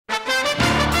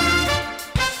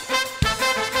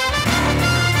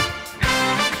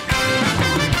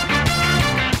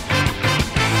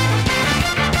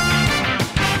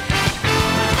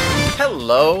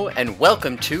Hello and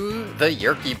welcome to the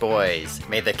Yerky Boys.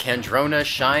 May the Kandrona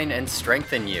shine and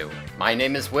strengthen you. My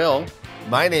name is Will.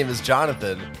 My name is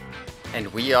Jonathan. And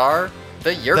we are the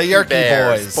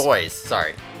Yerky Boys.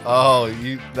 Sorry. Oh,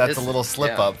 that's a little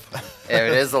slip up.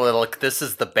 It is a little. This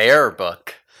is the bear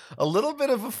book. A little bit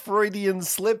of a Freudian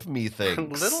slip,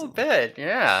 methinks. A little bit,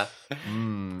 yeah.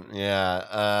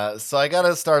 Yeah. So I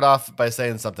gotta start off by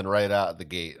saying something right out the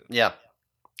gate. Yeah.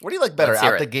 What do you like better,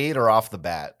 out the gate or off the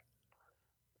bat?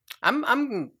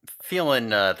 I'm feeling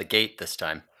the gate this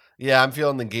time. Yeah, I'm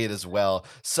feeling the gate as well.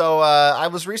 So I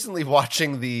was recently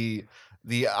watching the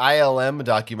ILM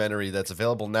documentary that's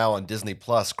available now on Disney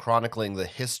Plus, chronicling the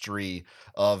history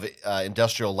of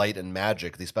Industrial Light and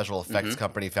Magic, the special effects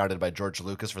company founded by George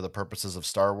Lucas for the purposes of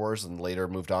Star Wars and later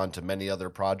moved on to many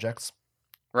other projects.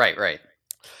 Right.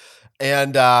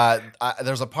 And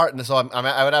there's a part, so I'm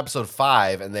at episode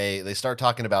 5, and they start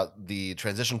talking about the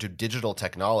transition to digital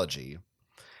technology.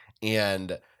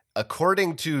 And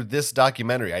according to this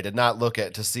documentary, I did not look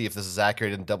at to see if this is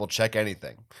accurate and double check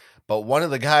anything. But one of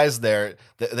the guys there,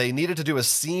 they needed to do a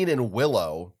scene in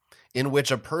Willow in which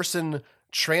a person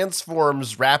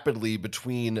transforms rapidly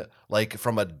between, like,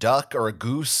 from a duck or a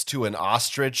goose to an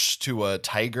ostrich to a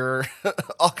tiger,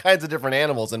 all kinds of different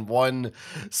animals in one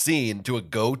scene, to a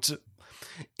goat.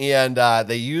 And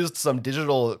they used some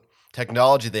digital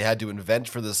technology they had to invent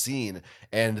for the scene,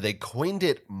 and they coined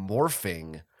it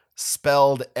morphing,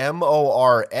 spelled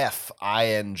MORFING.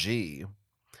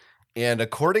 And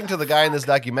according to the guy in this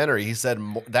documentary, he said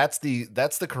that's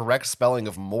the correct spelling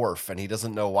of morph, and he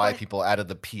doesn't know why people added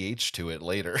the PH to it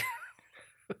later.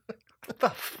 What the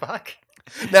fuck?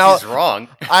 Now, he's wrong.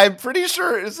 I'm pretty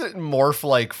sure, isn't morph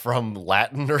like from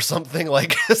Latin or something?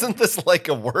 Like, isn't this like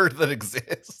a word that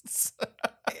exists?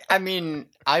 I mean,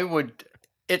 I would...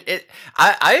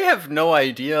 I have no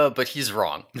idea, but he's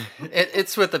wrong.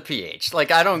 It's with a PH.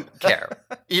 Like, I don't care.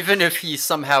 Even if he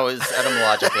somehow is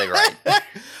etymologically right.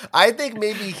 I think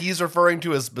maybe he's referring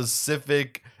to a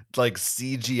specific, like,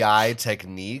 CGI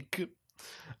technique.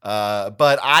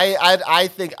 But I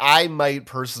think I might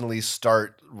personally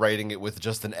start writing it with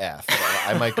just an F.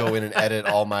 I might go in and edit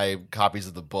all my copies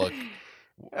of the book.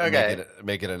 Okay.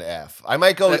 Make it an F. I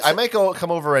might go come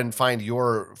over and find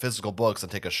your physical books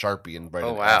and take a Sharpie and write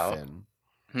F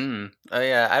in. Oh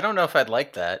yeah, I don't know if I'd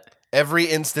like that. Every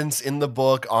instance in the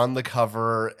book, on the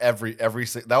cover, every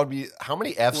that would be, how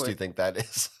many Fs do you think that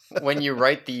is? When you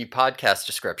write the podcast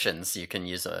descriptions, you can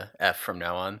use a F from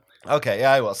now on. Okay,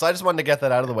 yeah, I will. So I just wanted to get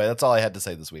that out of the way. That's all I had to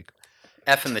say this week.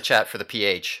 F in the chat for the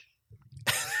PH.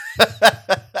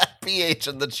 PH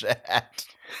in the chat.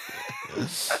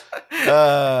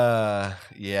 Yeah.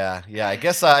 I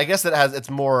guess it has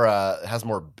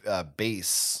more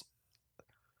bass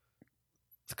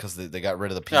because they got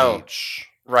rid of the PH.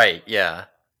 Oh, right. Yeah.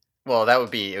 Well, it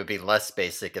would be less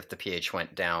basic if the pH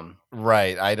went down.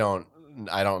 Right. I don't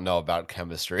know about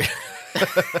chemistry.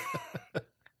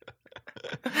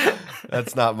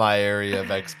 That's not my area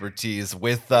of expertise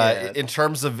with in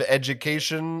terms of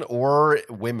education or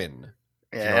women.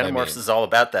 Yeah, Animorphs is all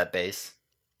about that bass.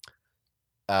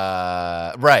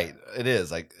 Right. It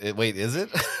is. Like, wait, is it?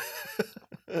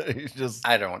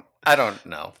 I don't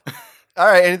know. All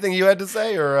right. Anything you had to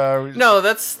say, or no?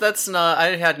 That's not.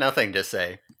 I had nothing to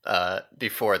say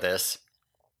before this.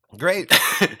 Great.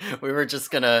 We were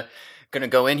just gonna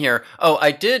go in here. Oh,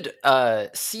 I did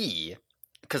see,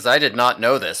 because I did not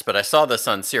know this, but I saw this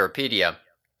on Seropedia.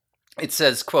 It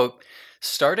says, quote,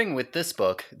 "Starting with this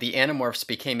book, the Animorphs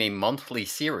became a monthly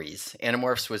series.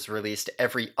 Animorphs was released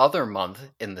every other month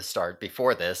in the start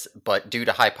before this, but due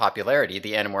to high popularity,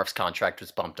 the Animorphs contract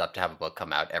was bumped up to have a book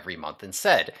come out every month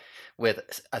instead,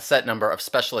 with a set number of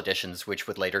special editions, which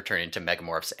would later turn into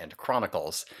Megamorphs and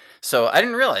Chronicles." So I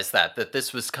didn't realize that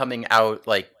this was coming out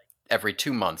like every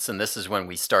 2 months, and this is when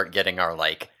we start getting our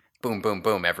like boom, boom,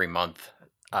 boom every month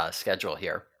schedule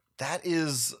here. That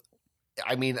is...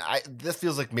 I mean, this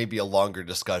feels like maybe a longer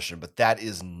discussion, but that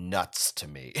is nuts to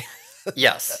me.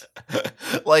 Yes.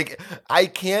 Like, I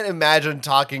can't imagine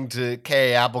talking to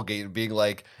K.A. Applegate and being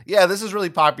like, yeah, this is really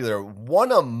popular.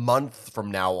 One a month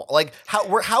from now. Like,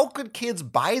 how could kids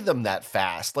buy them that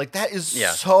fast? Like, that is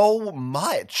so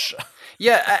much.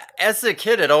 Yeah, as a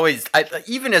kid,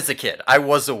 even as a kid, I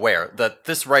was aware that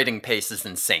this writing pace is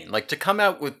insane. Like, to come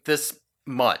out with this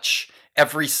much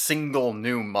every single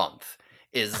new month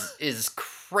is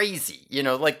crazy. You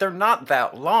know, like, they're not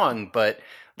that long, but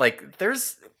like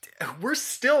we're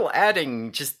still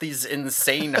adding just these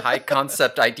insane high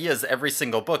concept ideas every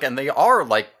single book, and they are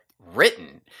like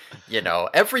written, you know,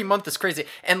 every month is crazy.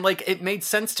 And like, it made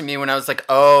sense to me when I was like,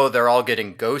 oh, they're all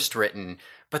getting ghost written,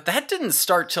 But that didn't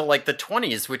start till like the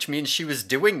 20s, which means she was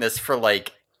doing this for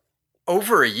like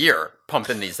over a year,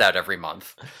 pumping these out every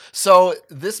month. So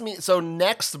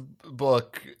next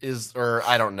book is, or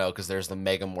I don't know, because there's the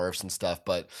Megamorphs and stuff,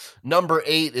 but number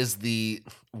 8 is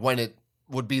when it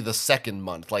would be the second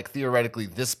month. Like theoretically,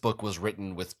 this book was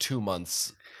written with 2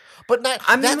 months, but not.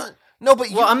 I'm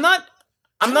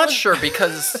not sure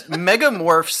because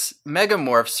Megamorphs,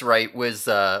 right,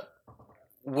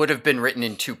 would have been written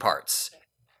in 2 parts.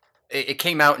 It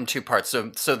came out in 2 parts.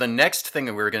 So the next thing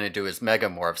that we were going to do is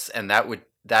Megamorphs, and that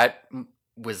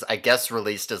was, I guess,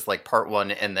 released as like part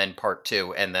 1 and then part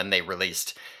 2, and then they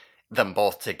released them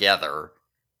both together.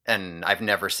 And I've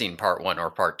never seen part 1 or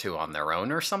part 2 on their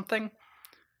own or something.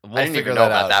 I didn't even know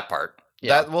about that part.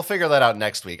 Yeah. We'll figure that out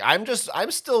next week. I'm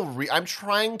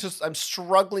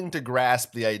struggling to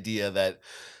grasp the idea that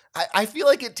I feel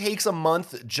like it takes a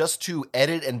month just to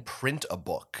edit and print a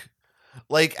book.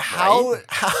 Like how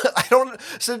I don't.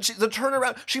 So the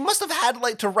turnaround. She must have had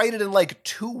like to write it in like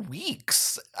 2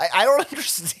 weeks. I don't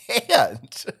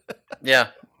understand. Yeah.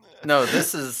 No,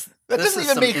 this is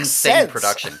some insane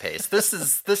production pace. This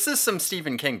is some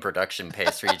Stephen King production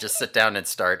pace where you just sit down and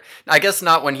start. I guess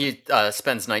not when he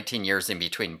spends 19 years in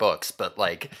between books, but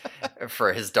like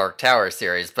for his Dark Tower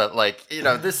series. But like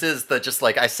this is just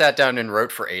like I sat down and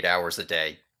wrote for 8 hours a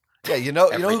day. Yeah, you know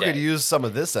who could use some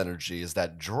of this energy is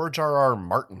that George R.R.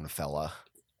 Martin fella.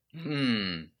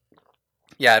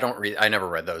 Yeah, I never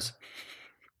read those.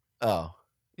 Oh.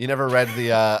 You never read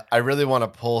the I really want to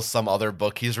pull some other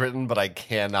book he's written, but I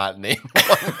cannot name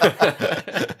one.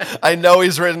 I know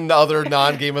he's written other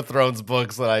non-Game of Thrones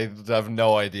books that I have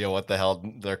no idea what the hell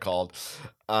they're called.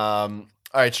 All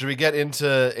right, should we get into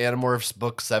Animorphs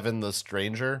book 7, The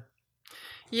Stranger?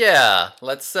 Yeah,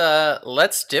 let's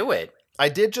do it. I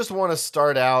did just want to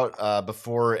start out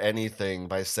before anything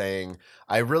by saying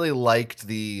I really liked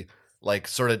the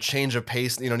sort of change of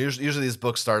pace. Usually these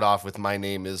books start off with "My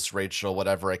name is Rachel,"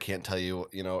 whatever, I can't tell you,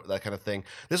 that kind of thing.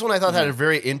 This one I thought had a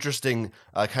very interesting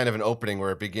kind of an opening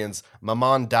where it begins,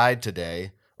 "Maman died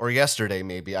today," or yesterday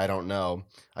maybe, I don't know.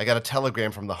 "I got a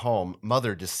telegram from the home.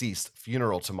 Mother deceased.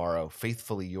 Funeral tomorrow.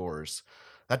 Faithfully yours."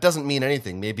 That doesn't mean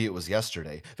anything. Maybe it was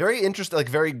yesterday. Very interesting, like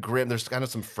very grim. There's kind of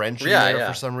some French in there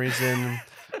for some reason.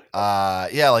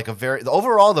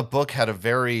 Overall the book had a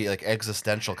very like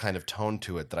existential kind of tone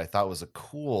to it that I thought was a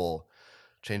cool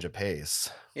change of pace.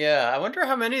 Yeah, I wonder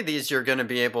how many of these you're going to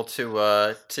be able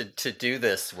to do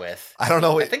this with. I don't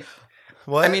know. I think.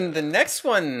 What? I mean, the next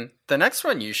one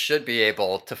you should be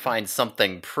able to find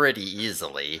something pretty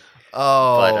easily.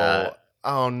 Oh. But,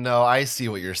 oh no, I see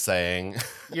what you're saying.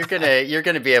 You're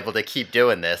gonna be able to keep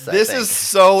doing this. This is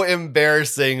so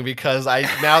embarrassing because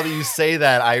now that you say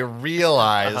that, I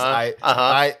realize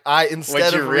I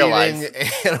instead of reading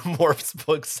Animorphs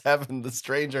book 7, The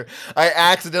Stranger, I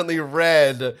accidentally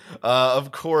read,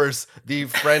 of course, the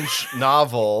French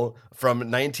novel from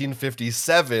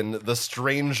 1957, The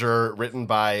Stranger, written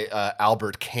by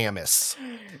Albert Camus.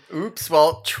 Oops.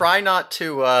 Well, try not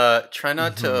to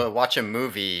watch a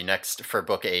movie next for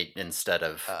book 8 instead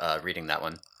of reading that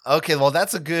one. Okay, well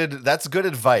that's good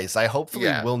advice. I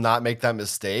hopefully will not make that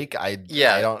mistake. I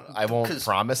won't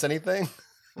promise anything.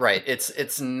 Right.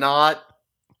 It's not.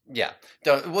 Yeah.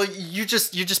 You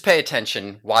just pay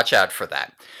attention. Watch out for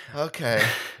that. Okay.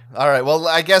 All right. Well,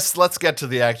 I guess let's get to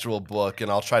the actual book,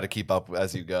 and I'll try to keep up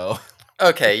as you go.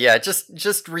 Okay. Yeah.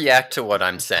 Just react to what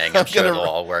I'm saying. I'm sure it'll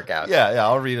all work out. Yeah.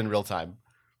 I'll read in real time.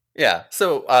 Yeah.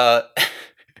 So.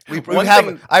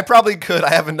 I probably could. I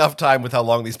have enough time with how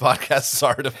long these podcasts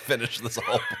are to finish this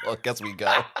whole book as we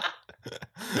go.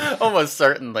 Almost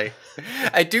certainly.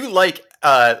 I do like,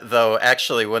 though,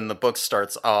 actually, when the book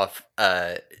starts off,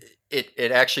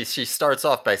 she starts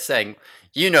off by saying,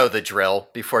 "You know the drill,"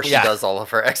 before she does all of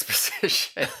her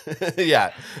exposition.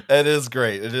 Yeah, it is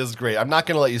great. It is great. I'm not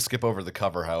going to let you skip over the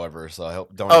cover, however, so I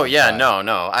hope don't. Oh, yeah, no.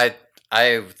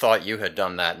 I thought you had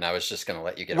done that, and I was just going to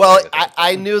let you get away with it. Well,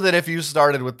 I knew that if you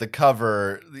started with the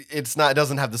cover, it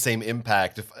doesn't have the same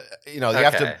impact. If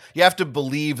you have to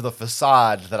believe the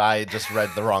facade that I just read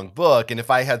the wrong book, and if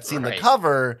I had seen the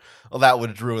cover, well, that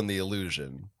would ruin the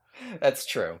illusion. That's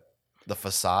true. The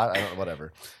facade,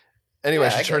 whatever. Anyway,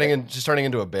 she's turning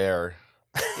into a bear.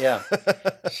 Yeah,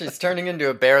 she's turning into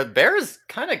a bear. The bear's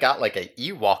kind of got like a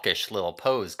Ewokish little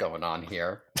pose going on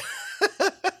here.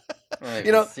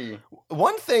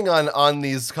 One thing on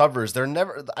these covers,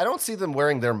 I don't see them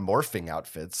wearing their morphing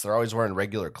outfits. They're always wearing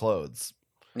regular clothes.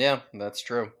 Yeah, that's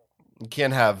true. You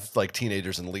can't have like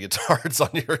teenagers in leotards on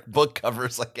your book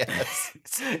covers, I guess.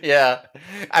 Yeah.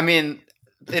 I mean,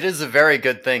 It is a very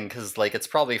good thing because, like, it's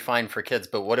probably fine for kids.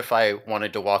 But what if I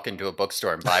wanted to walk into a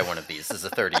bookstore and buy one of these as a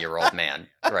 30-year-old man,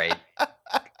 right?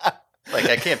 Like,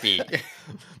 I can't be.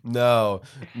 No.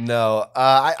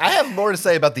 I have more to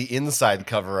say about the inside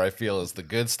cover. I feel is the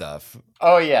good stuff.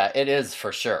 Oh yeah, it is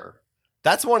for sure.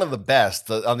 That's one of the best.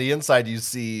 On the inside, you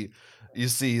see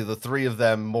the three of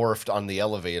them morphed on the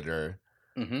elevator,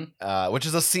 which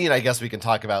is a scene I guess we can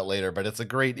talk about later. But it's a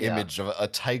great image of a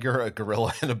tiger, a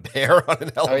gorilla, and a bear on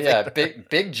an elevator. Oh yeah,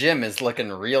 Big Jim is looking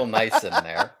real nice in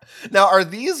there. Now, are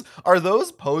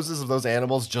those poses of those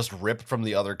animals just ripped from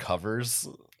the other covers?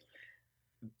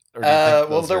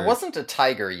 Well, there wasn't a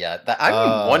tiger yet.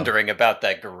 I'm wondering about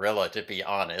that gorilla, to be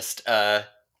honest.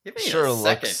 Give me a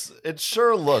second. It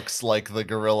sure looks like the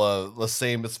gorilla, the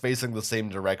same. It's facing the same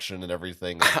direction and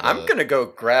everything. I'm gonna go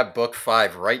grab book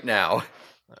 5 right now.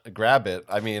 Grab it.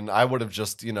 I mean, I would have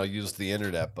just used the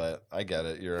internet, but I get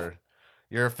it.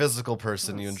 You're a physical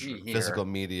person. You enjoy physical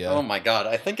media. Oh my god,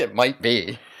 I think it might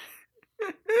be.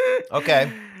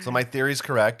 Okay, so my theory's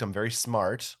correct. I'm very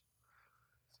smart.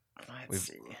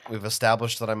 We've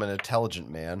established that I'm an intelligent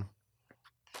man.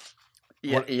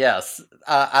 Yeah, yes.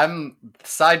 I'm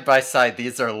side by side.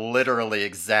 These are literally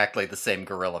exactly the same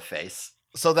gorilla face.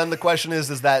 So then the question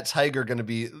is that tiger going to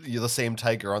be the same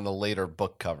tiger on the later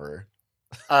book cover?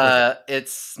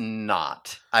 It's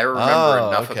not. I remember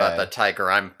enough about the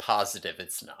tiger. I'm positive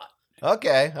it's not.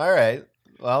 Okay, all right.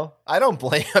 Well, I don't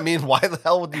blame. I mean, why the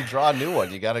hell would you draw a new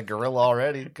one? You got a gorilla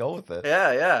already. Go with it.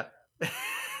 Yeah.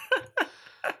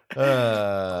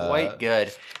 Quite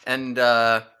good. And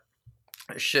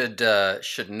should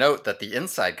note that the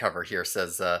inside cover here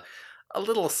says a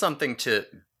little something to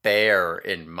bear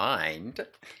in mind.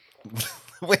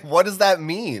 Wait, what does that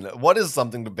mean? What is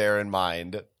something to bear in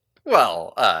mind?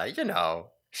 Well,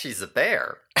 she's a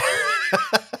bear.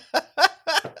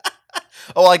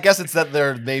 Oh, I guess it's that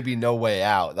there may be no way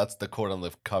out. That's the quote on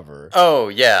the cover. Oh,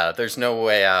 yeah, there's no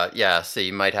way out. Yeah, so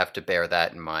you might have to bear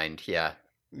that in mind. Yeah.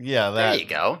 Yeah, that there you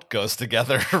go. Goes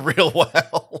together real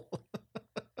well.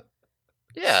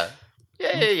 Yeah.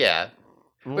 Okay,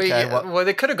 well,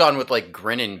 they could have gone with like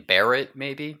Grin and Bear It,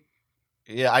 maybe.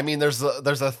 Yeah, I mean, there's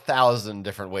 1,000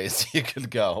 different ways you could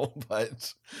go,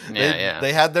 but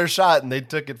they had their shot and they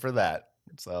took it for that.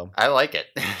 So I like it.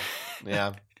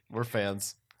 Yeah, we're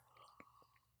fans.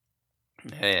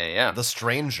 Yeah. The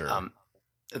Stranger.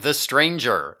 The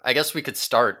Stranger. I guess we could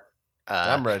start.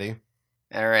 I'm ready.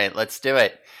 All right, let's do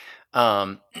it.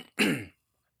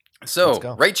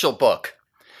 So, Rachel book.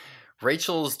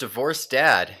 Rachel's divorced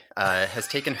dad has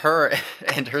taken her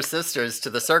and her sisters to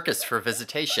the circus for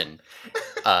visitation.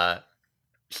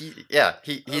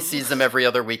 He sees them every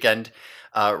other weekend.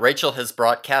 Rachel has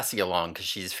brought Cassie along because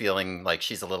she's feeling like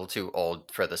she's a little too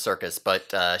old for the circus.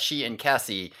 But she and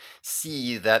Cassie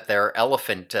see that their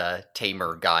elephant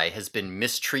tamer guy has been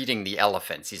mistreating the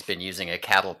elephants. He's been using a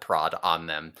cattle prod on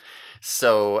them.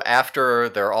 So after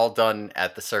they're all done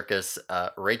at the circus,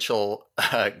 Rachel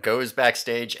goes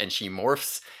backstage and she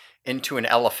morphs into an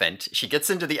elephant. She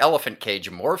gets into the elephant cage,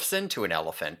 morphs into an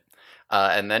elephant.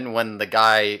 And then when the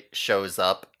guy shows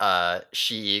up,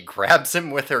 she grabs him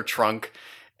with her trunk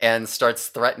and starts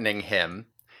threatening him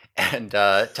and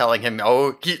telling him,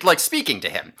 speaking to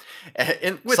him.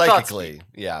 With psychically,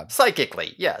 yeah.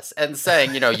 Psychically, yes. And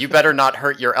saying, you better not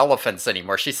hurt your elephants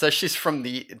anymore. She says she's from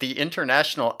the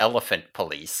International Elephant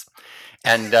Police.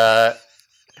 And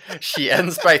she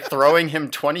ends by throwing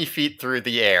him 20 feet through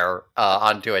the air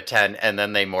onto a tent, and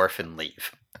then they morph and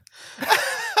leave.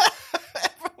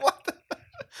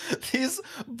 These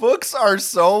books are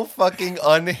so fucking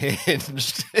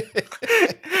unhinged.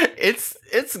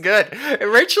 It's good.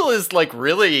 Rachel is like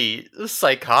really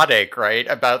psychotic, right?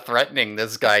 About threatening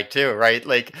this guy too, right?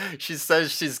 Like she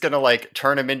says she's gonna like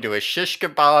turn him into a shish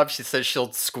kebab. She says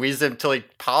she'll squeeze him till he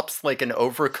pops like an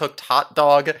overcooked hot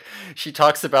dog. She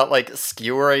talks about like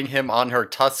skewering him on her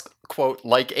tusk, quote,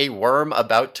 like a worm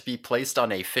about to be placed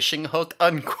on a fishing hook,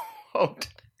 unquote.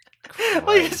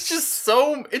 Like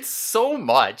it's so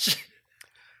much.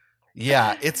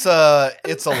 Yeah, it's a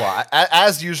lot.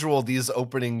 As usual, these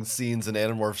opening scenes in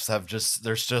Animorphs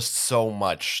there's just so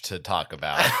much to talk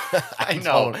about. I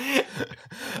know.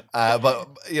 But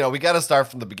we got to start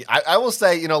from the beginning. I will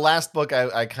say, last book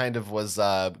I kind of was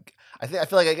I feel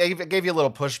like I gave you a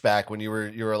little pushback when you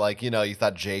were like, you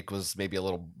thought Jake was maybe a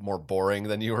little more boring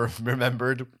than you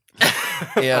remembered.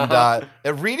 And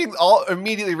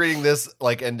immediately reading this,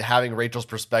 like, and having Rachel's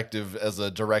perspective as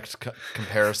a direct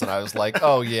comparison, I was like,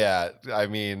 oh yeah, I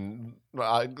mean,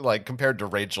 like compared to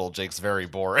Rachel, Jake's very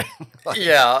boring. Like,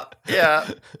 yeah.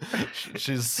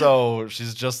 she's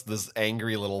just this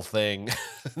angry little thing,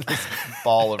 this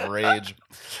ball of rage.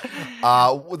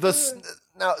 The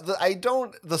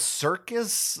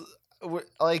circus,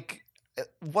 like,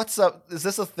 what's up? Is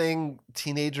this a thing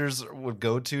teenagers would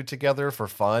go to together for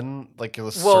fun? Like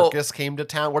the circus came to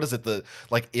town. What is it?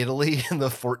 Like Italy in the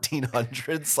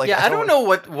 1400s? Like, yeah, I don't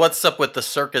know what's up with the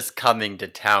circus coming to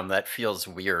town. That feels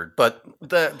weird. But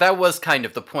that was kind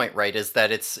of the point, right? Is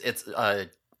that it's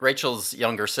Rachel's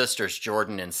younger sisters,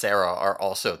 Jordan and Sarah, are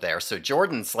also there. So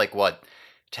Jordan's like what,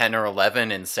 10 or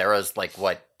 11, and Sarah's like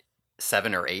what,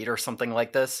 7 or 8 or something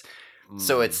like this.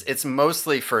 So it's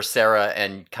mostly for Sarah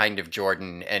and kind of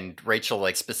Jordan, and Rachel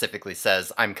like specifically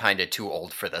says, I'm kind of too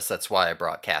old for this. That's why I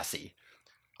brought Cassie.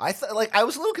 I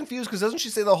was a little confused because doesn't she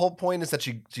say the whole point is that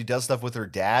she does stuff with her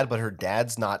dad, but her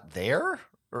dad's not there?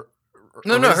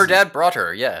 No, her dad brought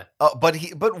her. Yeah. But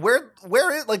where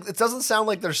is, like, it doesn't sound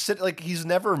like they're sitting, like, he's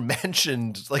never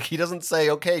mentioned, like, he doesn't say,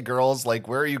 okay, girls, like,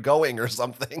 where are you going or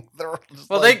something.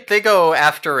 Well, like, they go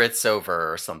after it's over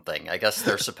or something. I guess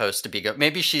they're supposed to be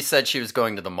maybe she said she was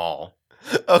going to the mall.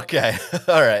 Okay.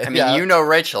 All right. I mean, you know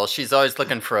Rachel, she's always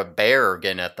looking for a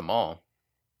bargain at the mall.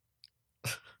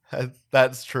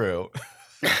 That's true.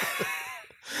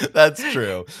 That's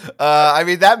true. I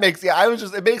mean, that makes,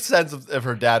 it makes sense if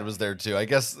her dad was there too. I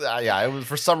guess, it was,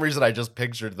 for some reason, I just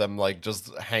pictured them like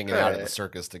just hanging out at the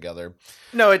circus together.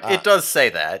 No, it does say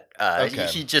that. Okay.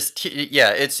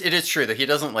 It is true that he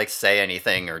doesn't like say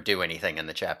anything or do anything in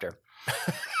the chapter.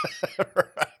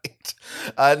 Right.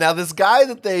 Now, this guy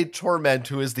that they torment,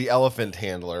 who is the elephant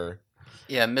handler.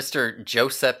 Yeah, Mr.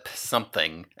 Joseph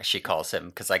something, she calls him,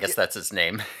 because I guess that's his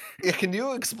name. Yeah, can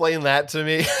you explain that to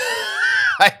me?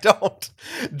 I don't.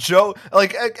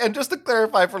 And just to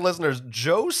clarify for listeners,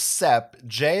 Josep,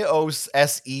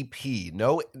 Josep.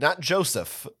 No, not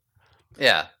Joseph.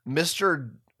 Yeah.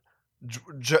 Mr.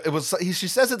 She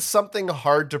says it's something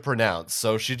hard to pronounce,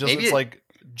 so it's like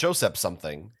Joseph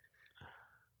something.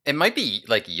 It might be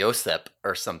like Josep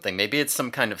or something. Maybe it's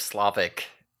some kind of Slavic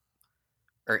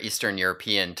or Eastern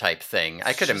European type thing.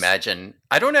 I could imagine.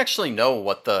 I don't actually know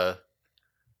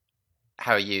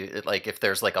if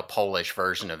there's like a Polish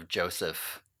version of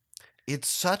Joseph. It's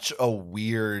such a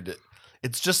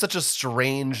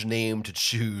strange name to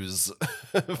choose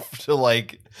to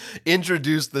like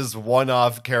introduce this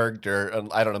one-off character.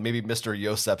 And I don't know, maybe Mr.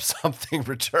 Joseph something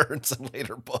returns in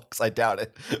later books. I doubt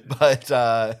it, but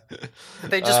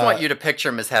they just want you to picture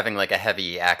him as having like a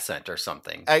heavy accent or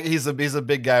something. He's a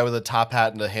big guy with a top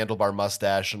hat and a handlebar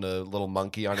mustache and a little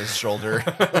monkey on his shoulder.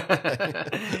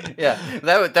 Yeah,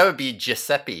 that would be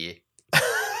Giuseppe.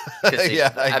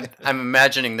 I'm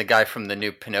imagining the guy from the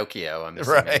new Pinocchio. I'm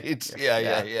assuming. Right.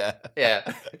 Yeah.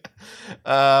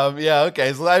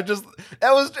 Okay. So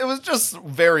it was just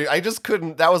very. I just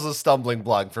couldn't. That was a stumbling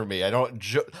block for me. I don't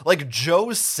like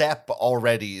Josep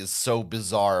already is so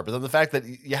bizarre, but then the fact that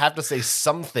you have to say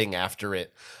something after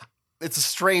it, it's a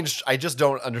strange. I just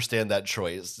don't understand that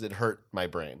choice. It hurt my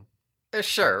brain.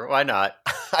 Sure, why not?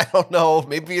 I don't know.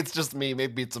 Maybe it's just me.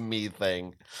 Maybe it's a me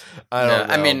thing. I don't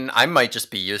know. I mean, I might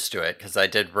just be used to it because I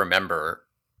did remember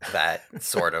that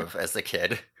sort of as a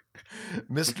kid.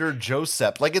 Mr.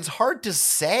 Joseph. Like, it's hard to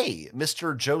say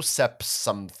Mr. Joseph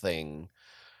something.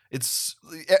 It's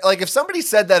like if somebody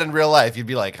said that in real life, you'd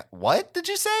be like, what did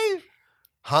you say?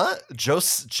 Huh?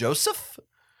 Joseph?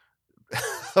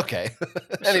 Okay.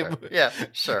 Sure. Yeah,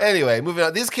 sure. Anyway, moving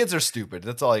on. These kids are stupid.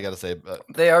 That's all I got to say.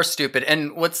 They are stupid.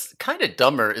 And what's kind of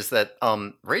dumber is that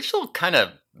Rachel kind of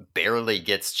barely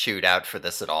gets chewed out for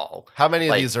this at all. How many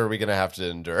of these are we going to have to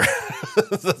endure?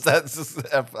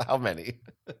 How many?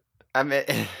 I mean,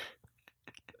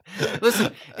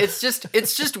 listen, it's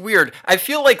just weird. I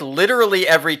feel like literally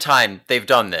every time they've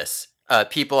done this,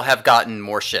 people have gotten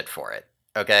more shit for it.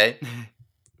 Okay?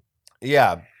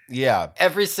 Yeah.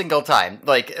 Every single time.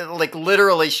 Like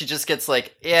literally she just gets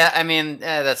like, yeah, I mean,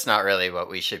 that's not really what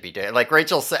we should be doing. Like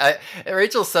Rachel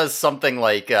says something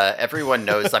like, everyone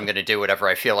knows I'm going to do whatever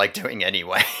I feel like doing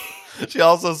anyway. She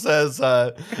also says,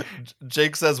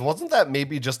 Jake says, wasn't that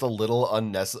maybe just a little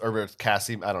unnecessary, or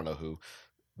Cassie, I don't know who.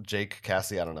 Jake,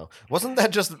 Cassie, I don't know. Wasn't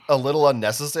that just a little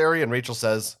unnecessary? And Rachel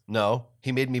says, no,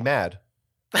 he made me mad.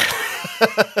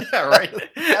 Yeah, right.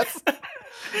 That's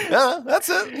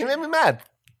it. He made me mad.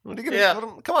 What are you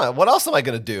gonna, come on, what else am I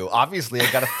going to do? Obviously,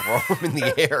 I got to throw him in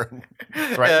the air and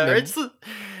threaten him.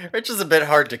 Rachel's a bit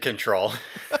hard to control.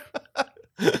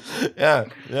 Yeah,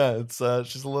 yeah. It's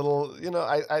she's a little,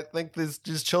 I think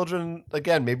these children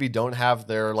again maybe don't have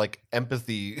their like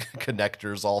empathy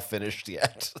connectors all finished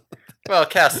yet. Well,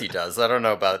 Cassie does. I don't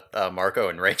know about Marco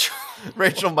and Rachel.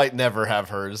 Rachel might never have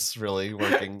hers really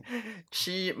working.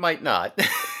 She might not.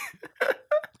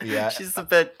 Yeah. She's a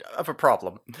bit of a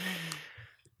problem.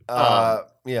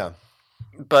 Yeah.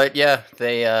 But yeah,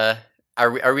 they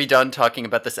are we done talking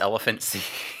about this elephant scene?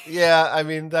 Yeah, I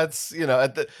mean that's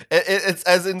it's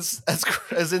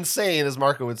as insane as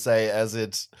Marco would say as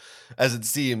it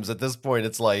seems at this point.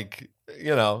 It's like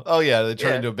oh yeah, they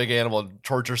turn Yeah. into a big animal and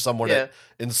torture someone Yeah. at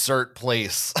insert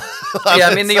place. Yeah,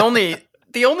 I mean the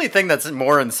only thing that's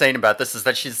more insane about this is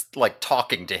that she's like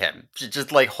talking to him. She's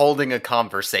just like holding a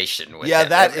conversation with him.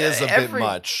 that is a bit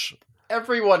much.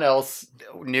 Everyone else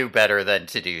knew better than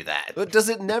to do that. But does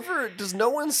no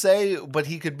one say but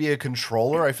he could be a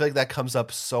controller? I feel like that comes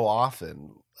up so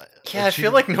often. Yeah, I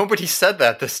feel like nobody said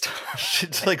that this time.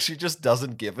 She just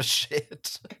doesn't give a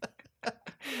shit.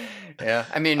 Yeah,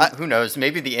 I mean, who knows?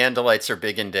 Maybe the Andalites are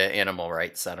big into animal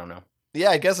rights. I don't know. Yeah,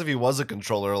 I guess if he was a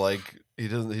controller, like he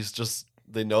doesn't. He's just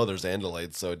they know there's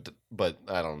Andalites, but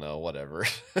I don't know. Whatever.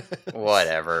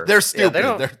 Whatever. They're stupid.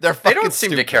 Yeah, they're they don't fucking seem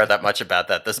stupid. to care that much about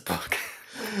that this book.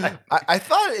 I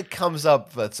thought it comes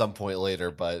up at some point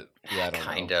later, but yeah, I don't know.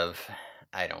 Kind of.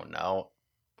 I don't know.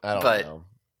 I don't but know.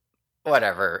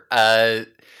 Whatever.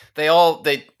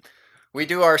 We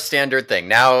do our standard thing.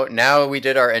 Now we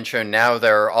did our intro. Now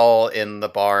they're all in the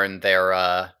barn.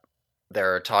 They're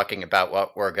talking about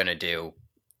what we're gonna do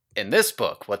in this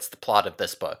book. What's the plot of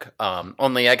this book?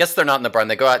 Only I guess they're not in the barn.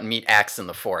 They go out and meet Axe in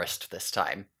the forest this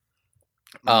time.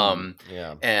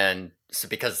 Yeah. And so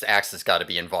because Axe has got to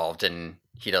be involved, and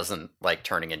he doesn't like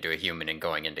turning into a human and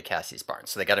going into Cassie's barn,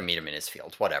 so they got to meet him in his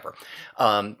field. Whatever.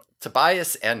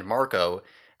 Tobias and Marco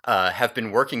have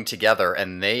been working together,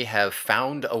 and they have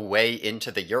found a way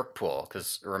into the Yerk pool.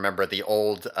 Because remember, the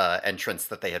old entrance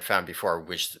that they had found before,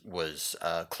 which was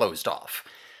closed off.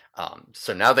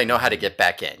 So now they know how to get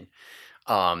back in.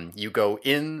 You go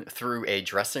in through a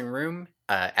dressing room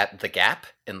at the Gap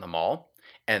in the mall,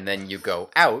 and then you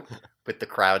go out with the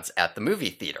crowds at the movie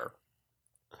theater.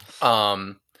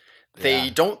 They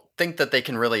don't think that they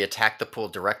can really attack the pool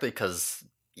directly because,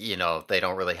 they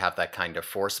don't really have that kind of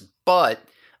force, but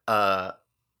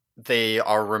they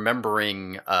are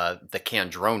remembering the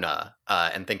Kandrona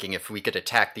and thinking if we could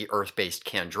attack the Earth-based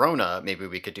Kandrona, maybe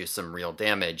we could do some real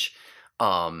damage.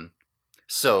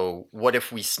 So what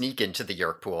if we sneak into the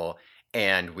Yerk pool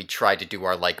and we try to do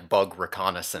our like bug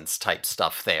reconnaissance type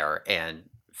stuff there and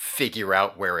figure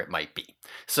out where it might be.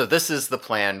 So this is the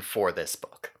plan for this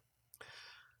book.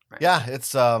 Right. Yeah,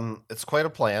 it's quite a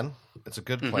plan. It's a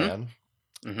good plan.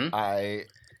 Mm-hmm.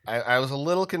 I was a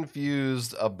little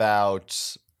confused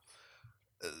about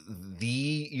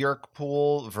the Yerk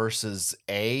pool versus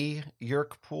a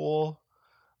Yerk pool.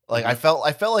 Like I felt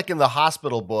like in the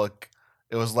hospital book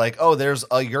it was like, oh, there's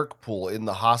a Yerk pool in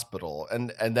the hospital,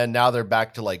 and then now they're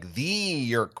back to like the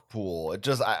Yerk pool. It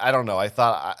just I don't know. I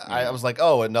thought I was like,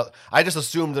 oh, and I just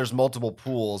assumed there's multiple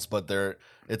pools, but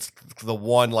it's the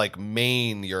one like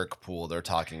main Yerk pool they're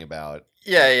talking about.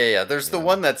 Yeah. There's the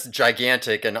one that's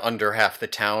gigantic and under half the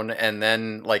town, and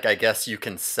then like I guess you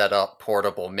can set up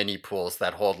portable mini pools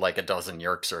that hold like a dozen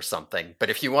Yerks or something. But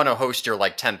if you want to host your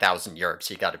like 10,000 Yerks,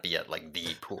 you got to be at like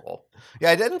the pool.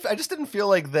 Yeah, I just didn't feel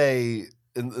like they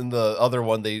in the other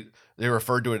one they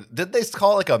referred to it. Did they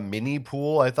call it like a mini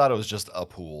pool? I thought it was just a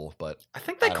pool, but I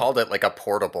think they called it like a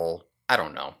portable. I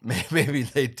don't know. Maybe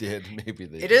they did. Maybe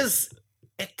they.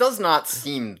 It does not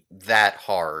seem that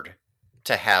hard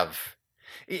to have.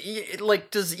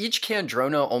 Like, does each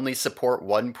Kandrona only support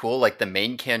one pool? Like, the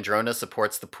main Kandrona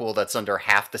supports the pool that's under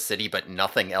half the city, but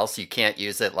nothing else? You can't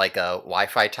use it like a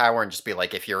Wi-Fi tower and just be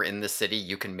like, if you're in the city,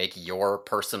 you can make your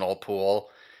personal pool.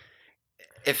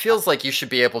 It feels like you should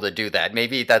be able to do that.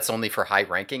 Maybe that's only for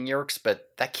high-ranking Yerks,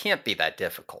 but that can't be that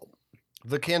difficult.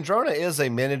 The Kandrona is a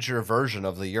miniature version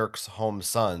of the Yerk's home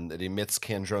sun that emits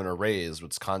Kandrona rays,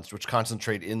 which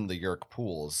concentrate in the Yerk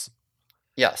pools.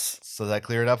 Yes. So that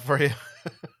cleared up for you?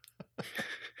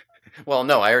 Well,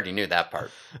 no, I already knew that part.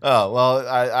 Oh, well,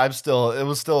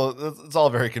 it's all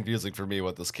very confusing for me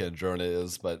what this Kandrona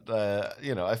is, but,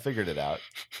 I figured it out.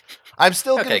 I'm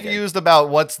still confused about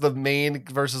what's the main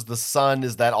versus the sun.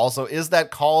 Is that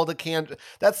called a Kandrona?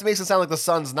 That makes it sound like the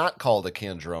sun's not called a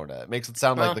Kandrona. It makes it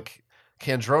sound like the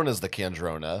Kandrona's the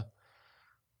Kandrona.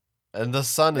 And the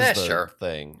sun is the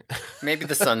thing. Maybe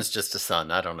the sun's just a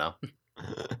sun. I don't know.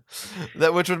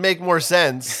 Which would make more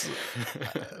sense.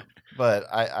 But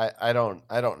I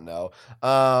don't know.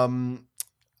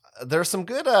 There's some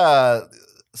good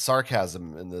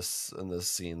sarcasm in this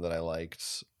scene that I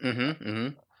liked. Mm-hmm. Mm-hmm.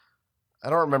 I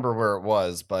don't remember where it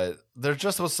was, but there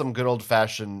just was some good old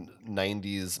fashioned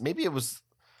 '90s. Maybe it was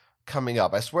coming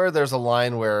up. I swear there's a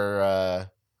line where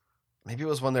maybe it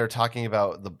was when they were talking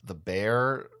about the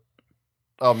bear.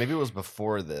 Oh, maybe it was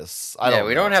before this. I don't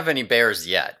we know. don't have any bears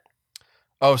yet.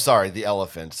 Oh, sorry, the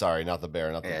elephant. Sorry, not the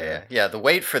bear. Not the bear. Yeah. The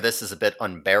wait for this is a bit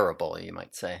unbearable, you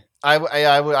might say.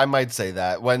 I might say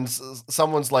that when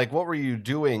someone's like, "What were you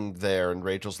doing there?" and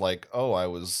Rachel's like, "Oh, I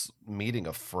was meeting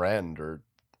a friend," or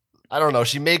I don't know.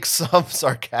 She makes some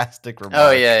sarcastic remark.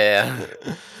 Oh yeah.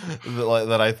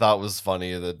 that I thought was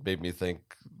funny. That made me think.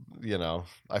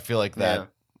 I feel like that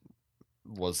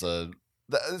was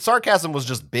sarcasm was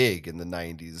just big in the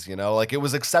 '90s. Like it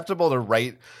was acceptable to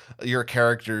write your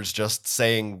characters just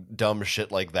saying dumb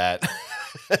shit like that.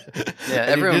 Yeah,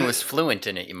 everyone was fluent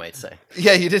in it, you might say.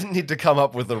 Yeah, you didn't need to come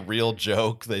up with a real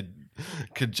joke. They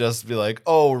could just be like,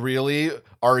 "Oh, really?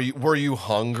 Were you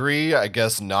hungry? I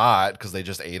guess not, because they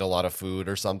just ate a lot of food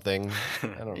or something." I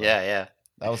don't know. Yeah.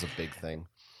 That was a big thing.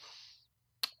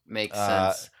 Makes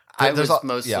sense. I was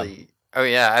mostly. Yeah. Oh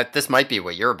yeah, this might be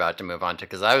what you're about to move on to,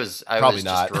 because I was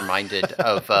just reminded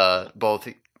of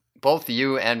both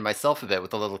you and myself a bit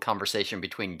with a little conversation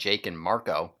between Jake and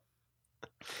Marco.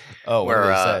 Oh, what did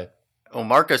they say? Well,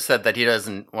 Marco said that he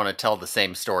doesn't want to tell the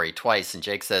same story twice, and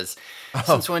Jake says,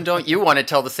 "Since when don't you want to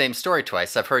tell the same story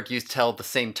twice? I've heard you tell the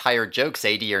same tired jokes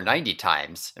 80 or 90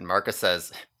 times." And Marco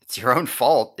says, "It's your own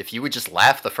fault. If you would just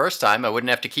laugh the first time, I wouldn't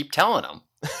have to keep telling them."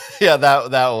 Yeah, that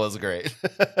was great.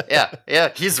 Yeah,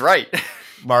 he's right.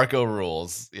 Marco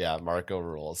rules. Yeah, Marco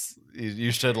rules.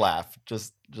 You should laugh.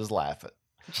 Just laugh it.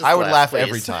 I would laugh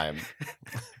every time.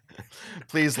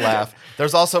 Please laugh.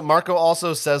 There's also Marco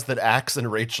also says that Axe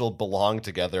and Rachel belong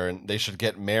together and they should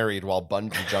get married while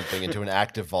bungee jumping into an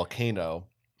active volcano.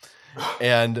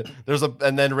 And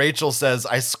then Rachel says,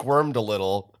 "I squirmed a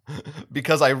little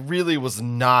because I really was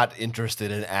not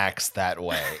interested in Axe that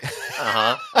way."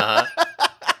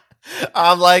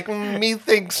 I'm like,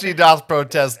 methinks she doth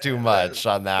protest too much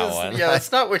on that one. Yeah,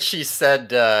 that's not what she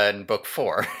said in book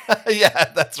 4.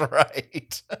 Yeah, that's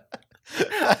right.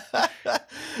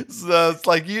 So it's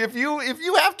like if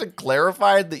you have to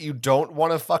clarify that you don't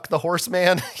want to fuck the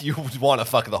horseman, you want to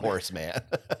fuck the horseman.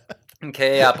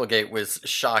 Kay Applegate was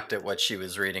shocked at what she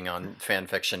was reading on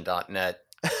fanfiction.net.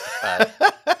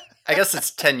 I guess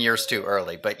it's 10 years too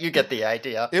early, but you get the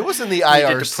idea. It was in the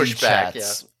IRC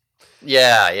chats.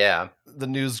 Yeah. The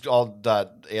news all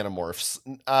animorphs.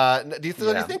 Do you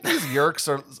think these yerks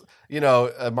are?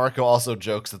 Marco also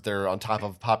jokes that they're on top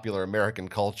of popular American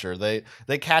culture. They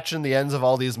catch in the ends of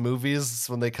all these movies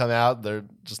when they come out. They're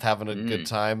just having a good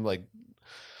time. Like,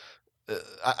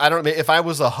 I don't know. If I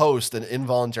was a host, an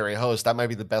involuntary host, that might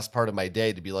be the best part of my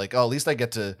day to be like, oh, at least I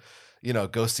get to,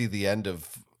 go see the end of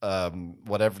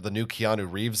whatever the new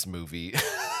Keanu Reeves movie.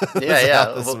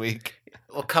 Yeah. This week.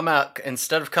 We'll come out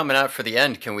instead of coming out for the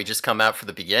end. Can we just come out for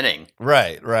the beginning?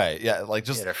 Right. Yeah, like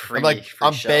just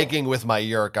I'm begging with my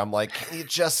yerk. I'm like, can you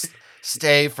just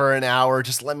stay for an hour?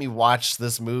 Just let me watch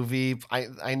this movie.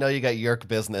 I know you got yerk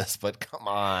business, but come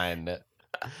on.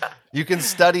 You can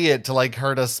study it to like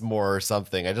hurt us more or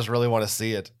something. I just really want to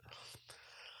see it.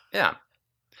 Yeah.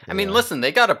 I mean, listen,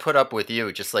 they got to put up with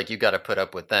you just like you got to put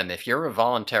up with them. If you're a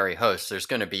voluntary host, there's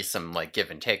going to be some like give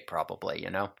and take probably,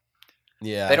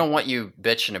 Yeah. They don't want you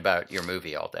bitching about your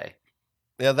movie all day.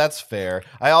 Yeah, that's fair.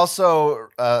 I also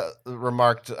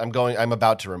I'm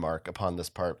about to remark upon this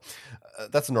part.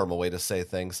 That's a normal way to say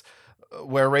things.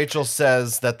 Where Rachel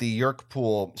says that the Yerk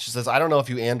pool, she says, "I don't know if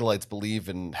you Andalites believe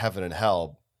in heaven and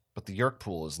hell, but the Yerk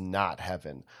pool is not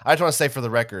heaven." I just want to say for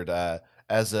the record,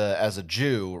 as a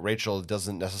Jew, Rachel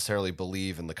doesn't necessarily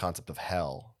believe in the concept of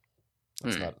hell.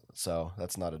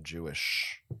 That's not a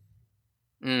Jewish.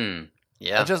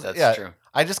 Yeah, that's true.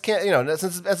 I just can't,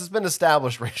 since it's been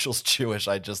established Rachel's Jewish,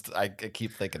 I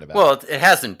keep thinking about it. Well, it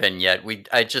hasn't been yet.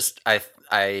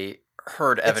 I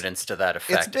heard evidence to that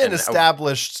effect. It's been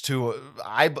established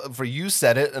for you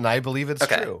said it, and I believe it's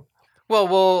true.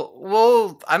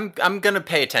 Well, I'm going to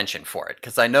pay attention for it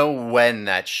because I know when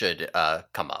that should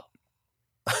come up.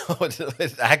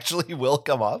 It actually will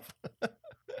come up.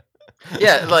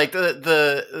 Yeah, like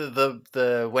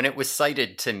the when it was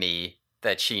cited to me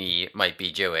that she might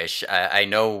be Jewish, I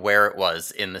know where it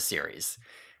was in the series.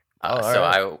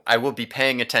 Right. I will be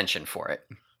paying attention for it.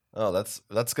 Oh, that's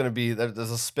going to be,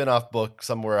 there's a spin-off book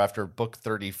somewhere after book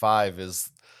 35 is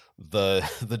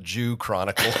the Jew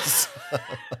Chronicles.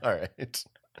 All right.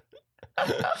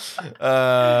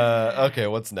 Okay,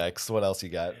 what's next? What else you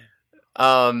got?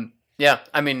 Yeah,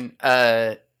 I mean,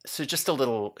 so just a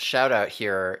little shout out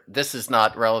here. This is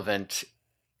not relevant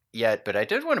yet, but I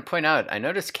did want to point out, I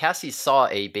noticed Cassie saw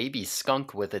a baby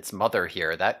skunk with its mother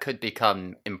here. That could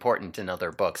become important in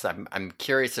other books. I'm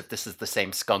curious if this is the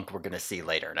same skunk we're going to see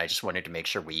later, and I just wanted to make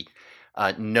sure we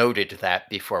noted that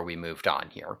before we moved on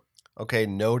here. Okay,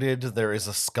 noted. There is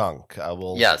a skunk. I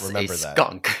will Yes, remember a that.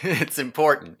 skunk. It's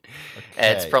important.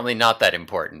 Okay. It's probably not that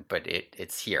important, but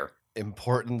it's here.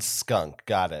 Important skunk.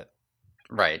 Got it.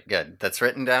 Right, good. That's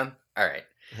written down? All right.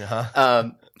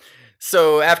 Uh-huh.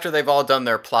 So after they've all done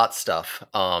their plot stuff,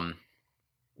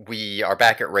 we are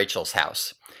back at Rachel's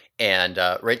house. And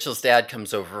Rachel's dad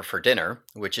comes over for dinner,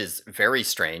 which is very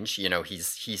strange. You know, he's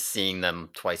seeing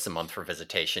them twice a month for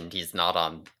visitation. He's not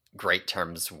on great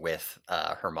terms with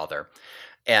her mother.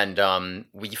 And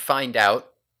we find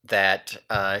out that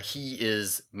he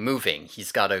is moving.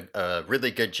 He's got a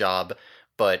really good job,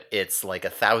 but it's like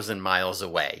 1,000 miles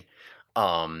away.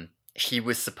 He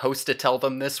was supposed to tell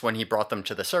them this when he brought them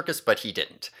to the circus, but he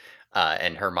didn't.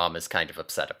 And her mom is kind of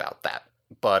upset about that.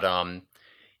 But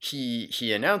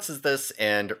he announces this,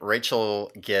 and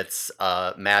Rachel gets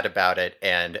mad about it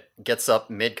and gets up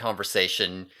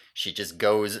mid-conversation. She just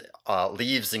goes,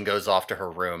 leaves and goes off to her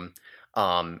room.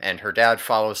 And her dad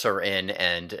follows her in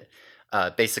and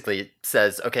basically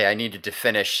says, okay, I needed to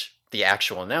finish the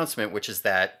actual announcement, which is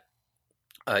that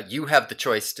you have the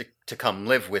choice to come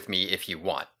live with me if you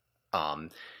want.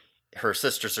 Her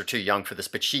sisters are too young for this,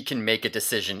 but she can make a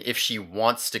decision if she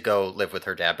wants to go live with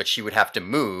her dad, but she would have to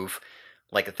move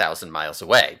like 1,000 miles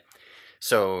away.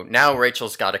 So now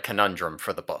Rachel's got a conundrum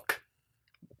for the book.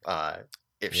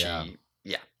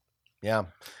 Yeah.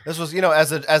 This was,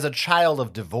 as a child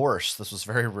of divorce, this was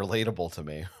very relatable to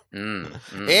me.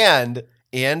 And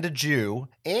a Jew,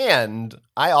 and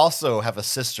I also have a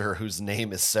sister whose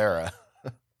name is Sarah.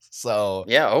 So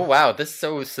yeah. Oh wow.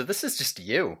 So this is just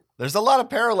you. There's a lot of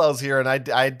parallels here, and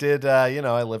I did.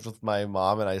 I lived with my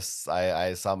mom, and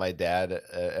I saw my dad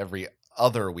every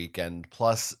other weekend,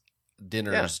 plus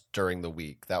dinners during the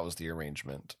week. That was the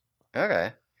arrangement.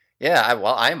 Okay. Yeah.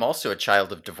 I'm also a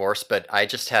child of divorce, but I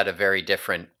just had a very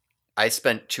different. I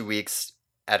spent 2 weeks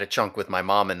at a chunk with my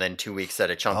mom, and then 2 weeks at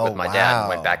a chunk with my dad, and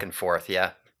went back and forth.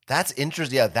 Yeah. That's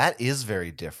interesting. Yeah, that is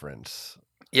very different.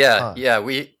 Yeah, yeah.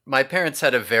 My parents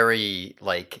had a very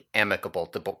amicable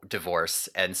divorce,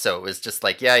 and so it was just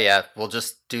like, yeah, we'll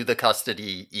just do the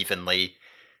custody evenly,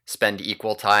 spend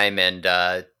equal time, and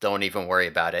don't even worry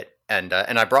about it. And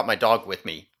I brought my dog with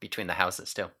me between the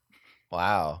houses too.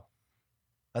 Wow,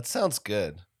 that sounds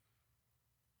good.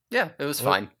 Yeah, it was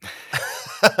fine.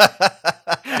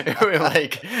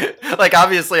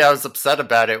 Obviously, I was upset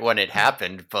about it when it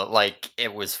happened, but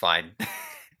it was fine.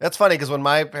 That's funny because when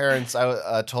my parents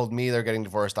told me they're getting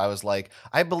divorced, I was like,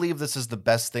 I believe this is the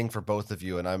best thing for both of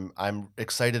you, and I'm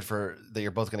excited that you're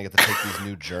both going to get to take these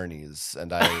new journeys.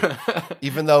 And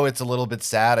even though it's a little bit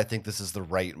sad, I think this is the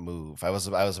right move. I was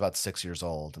about 6 years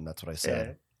old, and that's what I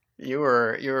said. Yeah. You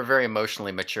were a very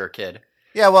emotionally mature kid.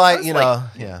 Yeah, well,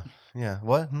 yeah.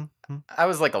 What? I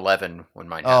was 11 when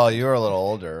mine happened. Oh, you were a little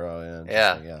older. Oh,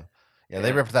 yeah. Yeah,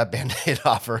 they ripped that Band-Aid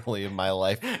off early in my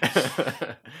life.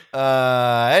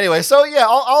 Anyway, so yeah,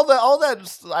 all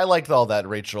that I liked all that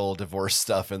Rachel divorce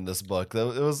stuff in this book. It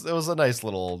was a nice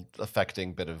little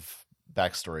affecting bit of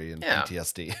backstory and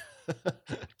PTSD.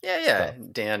 Yeah.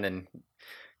 Dan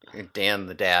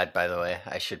the dad, by the way.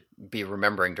 I should be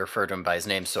remembering to refer to him by his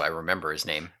name so I remember his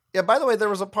name. Yeah, by the way, there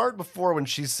was a part before when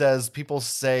she says people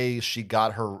say she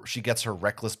gets her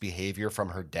reckless behavior from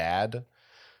her dad.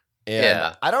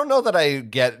 And I don't know that I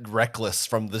get reckless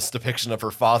from this depiction of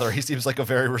her father. He seems like a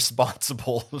very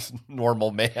responsible, normal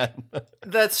man.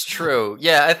 That's true.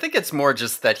 Yeah, I think it's more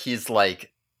just that he's I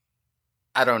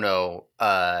don't know,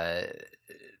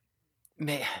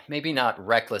 maybe not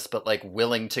reckless, but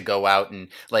willing to go out and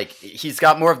he's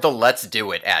got more of the let's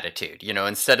do it attitude,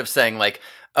 instead of saying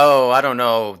oh, I don't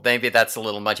know, maybe that's a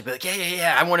little much. He'd be like,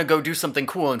 yeah, I want to go do something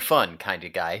cool and fun kind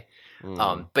of guy.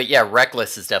 But yeah,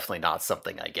 reckless is definitely not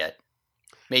something I get.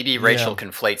 Maybe Rachel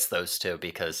conflates those two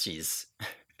because she's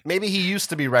maybe he used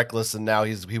to be reckless and now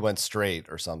he went straight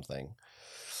or something.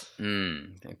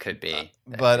 It could be.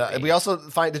 But we also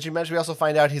did you mention we also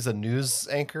find out he's a news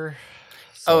anchor?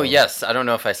 So, oh yes, I don't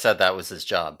know if I said that was his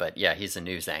job, but yeah, he's a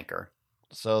news anchor.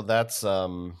 So that's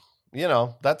that's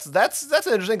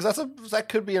interesting because that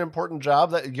could be an important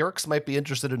job. That Yerkes might be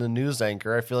interested in a news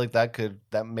anchor. I feel like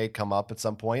that may come up at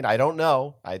some point. I don't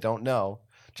know.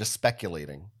 Just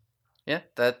speculating. Yeah,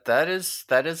 that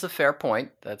is a fair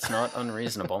point. That's not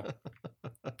unreasonable.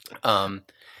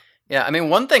 Yeah, I mean,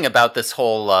 one thing about this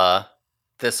whole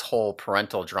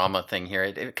parental drama thing here,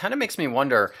 it kind of makes me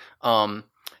wonder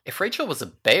if Rachel was a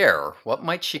bear, what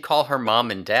might she call her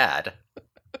mom and dad?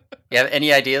 You have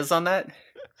any ideas on that?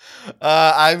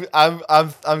 I'm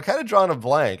kind of drawing a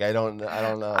blank. I don't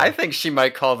know. I think she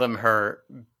might call them her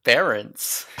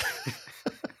parents.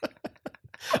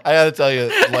 I gotta tell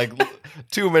you, like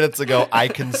 2 minutes ago, I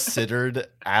considered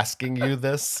asking you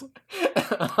this,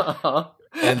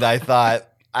 and I thought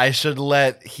I should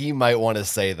he might want to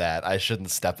say that. I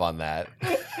shouldn't step on that.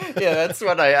 Yeah, that's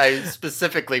what I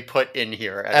specifically put in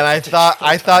here. And I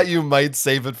thought you might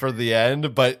save it for the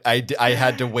end, but I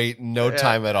had to wait no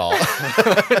time at all.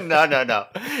 No.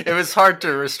 It was hard to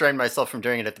restrain myself from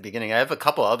doing it at the beginning. I have a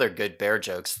couple other good bear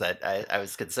jokes that I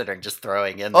was considering just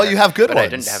throwing in. Oh, you have good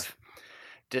ones. I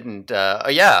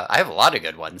I have a lot of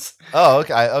good ones. Oh,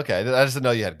 okay. I just didn't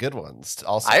know you had good ones.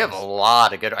 Also, I have a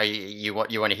lot of good. You want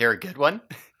to hear a good one?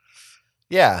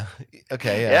 Yeah.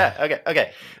 Okay. Yeah.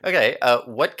 Okay.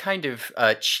 What kind of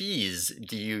cheese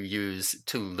do you use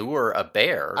to lure a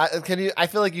bear? I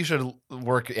feel like you should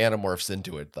work Animorphs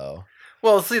into it, though.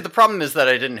 Well, see, the problem is that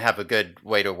I didn't have a good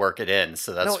way to work it in,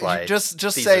 so that's why. Just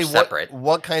say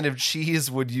what kind of cheese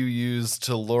would you use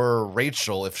to lure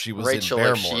Rachel if she was in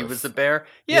Bear Morph? If she was a bear?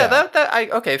 Yeah.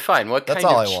 Okay, fine. What kind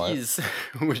of cheese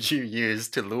would you use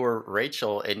to lure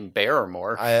Rachel in Bear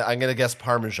Morph? I'm gonna guess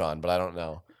Parmesan, but I don't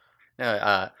know.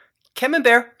 No,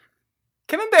 Camembert.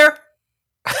 Camembert.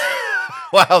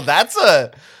 Wow, that's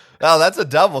a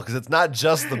double because it's not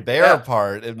just the bear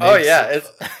part. It makes,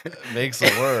 it makes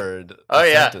a word.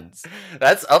 Sentence.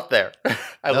 That's up there.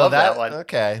 I love that one.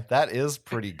 Okay, that is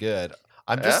pretty good.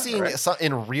 I'm just seeing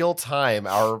in real time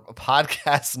our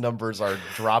podcast numbers are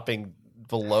dropping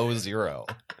below 0.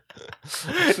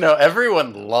 No,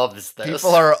 everyone loves this.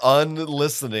 People are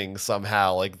unlistening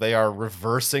somehow. Like they are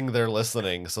reversing their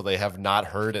listening, so they have not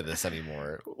heard of this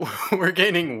anymore. We're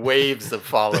gaining waves of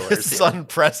followers. It's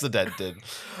unprecedented.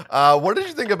 What did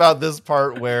you think about this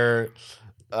part where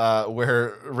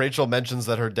Rachel mentions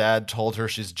that her dad told her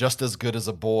she's just as good as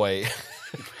a boy?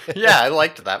 Yeah, I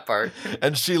liked that part.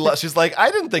 And she's like,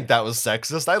 I didn't think that was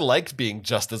sexist. I liked being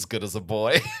just as good as a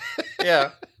boy.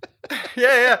 Yeah.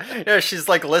 Yeah. She's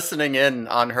like listening in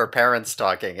on her parents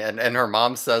talking, and her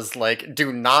mom says, like,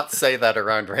 do not say that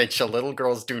around Rachel. Little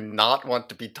girls do not want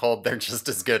to be told they're just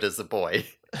as good as a boy.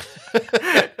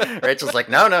 Rachel's like,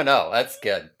 no, that's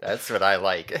good. That's what I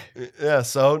like. Yeah,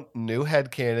 so new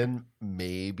headcanon,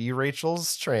 maybe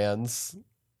Rachel's trans.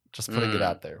 Just putting it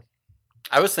out there.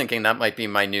 I was thinking that might be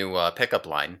my new pickup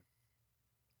line.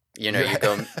 You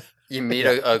meet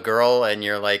a girl and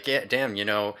you're like, yeah, damn,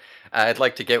 I'd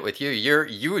like to get with you.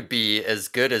 You would be as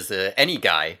good as any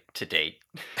guy to date.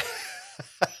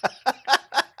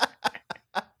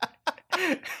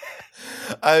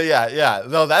 Yeah.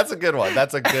 No, that's a good one.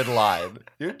 That's a good line.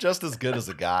 You're just as good as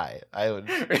a guy. I would.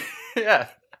 Yeah.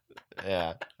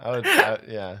 Yeah. I would.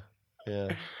 Yeah.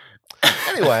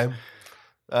 Anyway.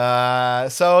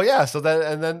 So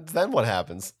then what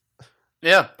happens?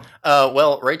 Yeah.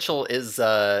 Well, Rachel is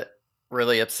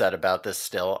really upset about this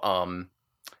still.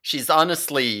 She's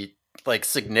honestly like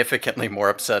significantly more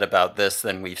upset about this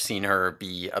than we've seen her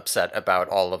be upset about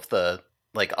all of the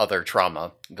like other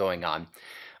trauma going on.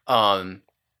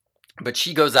 But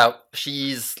she goes out,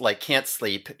 she's like can't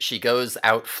sleep. She goes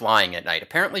out flying at night.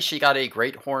 Apparently she got a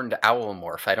great horned owl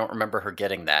morph. I don't remember her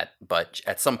getting that, but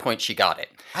at some point she got it.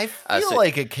 I feel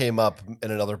like it came up in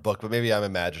another book, but maybe I'm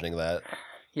imagining that.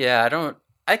 Yeah,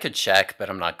 I could check, but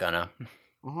I'm not gonna.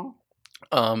 Mm-hmm.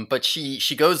 But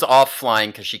she goes off flying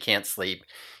because she can't sleep.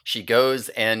 She goes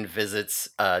and visits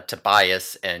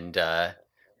Tobias and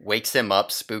wakes him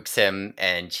up, spooks him,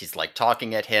 and she's like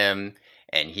talking at him.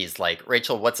 And he's like,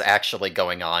 Rachel, what's actually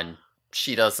going on?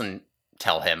 She doesn't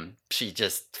tell him. She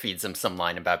just feeds him some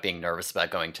line about being nervous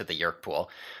about going to the Yeerk pool.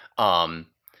 And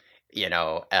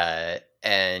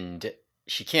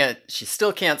she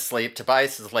still can't sleep.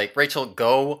 Tobias is like, Rachel,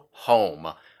 go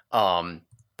home.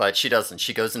 But she doesn't.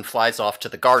 She goes and flies off to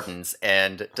the gardens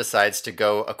and decides to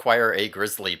go acquire a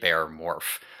grizzly bear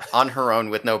morph on her own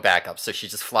with no backup. So she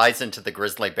just flies into the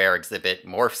grizzly bear exhibit,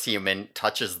 morphs human,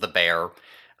 touches the bear,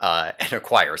 and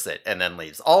acquires it, and then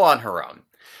leaves, all on her own.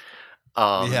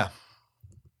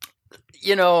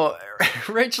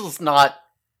 Rachel's not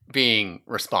being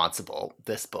responsible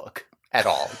this book at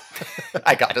all.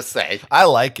 I gotta say, I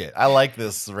like it. I like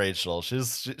this Rachel.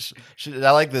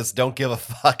 I like this don't give a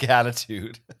fuck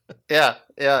attitude.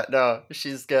 No,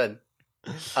 she's good.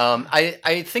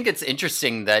 I think it's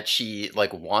interesting that she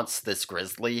like wants this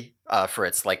grizzly for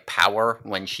its like power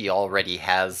when she already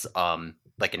has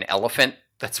like an elephant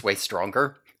that's way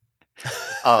stronger.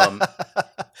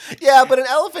 Yeah, but an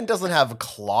elephant doesn't have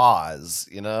claws,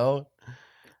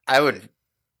 I would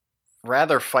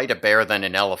rather fight a bear than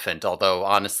an elephant, although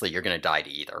honestly, you're going to die to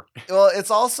either. Well,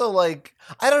 it's also like,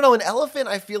 I don't know, an elephant,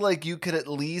 I feel like you could at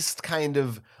least kind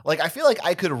of, like, I feel like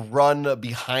I could run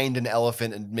behind an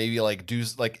elephant and maybe like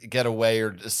get away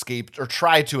or escape or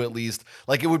try to at least.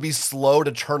 Like, it would be slow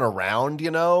to turn around, you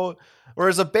know?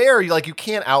 Whereas a bear, you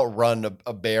can't outrun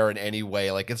a bear in any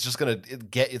way. Like, it's just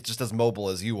it's just as mobile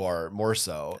as you are, more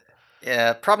so.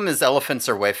 Yeah, problem is elephants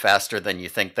are way faster than you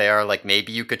think they are. Like,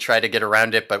 maybe you could try to get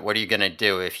around it, but what are you going to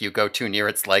do? If you go too near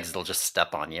its legs, it'll just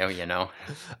step on you, you know?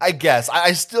 I guess.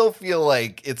 I still feel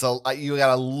like you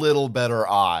got a little better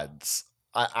odds.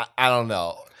 I don't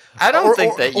know. I don't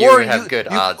think that you have good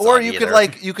odds. Or you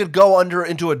could you could go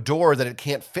into a door that it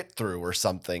can't fit through or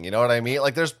something. You know what I mean?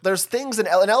 Like there's things an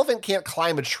elephant can't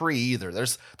climb a tree either.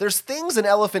 There's things an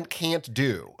elephant can't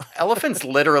do. Elephants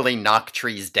literally knock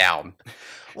trees down.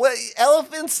 Well,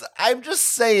 elephants, I'm just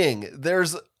saying,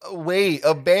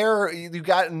 a bear, you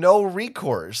got no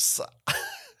recourse.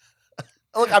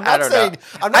 Look, I'm not saying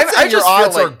your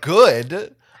odds are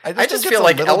good. I just feel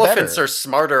like elephants are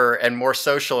smarter and more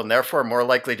social and therefore more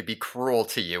likely to be cruel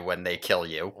to you when they kill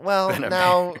you. Well,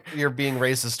 now you're being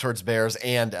racist towards bears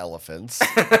and elephants.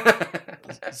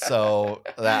 So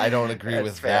I don't agree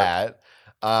with that.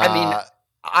 I mean,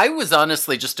 I was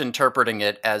honestly just interpreting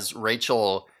it as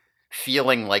Rachel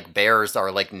feeling like bears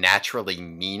are like naturally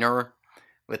meaner,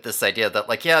 with this idea that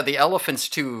like, yeah, the elephant's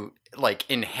too like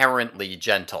inherently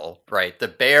gentle, right? The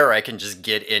bear, I can just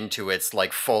get into its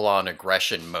like full on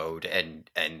aggression mode and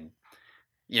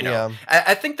you know, yeah.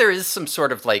 I think there is some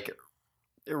sort of like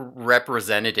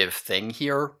representative thing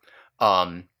here,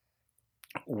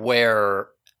 where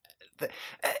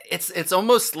it's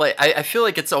almost like I feel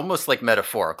like it's almost like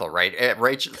metaphorical, right?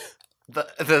 Rachel.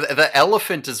 The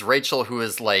elephant is Rachel, who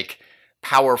is like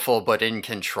powerful but in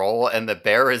control, and the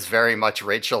bear is very much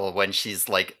Rachel when she's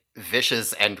like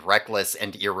vicious and reckless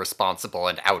and irresponsible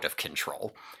and out of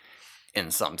control in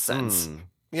some sense.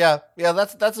 Yeah,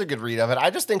 that's a good read of it. I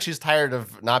just think she's tired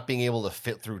of not being able to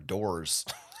fit through doors.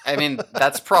 I mean,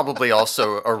 that's probably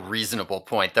also a reasonable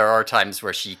point. There are times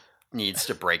where she needs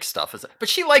to break stuff, but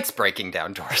she likes breaking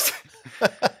down doors.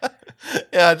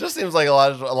 Yeah, it just seems like a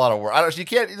lot of work.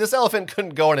 This elephant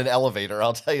couldn't go in an elevator,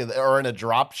 I'll tell you, or in a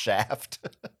drop shaft.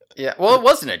 Yeah, well, it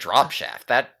wasn't a drop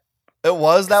shaft. It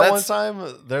was that one time.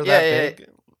 They're that big.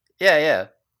 Yeah.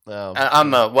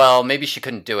 Oh. Well, maybe she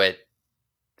couldn't do it.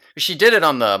 She did it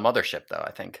on the mothership, though,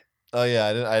 I think. Oh yeah,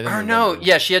 I didn't. Or no,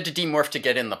 yeah, she had to demorph to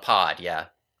get in the pod. Yeah,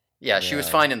 she was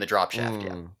fine in the drop shaft.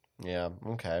 Yeah.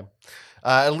 Okay.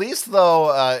 At least,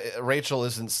 though, Rachel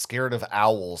isn't scared of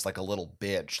owls like a little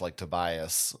bitch like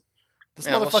Tobias. This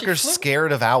motherfucker's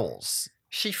scared of owls.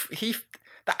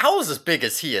 The owl's as big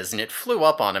as he is, and it flew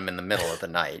up on him in the middle of the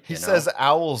night. He says,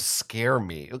 owls scare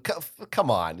me.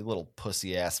 Come on, you little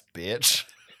pussy-ass bitch.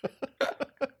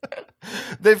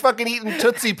 They're fucking eating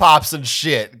Tootsie Pops and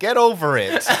shit. Get over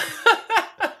it.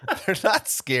 They're not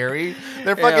scary.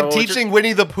 They're fucking teaching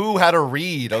Winnie the Pooh how to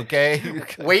read, okay?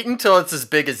 Wait until it's as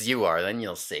big as you are, then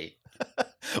you'll see.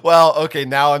 Well, okay,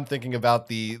 now I'm thinking about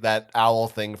that owl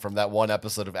thing from that one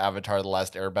episode of Avatar: The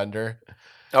Last Airbender.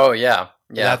 Oh, yeah.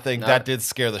 That did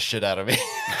scare the shit out of me.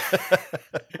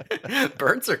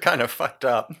 Birds are kind of fucked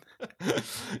up.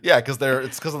 Yeah,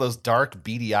 it's because of those dark,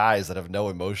 beady eyes that have no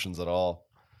emotions at all.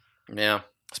 Yeah.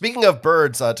 Speaking of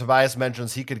birds, Tobias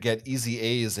mentions he could get easy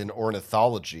A's in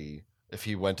ornithology if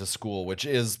he went to school, which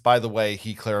is, by the way,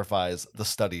 he clarifies, the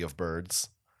study of birds.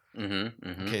 In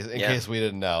case we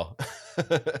didn't know.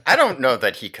 I don't know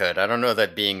that he could. I don't know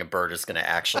that being a bird is going to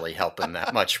actually help him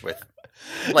that much with...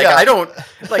 Like, yeah. I don't...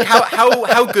 Like,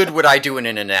 how good would I do in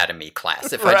an anatomy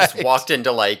class if I just walked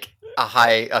into, like,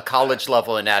 a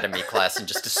college-level anatomy class and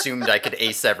just assumed I could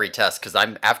ace every test? Because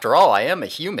after all, I am a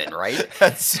human, right?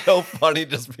 That's so funny.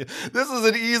 This is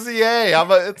an easy A.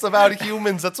 It's about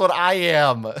humans. That's what I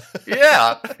am.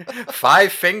 Yeah.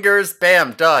 5 fingers,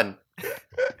 bam, done.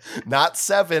 Not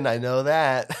 7, I know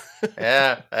that.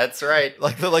 Yeah, that's right.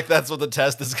 Like that's what the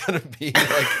test is going to be.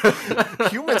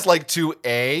 Like, humans like to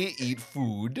A, eat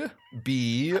food,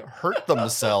 B, hurt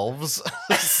themselves,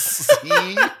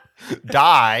 C,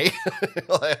 die.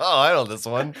 Like, oh, I know this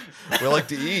one. We like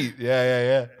to eat.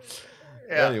 Yeah.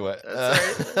 Anyway.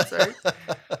 That's right.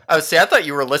 Oh, see, I thought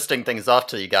you were listing things off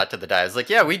till you got to the die. I was like,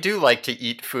 yeah, we do like to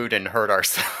eat food and hurt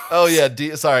ourselves. Oh, yeah. D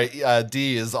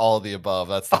is all of the above.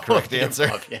 That's the correct answer.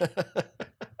 Above,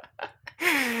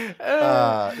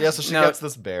 yeah. So she gets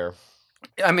this bear.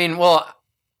 I mean, what's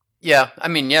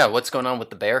going on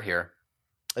with the bear here?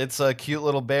 It's a cute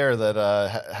little bear that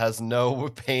has no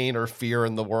pain or fear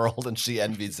in the world, and she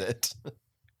envies it.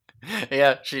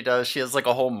 Yeah, she does. She has like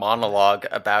a whole monologue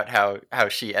about how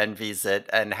she envies it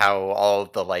and how all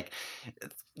of the like,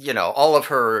 all of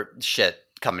her shit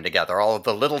coming together, all of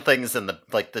the little things and the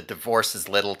like the divorce is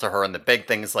little to her and the big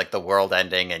things like the world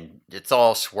ending and it's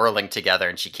all swirling together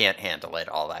and she can't handle it,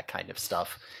 all that kind of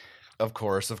stuff. Of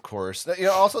course, of course.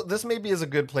 Also, this maybe is a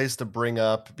good place to bring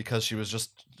up because she was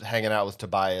just hanging out with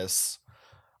Tobias.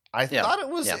 I Yeah. thought it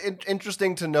was Yeah.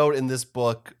 interesting to note in this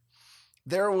book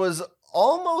there was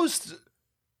almost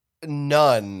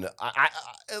none,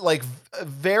 like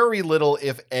very little,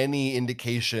 if any,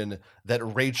 indication that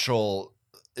Rachel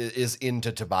is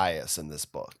into Tobias in this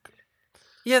book.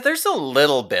 Yeah, there's a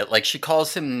little bit. Like she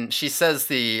says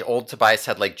the old Tobias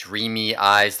had like dreamy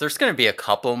eyes. There's going to be a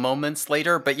couple moments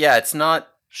later, but yeah, it's not.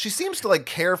 She seems to like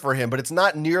care for him, but it's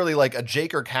not nearly like a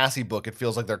Jake or Cassie book. It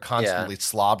feels like they're Yeah. constantly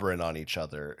slobbering on each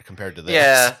other compared to this.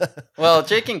 Yeah. Well,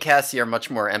 Jake and Cassie are much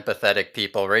more empathetic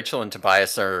people. Rachel and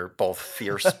Tobias are both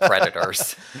fierce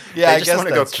predators. Yeah, They I just guess want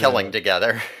to go that's killing true.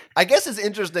 together. I guess it's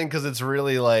interesting because it's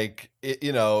really like,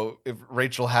 if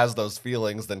Rachel has those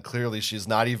feelings, then clearly she's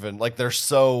not even like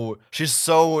she's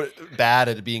so bad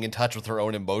at being in touch with her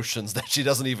own emotions that she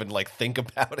doesn't even like think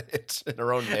about it in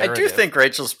her own narrative. I do think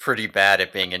Rachel's pretty bad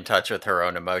at being in touch with her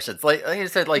own emotions. Like I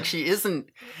said, like she isn't.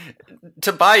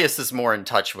 Tobias is more in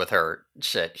touch with her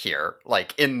shit here,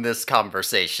 like in this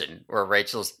conversation where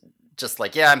Rachel's just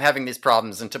like, yeah, I'm having these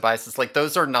problems, and Tobias is like,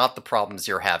 those are not the problems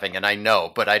you're having, and I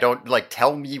know, but I don't like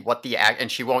tell me what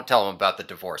and she won't tell him about the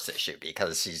divorce issue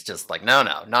because she's just like, no,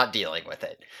 not dealing with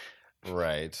it.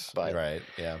 Right. But right.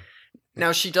 Yeah.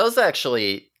 now she does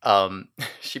actually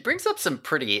she brings up some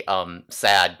pretty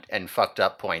sad and fucked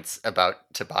up points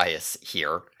about Tobias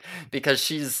here because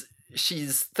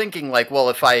she's thinking like, well,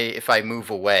 if I move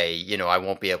away, I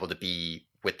won't be able to be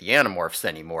with the Animorphs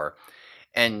anymore.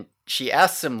 And she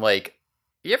asks him like,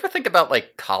 you ever think about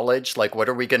like college? Like, what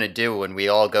are we going to do when we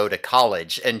all go to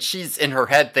college? And she's in her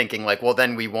head thinking like, well,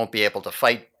 then we won't be able to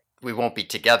fight. We won't be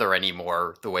together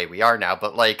anymore the way we are now.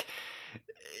 But like,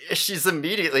 she's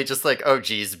immediately just like, oh,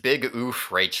 geez, big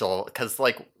oof, Rachel. Because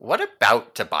like, what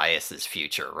about Tobias's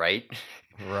future, right?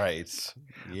 Right.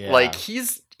 Yeah. Like,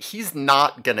 he's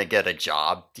not gonna get a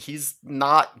job. He's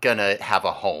not gonna have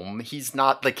a home. He's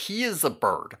not like he is a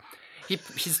bird.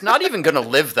 He's not even gonna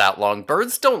live that long.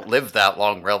 Birds don't live that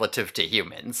long relative to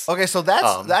humans. Okay, so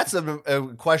that's a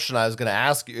question I was going to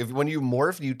ask you. When you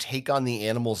morph, you take on the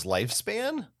animal's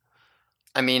lifespan?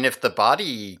 I mean, if the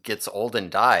body gets old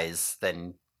and dies,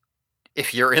 then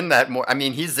if you're in that I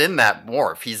mean, he's in that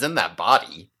morph. He's in that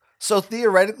body. So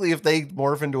theoretically, if they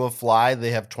morph into a fly,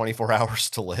 they have 24 hours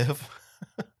to live?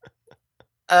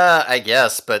 I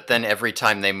guess, but then every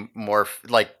time they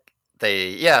morph, like,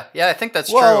 yeah, I think that's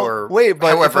true. Or wait,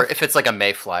 but however, if it's like a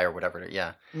mayfly or whatever,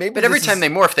 yeah. Maybe but every time they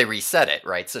morph, they reset it,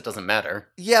 right? So it doesn't matter.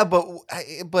 Yeah, but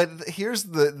here's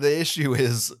the issue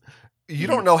is you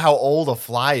don't know how old a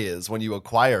fly is when you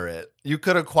acquire it. You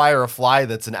could acquire a fly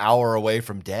that's an hour away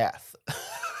from death.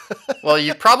 Well,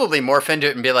 you'd probably morph into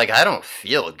it and be like, I don't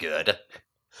feel good.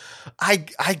 I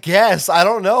guess. I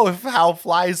don't know how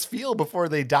flies feel before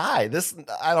they die.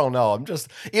 I don't know.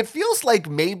 It feels like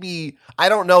maybe, I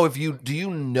don't know if do you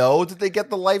know that they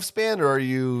get the lifespan, or are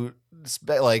you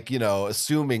like,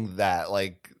 assuming that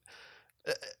like,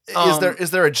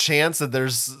 is there a chance that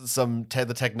there's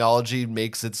the technology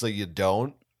makes it so you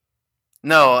don't?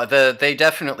 No, they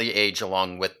definitely age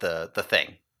along with the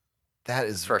thing. That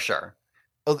is for sure.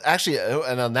 Oh, actually,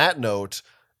 and on that note,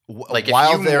 like if you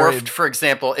morphed, for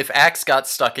example, if Axe got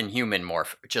stuck in human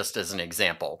morph, just as an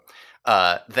example,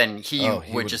 then he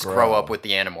would just grow up with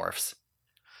the Animorphs.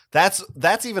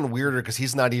 That's even weirder because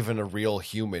he's not even a real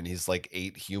human. He's like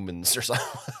 8 humans or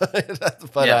something.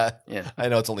 But yeah. I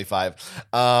know it's only 5.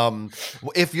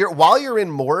 While you're in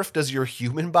morph, does your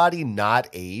human body not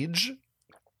age?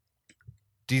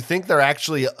 Do you think they're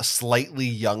actually slightly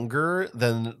younger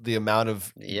than the amount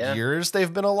of years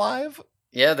they've been alive?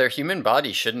 Yeah, their human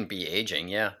body shouldn't be aging.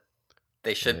 Yeah,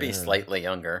 they should be slightly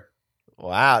younger.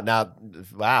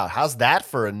 Wow. How's that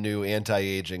for a new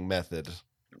anti-aging method?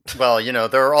 Well,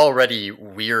 there are already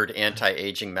weird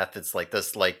anti-aging methods like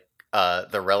this, like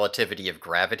the relativity of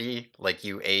gravity. Like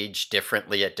you age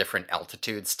differently at different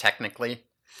altitudes, technically.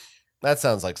 That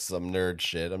sounds like some nerd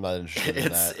shit. I'm not interested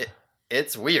in that.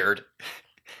 It's weird.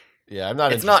 Yeah, I'm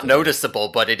not. It's not noticeable,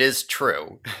 but it is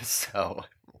true. So.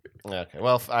 Okay,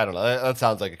 well, I don't know. That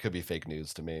sounds like it could be fake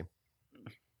news to me.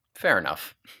 Fair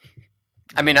enough.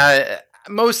 I mean,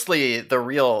 mostly the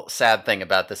real sad thing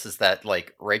about this is that,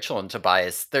 like, Rachel and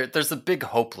Tobias, there's a big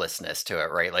hopelessness to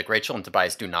it, right? Like, Rachel and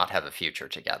Tobias do not have a future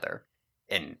together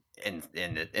in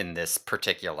this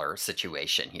particular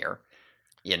situation here.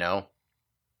 you know?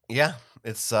 Yeah,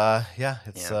 it's Yeah.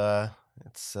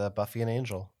 it's Buffy and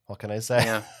Angel. What can I say?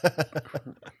 Yeah.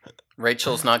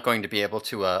 Rachel's not going to be able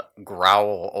to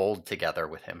growl old together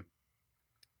with him.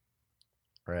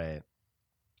 Right.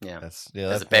 Yeah. Yeah,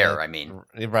 As a bear, I mean.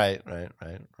 Right.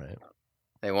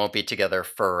 They won't be together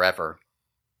forever.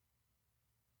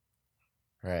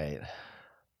 Right.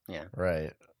 Yeah.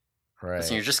 Right.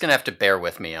 Listen, you're just going to have to bear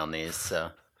with me on these.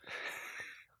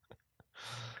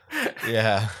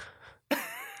 Yeah.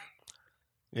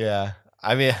 Yeah.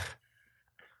 I mean,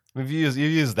 you've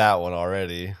used that one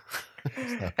already.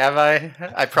 So. Have I?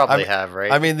 I probably have,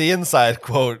 right? I mean, the inside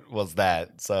quote was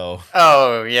that, so.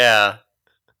 Oh, yeah.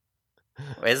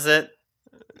 Is it?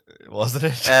 Wasn't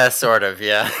it? Sort of,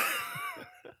 yeah.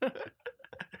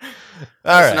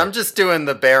 Listen, right. I'm just doing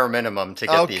the bare minimum to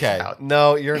get these out.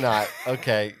 No, you're not.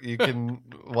 Okay, you can.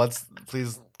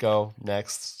 Please go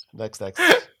next. Next. Well,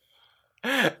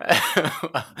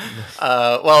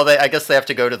 I guess they have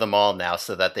to go to the mall now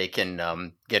so that they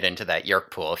can get into that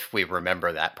Yerk pool. If we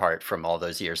remember that part from all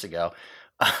those years ago,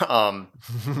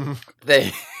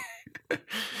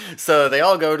 so they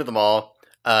all go to the mall.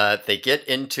 They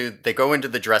go into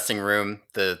the dressing room,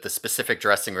 the specific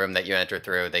dressing room that you enter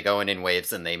through. They go in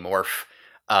waves and they morph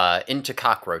into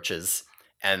cockroaches,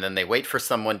 and then they wait for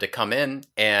someone to come in,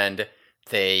 and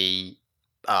they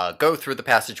go through the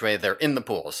passageway. They're in the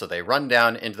pool, so they run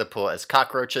down into the pool as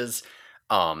cockroaches.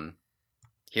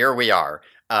 Here we are.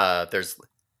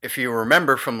 If you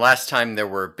remember from last time, there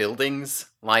were buildings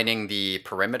lining the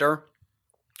perimeter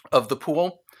of the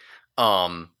pool.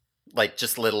 Like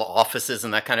just little offices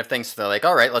and that kind of thing. So they're like,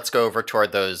 all right, let's go over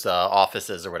toward those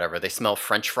offices or whatever. They smell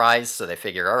French fries, so they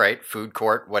figure, all right, food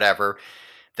court, whatever.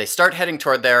 They start heading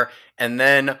toward there, and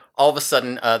then all of a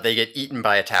sudden they get eaten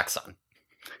by a taxon.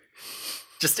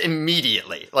 Just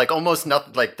immediately. Like almost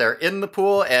nothing. Like they're in the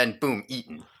pool and boom,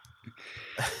 eaten.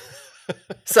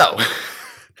 So.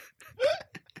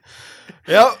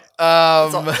 Yep.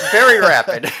 Very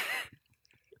rapid.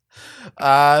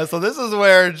 So this is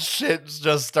where shit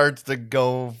just starts to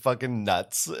go fucking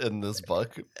nuts in this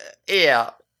book. Yeah.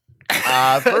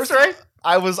 First, that's right.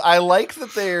 I like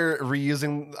that they're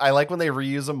reusing. I like when they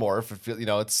reuse a morph.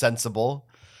 It's sensible.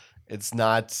 It's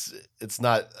not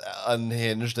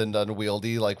unhinged and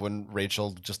unwieldy. Like when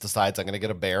Rachel just decides I'm going to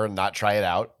get a bear and not try it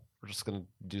out. We're just going to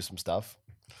do some stuff.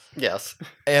 Yes.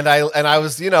 And I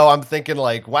was, I'm thinking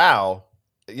like, wow.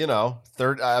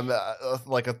 I'm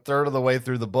like a third of the way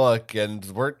through the book, and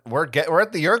we're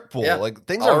at the Yerk pool. Yeah. Like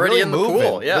things are already really in moving. The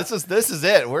pool. Yeah. This is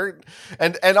it.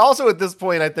 And also at this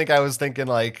point, I think I was thinking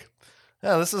like,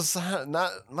 yeah, this is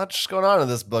not much going on in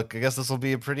this book. I guess this will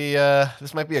be a pretty.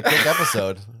 This might be a quick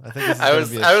episode. I think this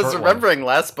is I was remembering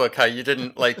last book how you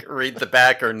didn't like read the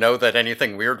back or know that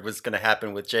anything weird was going to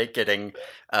happen with Jake getting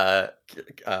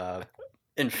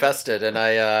infested, and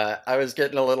I was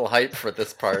getting a little hype for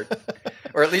this part.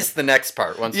 Or at least the next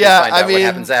part, once we find out what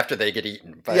happens after they get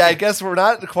eaten. But. Yeah, I guess we're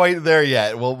not quite there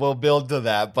yet. We'll build to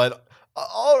that. But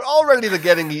already the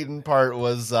getting eaten part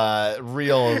was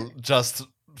real, just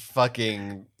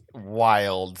fucking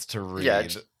wild to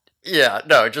read.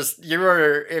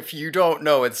 If you don't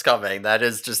know it's coming, that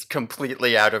is just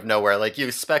completely out of nowhere. Like, you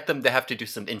expect them to have to do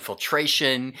some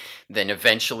infiltration, then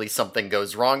eventually something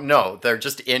goes wrong. No, they're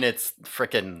just in its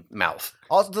freaking mouth.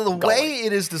 Also, the way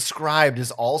it is described is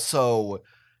also,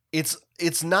 it's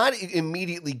not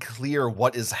immediately clear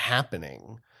what is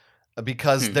happening.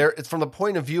 Because it's from the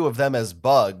point of view of them as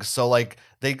bugs. So like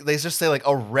they just say like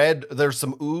there's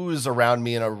some ooze around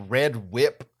me and a red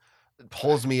whip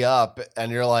pulls me up,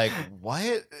 and you're like,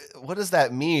 what does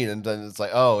that mean? And then it's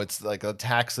like, oh, it's like a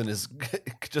taxon is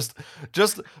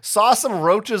just saw some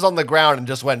roaches on the ground and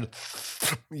just went,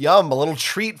 yum, a little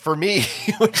treat for me,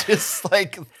 which is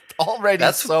like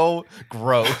already so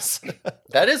gross.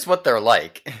 That is what they're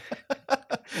like.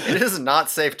 It is not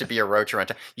safe to be a roach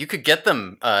around. You could get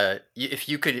them if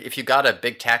you got a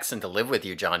big taxon to live with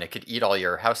you, John. It could eat all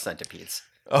your house centipedes.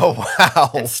 Oh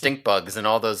wow! And stink bugs and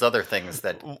all those other things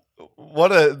that.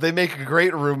 They make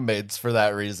great roommates for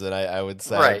that reason. I would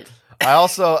say. Right. I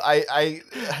also I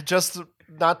just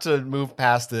not to move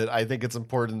past it. I think it's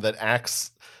important that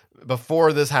Axe,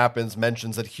 before this happens,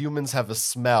 mentions that humans have a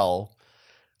smell.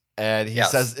 And he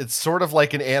says it's sort of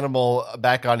like an animal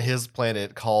back on his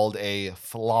planet called a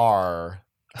flar.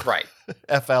 Right.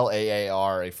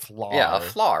 Flaar, a flar. Yeah, a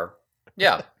flar.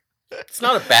 Yeah. It's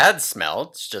not a bad smell.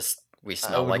 It's just we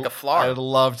smell like a flar. I'd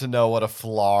love to know what a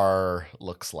flar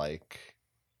looks like,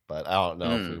 but I don't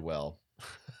know if we will.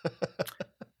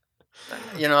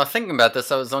 Thinking about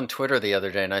this, I was on Twitter the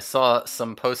other day and I saw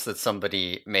some post that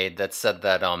somebody made that said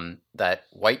that that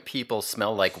white people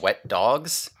smell like wet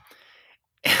dogs.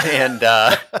 And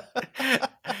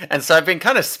and so I've been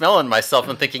kind of smelling myself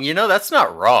and thinking, that's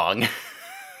not wrong.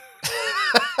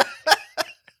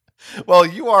 Well,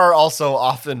 you are also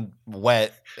often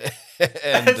wet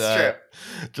and That's true.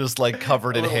 just like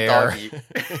covered in little hair. doggy.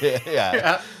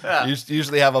 Yeah. Yeah. You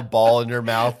usually have a ball in your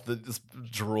mouth that just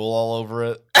drool all over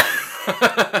it.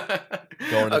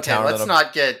 Going to Okay, town let's on a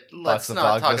not box of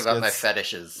dog talk about my biscuits.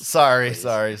 fetishes. Sorry,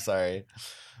 please. sorry.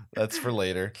 That's for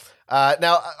later.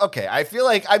 Now, okay, I feel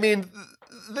like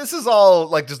this is all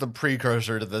like just a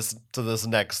precursor to this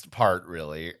next part,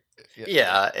 really.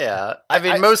 Yeah. I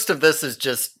mean, most of this is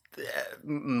just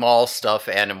mall stuff,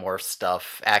 Animorph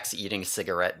stuff, axe eating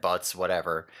cigarette butts,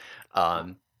 whatever.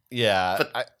 Yeah,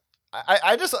 But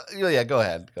I just yeah. Go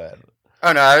ahead.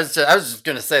 oh no, I was just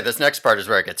gonna say this next part is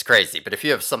where it gets crazy. But if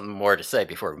you have something more to say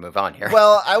before we move on here,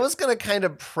 Well, I was gonna kind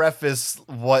of preface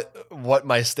what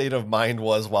my state of mind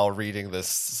was while reading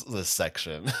this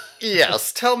section.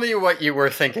 yes, tell me what you were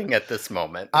thinking at this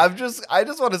moment. I just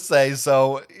want to say,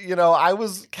 so I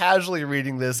was casually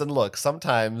reading this, and look,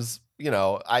 sometimes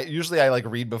I usually like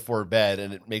read before bed,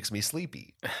 and it makes me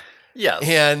sleepy. Yes,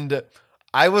 And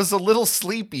I was a little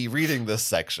sleepy reading this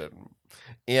section.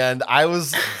 And I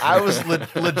was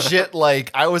legit like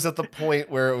I was at the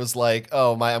point where it was like,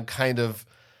 oh my, I'm kind of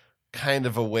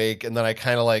awake, and then I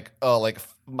kind of like, oh, like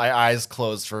my eyes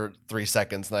closed for 3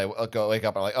 seconds, and I wake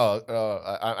up, and I'm like, oh,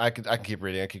 I can keep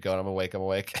reading, I keep going, I'm awake,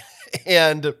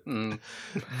 and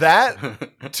that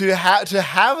to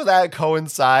have that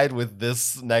coincide with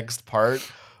this next part,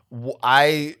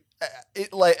 I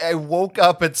woke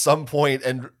up at some point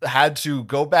and had to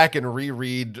go back and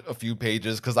reread a few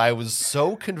pages because I was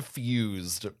so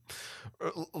confused.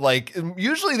 Like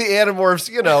usually the Animorphs,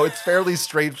 it's fairly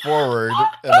straightforward,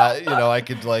 and I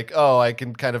could like, I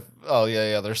can kind of,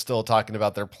 they're still talking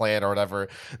about their plan or whatever.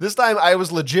 This time I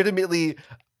was legitimately.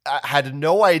 I had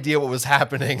no idea what was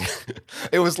happening.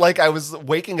 It was like I was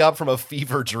waking up from a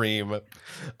fever dream.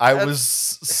 I was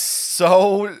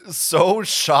so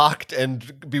shocked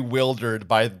and bewildered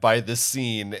by this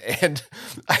scene, and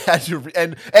I had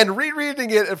to and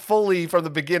rereading it fully from the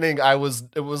beginning.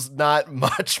 It was not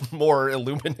much more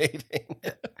illuminating.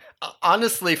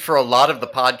 honestly, for a lot of the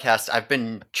podcast, I've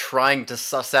been trying to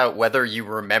suss out whether you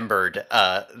remembered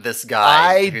this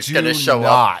guy who's going to show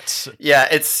up. Yeah,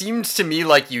 it seemed to me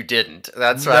like you didn't.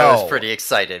 That's why I was pretty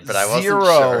excited, but I wasn't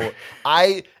sure.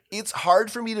 It's hard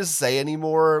for me to say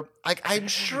anymore. Like, I'm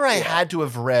sure I had to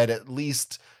have read at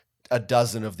least a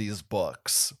dozen of these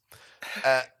books.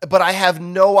 But I have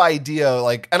no idea.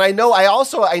 Like, and I know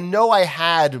I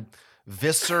had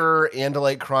Visser,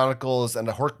 Andalite Chronicles, and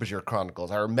the Hork-Bajir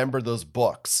Chronicles. I remember those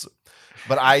books.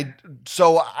 But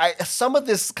some of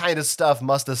this kind of stuff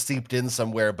must have seeped in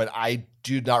somewhere, but I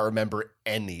do not remember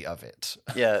any of it.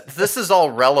 Yeah, this is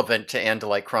all relevant to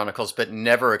Andalite Chronicles, but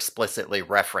never explicitly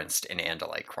referenced in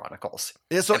Andalite Chronicles.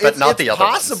 So but not the other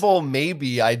possible ones.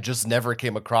 Maybe I just never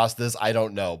came across this. I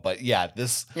don't know. But yeah,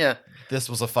 this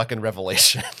was a fucking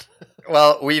revelation.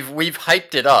 Well, we've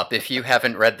hyped it up. If you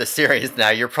haven't read the series now,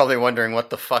 you're probably wondering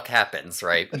what the fuck happens,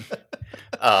 right?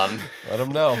 Let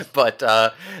them know. But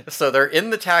so they're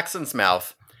in the Taxxon's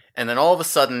mouth, and then all of a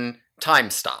sudden, time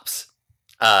stops.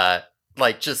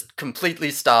 Like just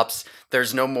completely stops.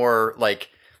 There's no more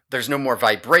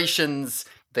vibrations.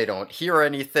 They don't hear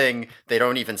anything. They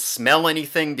don't even smell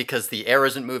anything because the air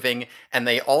isn't moving, and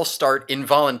they all start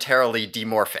involuntarily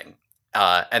demorphing.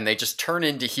 And they just turn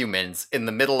into humans in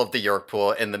the middle of the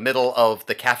Yeerkpool, in the middle of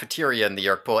the cafeteria in the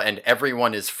Yeerkpool, and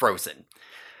everyone is frozen.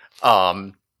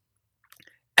 And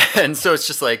so it's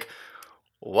just like,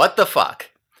 what the fuck?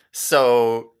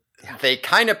 So they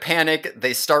kind of panic.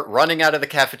 They start running out of the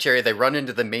cafeteria. They run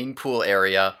into the main pool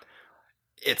area.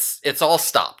 It's all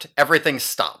stopped. Everything's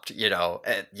stopped.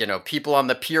 People on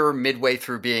the pier midway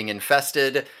through being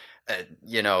infested.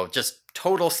 Just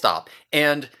total stop.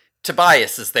 And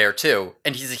Tobias is there too,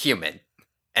 and he's a human.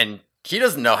 And he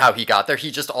doesn't know how he got there.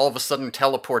 He just all of a sudden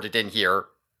teleported in here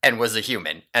and was a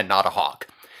human and not a hawk.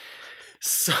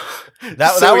 So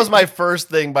that was my first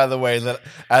thing, by the way, that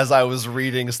as I was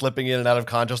reading, slipping in and out of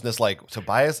consciousness, like,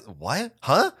 Tobias, what?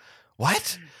 Huh?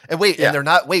 What? And wait, and they're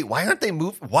not, why aren't they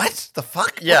moving? What the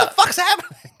fuck? Yeah. What the fuck's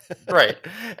happening? Right.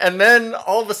 And then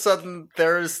all of a sudden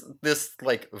there's this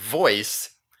like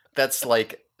voice that's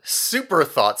like super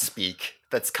thought speak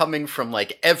that's coming from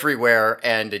like everywhere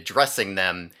and addressing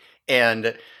them.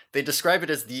 And they describe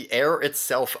it as the air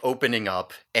itself opening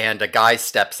up and a guy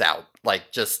steps out,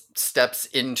 like just steps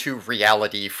into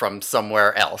reality from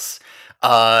somewhere else.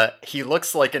 He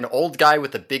looks like an old guy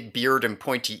with a big beard and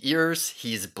pointy ears.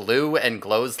 He's blue and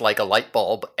glows like a light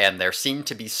bulb, and there seem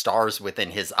to be stars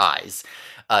within his eyes.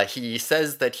 He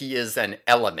says that he is an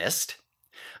Ellimist.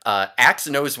 Axe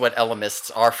knows what Ellimists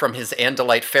are from his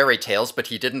Andalite fairy tales, but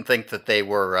he didn't think that they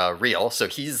were real, so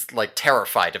he's like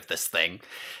terrified of this thing.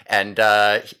 And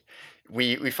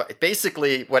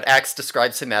basically what Axe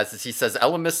describes him as is he says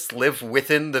Ellimists live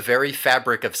within the very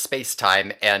fabric of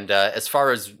space-time, and as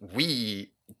far as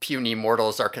we puny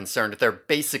mortals are concerned, they're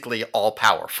basically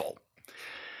all-powerful.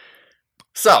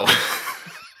 So,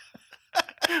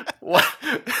 what?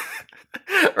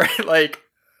 Right, like.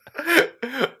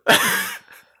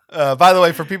 By the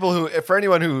way, for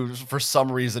anyone who for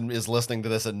some reason is listening to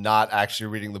this and not actually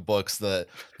reading the books, the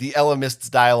Ellimist's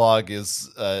dialogue is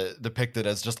depicted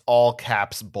as just all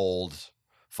caps, bold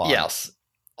font. Yes,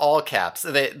 all caps.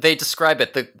 They describe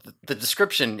it. The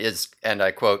description is, and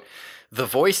I quote, "The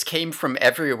voice came from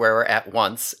everywhere at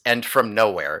once and from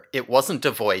nowhere. It wasn't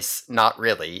a voice, not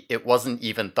really. It wasn't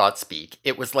even thought speak.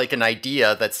 It was like an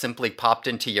idea that simply popped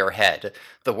into your head.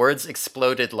 The words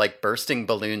exploded like bursting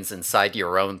balloons inside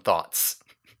your own thoughts."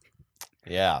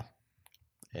 Yeah.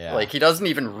 Yeah. Like, he doesn't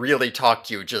even really talk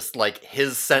to you, just like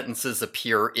his sentences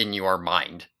appear in your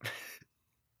mind.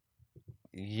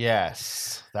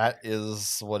 Yes, that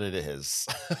is what it is.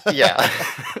 Yeah.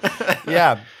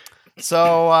 Yeah.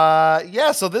 So,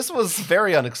 so this was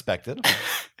very unexpected.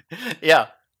 Yeah.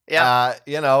 Yeah.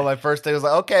 My first day was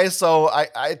like, okay, so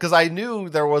because I knew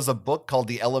there was a book called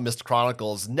The Ellimist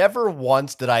Chronicles. Never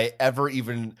once did I ever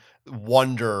even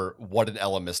wonder what an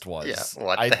Ellimist was. Yeah.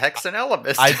 What the heck's an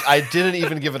Ellimist? I didn't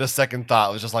even give it a second thought.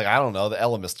 It was just like, I don't know, the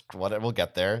Ellimist, whatever, we'll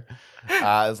get there.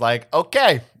 It's like,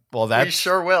 okay, well, we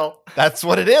sure will. That's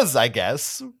what it is, I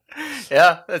guess.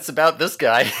 Yeah, it's about this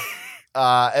guy.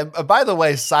 And by the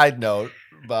way, side note,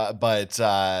 but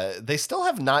they still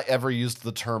have not ever used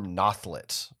the term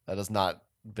Nothlit. That has not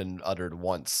been uttered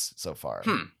once so far.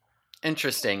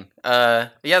 Interesting. Yeah,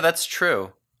 that's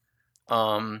true.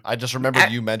 I just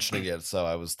remembered you mentioning it,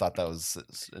 so thought that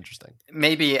was interesting.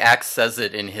 Maybe Axe says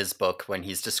it in his book when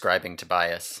he's describing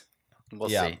Tobias. We'll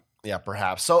see. Yeah,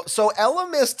 perhaps. So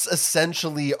Ellimists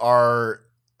essentially are,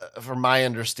 from my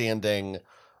understanding,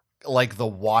 like the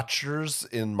Watchers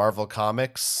in Marvel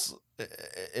Comics,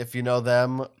 if you know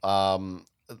them, or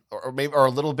a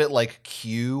little bit like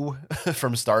Q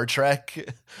from Star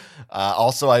Trek.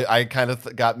 Also, I kind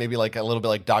of got maybe like a little bit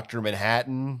like Dr.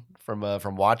 Manhattan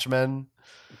from Watchmen.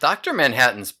 Dr.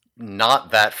 Manhattan's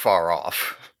not that far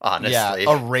off, honestly. Yeah,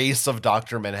 a race of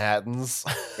Dr. Manhattans.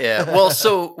 Yeah. Well,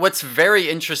 so what's very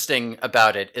interesting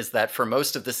about it is that for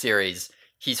most of the series,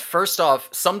 he's first off,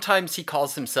 sometimes he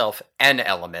calls himself an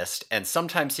Ellimist, and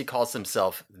sometimes he calls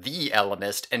himself the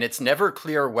Ellimist, and it's never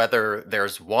clear whether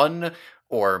there's one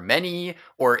or many,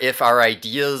 or if our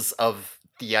ideas of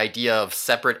the idea of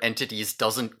separate entities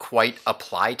doesn't quite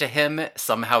apply to him.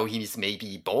 Somehow he's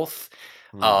maybe both.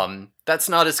 That's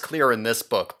not as clear in this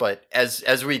book, but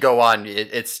as we go on,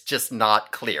 it's just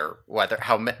not clear whether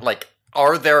how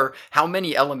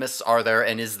many Ellimists are there,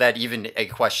 and is that even a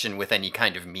question with any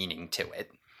kind of meaning to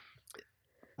it?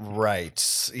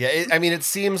 Right. Yeah. It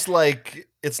seems like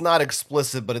it's not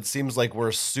explicit, but it seems like we're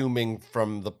assuming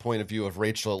from the point of view of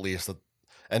Rachel, at least,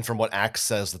 and from what Axe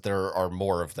says, that there are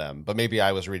more of them. But maybe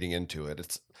I was reading into it.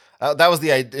 It's that was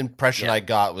the impression I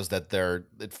got, was that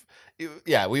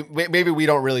maybe we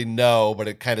don't really know, but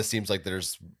it kind of seems like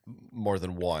there's more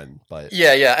than one. But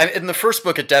yeah. In the first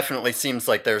book, it definitely seems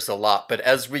like there's a lot, but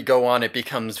as we go on, it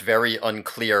becomes very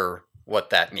unclear what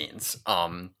that means.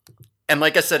 And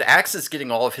like I said, Axe is getting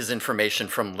all of his information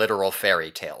from literal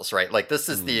fairy tales, right? Like, this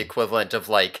is the equivalent of,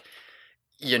 like,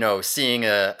 seeing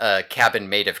a cabin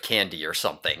made of candy or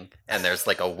something, and there's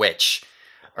like a witch,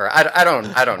 or I don't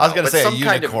know. I was gonna say a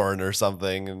unicorn or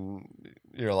something, and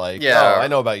you're like, I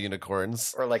know about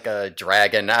unicorns, or like a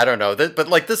dragon. I don't know. But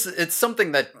like this, it's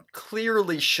something that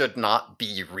clearly should not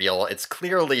be real. It's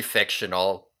clearly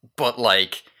fictional, but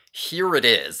like, here it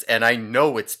is, and I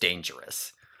know it's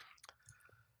dangerous.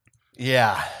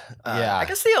 Yeah. I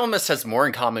guess the Ellimist has more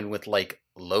in common with like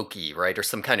Loki, right, or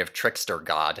some kind of trickster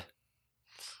god.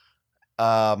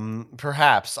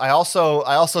 Perhaps. I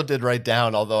also did write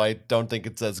down, although I don't think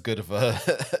it's as good of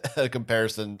a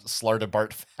comparison,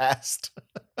 Slartibartfast.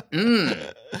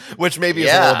 Which maybe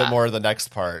is a little bit more of the next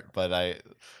part, but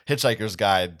Hitchhiker's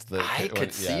Guide. I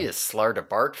could see a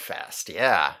Slartibartfast,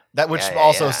 yeah. Which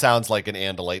also sounds like an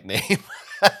Andalite name.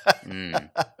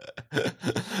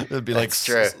 It'd be like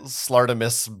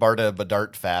Slartimus Barta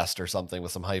Badart Fast or something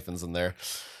with some hyphens in there.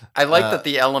 I like that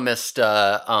the Ellimist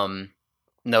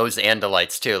knows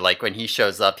Andalites too. Like, when he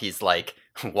shows up, he's like,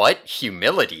 what?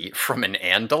 Humility from an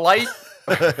Andalite?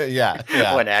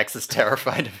 Yeah. When Axe is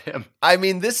terrified of him. I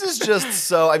mean, this is just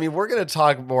so. I mean, we're going to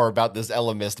talk more about this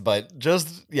Ellimist, but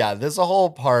just, yeah, this whole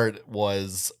part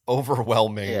was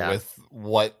overwhelming with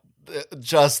what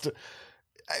just.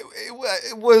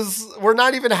 It was. We're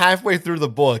not even halfway through the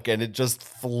book, and it just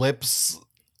flips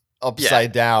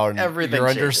upside down everything your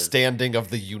changes. Understanding of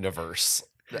the universe.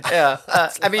 Yeah.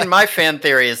 I mean, my fan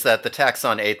theory is that the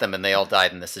Taxon ate them and they all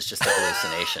died, and this is just a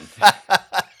hallucination.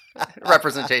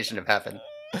 Representation of heaven.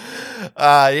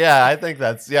 Yeah, I think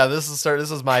that's this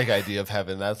is my idea of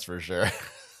heaven, that's for sure.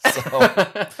 So,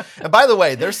 and by the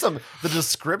way, the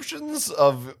descriptions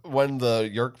of when the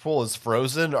Yeerk pool is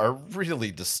frozen are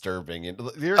really disturbing. And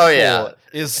the Yeerk pool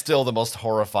is still the most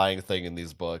horrifying thing in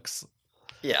these books.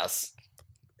 Yes.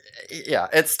 Yeah,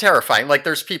 it's terrifying. Like,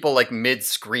 there's people like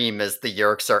mid-scream as the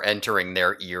Yeerks are entering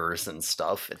their ears and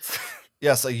stuff. It's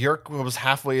yes, a Yeerk was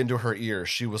halfway into her ear.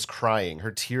 She was crying.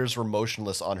 Her tears were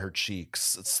motionless on her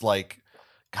cheeks. It's like,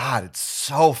 God, it's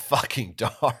so fucking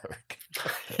dark.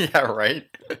 Yeah, right.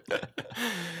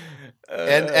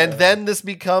 And then this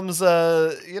becomes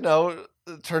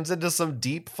turns into some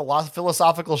deep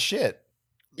philosophical shit.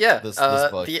 Yeah, this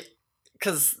book.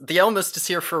 Because the Ellimist is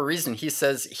here for a reason. He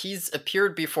says he's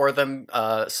appeared before them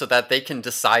so that they can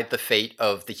decide the fate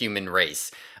of the human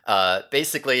race.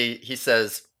 Basically, he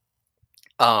says,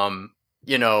 he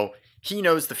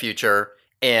knows the future,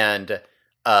 and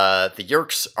the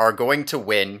Yeerks are going to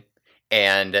win,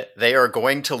 and they are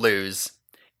going to lose,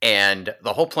 and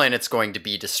the whole planet's going to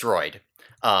be destroyed.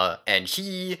 And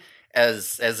he,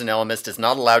 as an Ellimist, is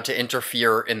not allowed to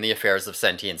interfere in the affairs of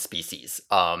sentient species.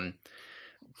 And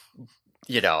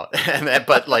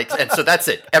so that's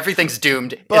it. Everything's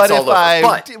doomed. But it's all over.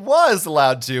 But if I was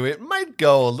allowed to, it might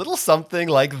go a little something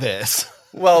like this.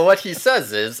 Well, what he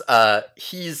says is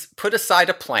he's put aside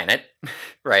a planet,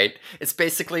 right? It's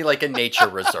basically like a nature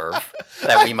reserve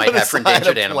that we might have for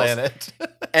endangered animals.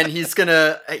 And he's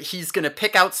gonna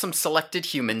pick out some selected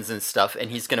humans and stuff, and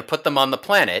he's gonna put them on the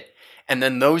planet, and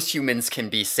then those humans can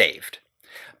be saved.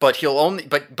 But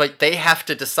but they have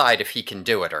to decide if he can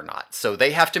do it or not. So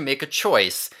they have to make a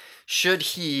choice. Should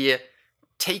he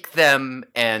take them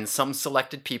and some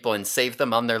selected people and save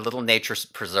them on their little nature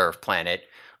preserve planet,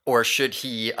 or should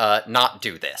he not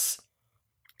do this?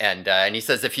 And he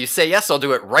says, if you say yes, I'll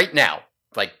do it right now.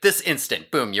 Like this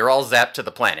instant, boom, you're all zapped to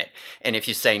the planet. And if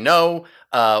you say no,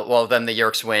 well, then the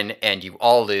Yeerks win, and you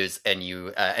all lose, and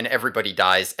and everybody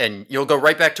dies, and you'll go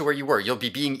right back to where you were. You'll be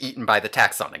being eaten by the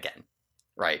Taxon again.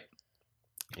 Right.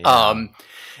 Yeah.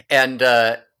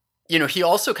 He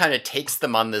also kind of takes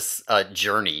them on this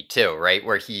journey too, right?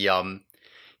 Where he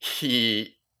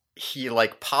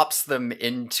like pops them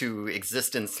into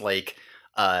existence, like,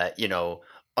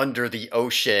 under the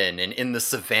ocean and in the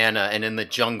savannah and in the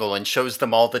jungle, and shows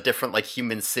them all the different like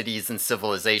human cities and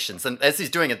civilizations. And as he's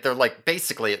doing it, they're like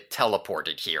basically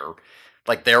teleported here.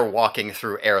 Like they're walking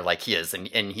through air like he is. And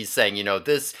he's saying,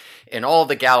 this in all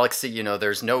the galaxy,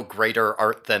 there's no greater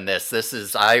art than this. This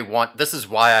is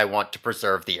why I want to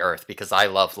preserve the earth, because I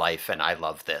love life and I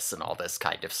love this and all this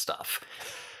kind of stuff.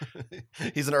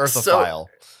 He's an earthophile.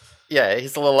 Yeah,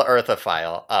 he's a little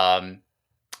earthophile. I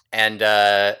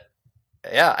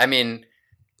mean,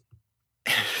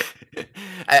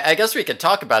 I guess we could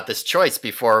talk about this choice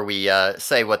before we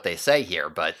say what they say here,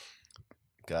 but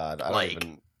God, I don't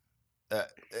even...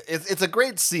 It's a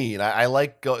great scene. I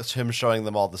like him showing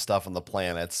them all the stuff on the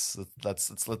planets.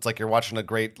 It's like you're watching a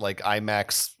great like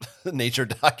IMAX nature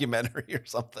documentary or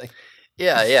something.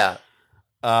 Yeah.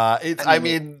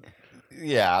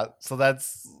 So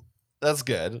that's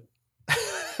good.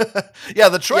 Yeah,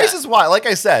 the choice is why. Like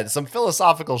I said, some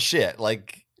philosophical shit.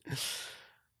 Like,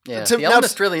 yeah, the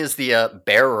Ellimist really is the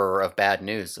bearer of bad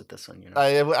news with this one.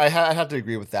 I have to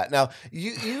agree with that. Now,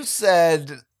 you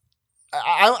said.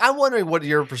 I'm wondering what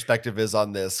your perspective is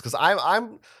on this, because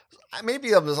I'm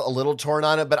a little torn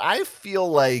on it, but I feel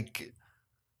like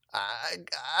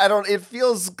I don't. It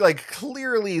feels like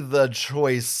clearly the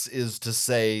choice is to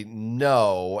say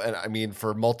no, and I mean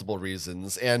for multiple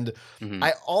reasons, and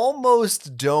I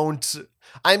almost don't.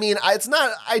 I mean, it's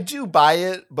not. I do buy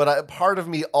it, but part of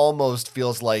me almost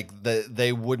feels like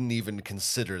they wouldn't even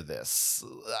consider this.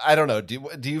 I don't know.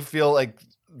 Do you feel like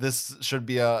this should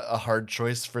be a hard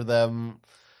choice for them,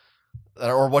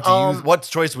 or what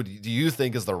choice do you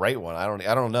think is the right one? I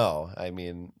don't know. I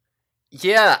mean,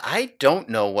 yeah, I don't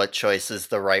know what choice is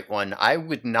the right one. I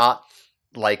would not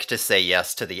like to say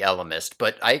yes to the Ellimist,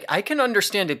 but I can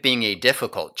understand it being a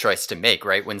difficult choice to make,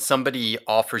 right? When somebody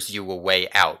offers you a way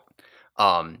out,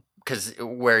 because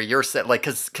where you're set, like,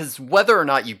 because whether or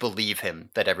not you believe him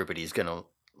that everybody's gonna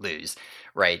lose,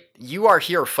 right? You are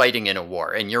here fighting in a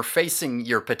war, and you're facing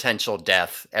your potential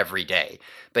death every day.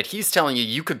 But he's telling you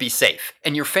you could be safe,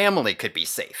 and your family could be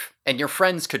safe, and your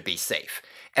friends could be safe.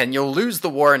 And you'll lose the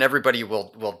war and everybody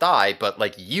will die, but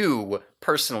like you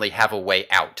personally have a way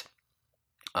out.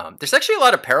 There's actually a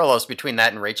lot of parallels between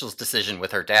that and Rachel's decision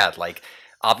with her dad. Like,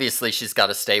 obviously, she's got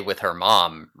to stay with her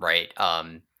mom, right?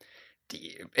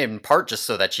 In part just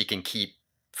so that she can keep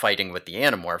fighting with the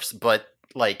Animorphs. But,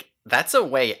 like, that's a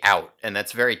way out, and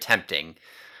that's very tempting.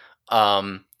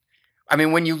 I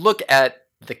mean, when you look at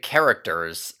the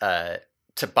characters,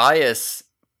 Tobias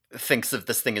thinks of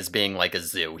this thing as being like a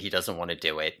zoo. He doesn't want to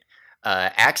do it.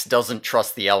 Axe doesn't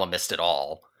trust the Ellimist at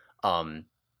all.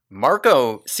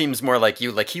 Marco seems more like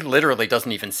you. Like, he literally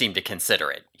doesn't even seem to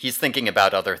consider it. He's thinking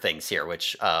about other things here,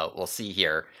 which we'll see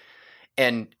here.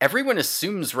 And everyone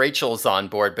assumes Rachel's on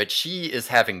board, but she is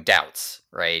having doubts,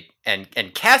 right? And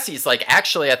Cassie's like,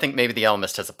 actually, I think maybe the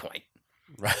Ellimist has a point.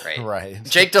 Right. Right.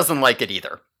 Jake doesn't like it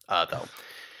either, though.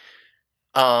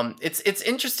 It's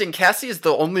interesting. Cassie is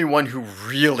the only one who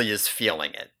really is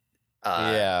feeling it.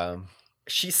 Yeah.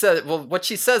 She said, well, what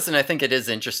she says, and I think it is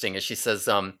interesting, is she says,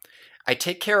 I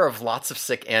take care of lots of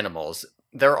sick animals.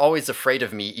 They're always afraid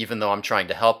of me, even though I'm trying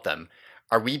to help them.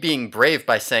 Are we being brave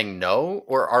by saying no,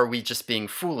 or are we just being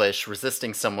foolish,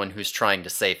 resisting someone who's trying to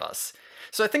save us?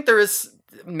 So I think there is,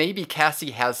 maybe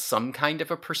Cassie has some kind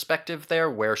of a perspective there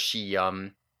where she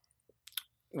is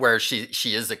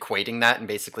equating that and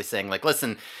basically saying, like,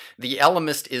 listen, the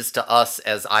Ellimist is to us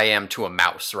as I am to a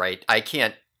mouse, right?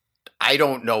 I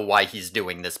don't know why he's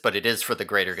doing this, but it is for the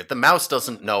greater good. The mouse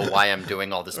doesn't know why I'm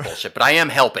doing all this bullshit, but I am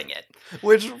helping it.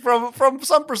 Which, from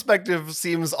some perspective,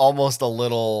 seems almost a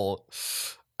little,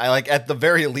 at the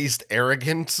very least,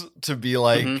 arrogant to be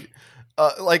like,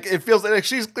 it feels like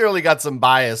she's clearly got some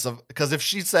bias because if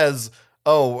she says,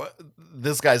 oh,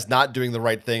 this guy's not doing the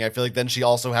right thing, I feel like then she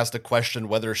also has to question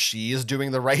whether she is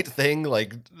doing the right thing,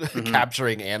 like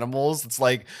capturing animals. It's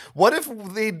like, what if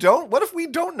we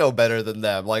don't know better than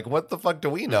them? Like, what the fuck do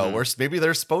we know? Maybe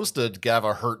they're supposed to have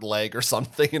a hurt leg or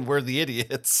something and we're the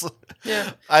idiots.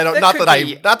 Yeah. I'm not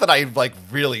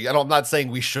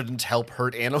saying we shouldn't help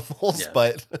hurt animals,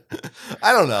 but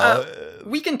I don't know.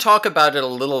 We can talk about it a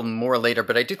little more later,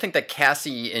 but I do think that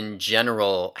Cassie in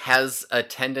general has a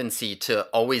tendency to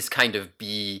always kind of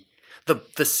be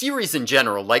the series in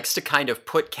general likes to kind of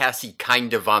put Cassie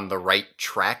kind of on the right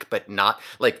track, but not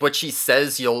like what she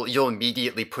says you'll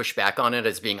immediately push back on it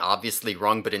as being obviously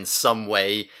wrong, but in some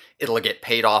way it'll get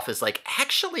paid off as like,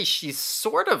 actually she's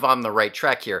sort of on the right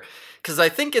track here. Because I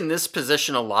think in this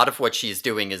position a lot of what she's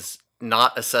doing is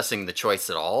not assessing the choice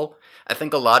at all. I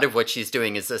think a lot of what she's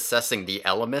doing is assessing the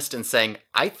Ellimist and saying,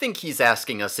 I think he's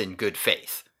asking us in good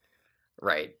faith.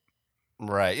 Right.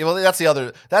 Right. Well, that's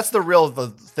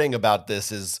the thing about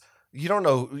this is you don't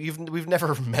know, we've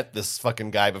never met this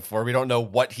fucking guy before. We don't know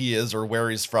what he is or where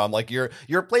he's from. Like you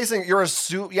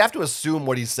have to assume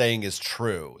what he's saying is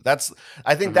true.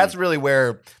 I think that's really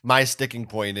where my sticking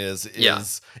point is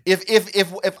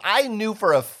if I knew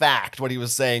for a fact what he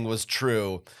was saying was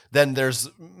true, then there's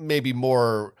maybe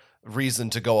more reason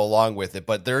to go along with it,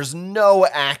 but there's no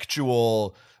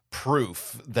actual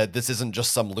proof that this isn't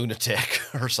just some lunatic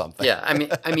or something. Yeah,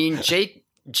 I mean, Jake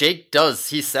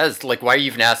he says, like, why are you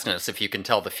even asking us if you can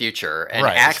tell the future? And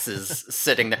right. Axe is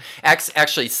sitting there. Axe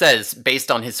actually says, based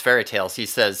on his fairy tales, he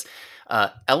says,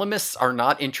 Ellimists are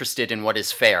not interested in what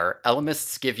is fair.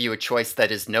 Ellimists give you a choice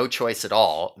that is no choice at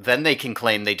all. Then they can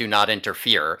claim they do not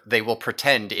interfere. They will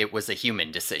pretend it was a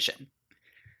human decision.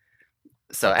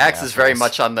 So Axe is very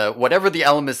much on the whatever the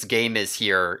Ellimist game is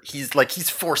here. He's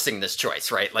forcing this choice,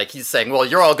 right? Like he's saying, well,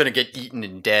 you're all going to get eaten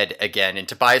and dead again, and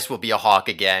Tobias will be a hawk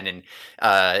again, and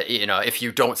if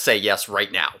you don't say yes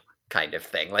right now, kind of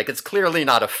thing. Like it's clearly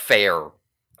not a fair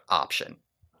option.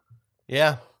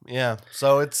 Yeah.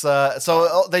 So it's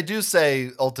they do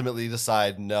say ultimately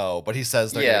decide no, but he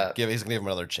says he's going to give him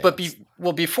another chance.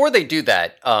 But before they do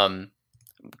that,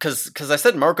 because I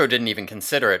said Marco didn't even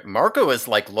consider it. Marco is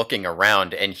like looking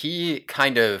around and he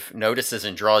kind of notices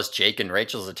and draws Jake and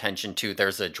Rachel's attention to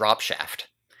there's a drop shaft.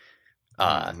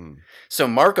 So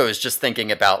Marco is just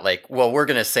thinking about like, well, we're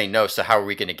going to say no, so how are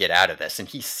we going to get out of this? And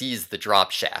he sees the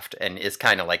drop shaft and is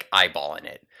kind of like eyeballing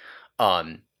it.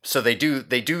 So they do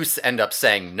end up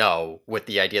saying no with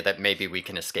the idea that maybe we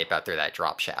can escape out through that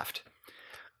drop shaft.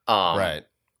 Right.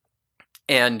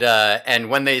 And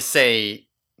when they say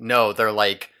no, they're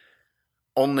like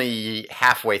only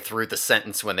halfway through the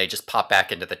sentence when they just pop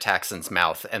back into the Taxon's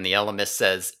mouth, and the Ellimist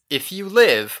says, if you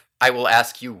live, I will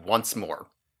ask you once more.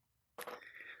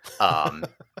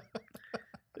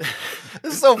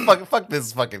 This is so fuck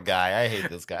this fucking guy. I hate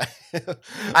this guy.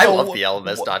 I love the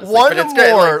Ellimist, honestly, One but it's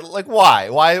great. more, like why?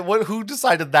 What? Who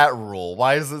decided that rule?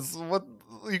 Why is this? What?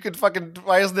 You could fucking.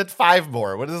 Why isn't it 5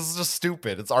 more? What is this? Is just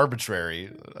stupid. It's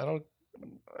arbitrary. I don't.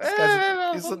 This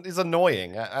guy's he's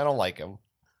annoying. I don't like him.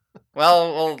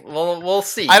 Well, we'll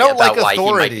see. I don't about like why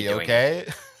authority. He might be doing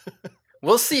Okay.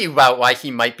 We'll see about why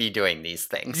he might be doing these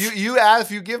things. You ask.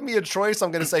 If you give me a choice,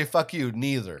 I'm gonna say fuck you.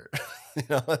 Neither.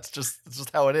 That's just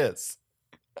how it is.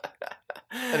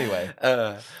 Anyway.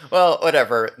 Well,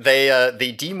 whatever. They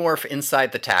demorph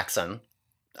inside the Taxxon,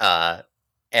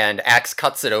 and Axe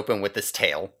cuts it open with his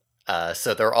tail.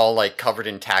 So they're all like covered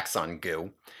in Taxxon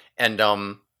goo, and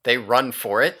they run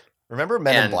for it. Remember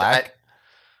Men in Black?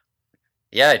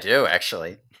 Yeah, I do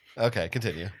actually. Okay,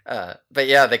 continue. But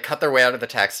yeah, they cut their way out of the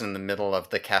Taxxon in the middle of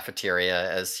the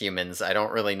cafeteria as humans. I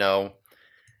don't really know.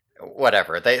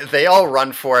 Whatever. They all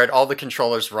run for it. All the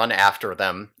controllers run after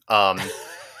them.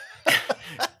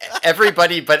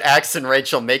 Everybody but Axe and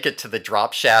Rachel make it to the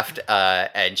drop shaft,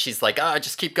 and she's like,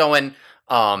 just keep going.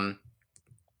 And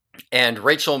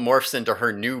Rachel morphs into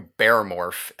her new bear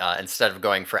morph instead of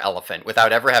going for elephant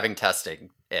without ever having tested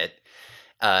it.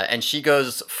 And she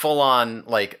goes full on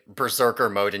like berserker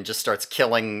mode and just starts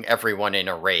killing everyone in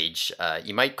a rage.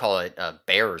 You might call it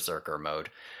bear-zerker mode.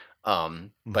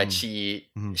 But she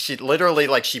literally,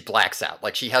 like, she blacks out.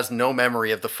 Like, she has no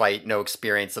memory of the fight, no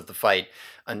experience of the fight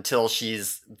until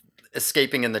she's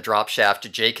escaping in the drop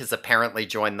shaft. Jake has apparently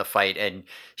joined the fight, and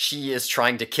she is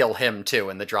trying to kill him too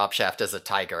in the drop shaft as a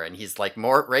tiger. And he's like,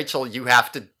 Rachel, you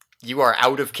are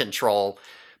out of control.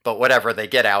 But whatever, they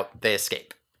get out, they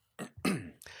escape.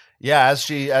 Yeah, as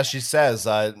she says,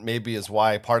 maybe is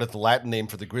why part of the Latin name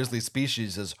for the grizzly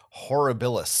species is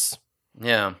horribilis.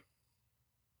 Yeah.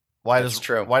 Why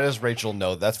does Rachel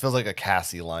know? That feels like a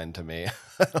Cassie line to me.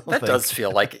 That does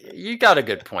feel like you got a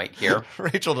good point here.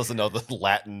 Rachel doesn't know the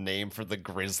Latin name for the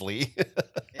grizzly.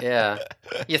 Yeah.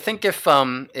 You think if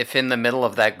in the middle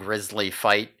of that grizzly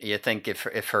fight, you think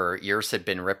if her ears had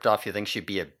been ripped off, you think she'd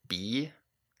be a bee?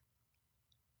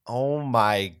 Oh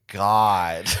my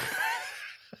god.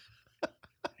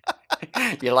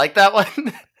 You like that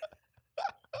one?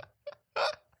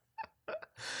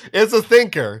 It's a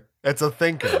thinker. It's a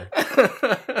thinker.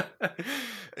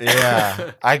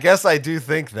 Yeah. I guess I do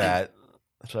think that.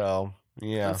 So,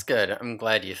 yeah. That's good. I'm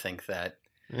glad you think that.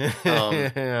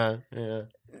 Yeah.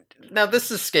 Now,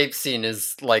 this escape scene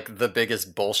is like the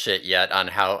biggest bullshit yet on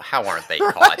how aren't they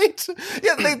caught? Right?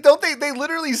 Yeah, they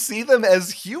literally see them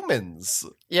as humans.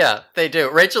 Yeah, they do.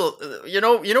 Rachel, you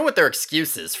know what their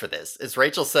excuse is for this? Is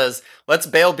Rachel says, "Let's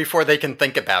bail before they can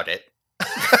think about it."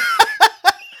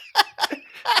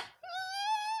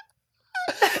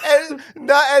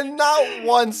 And not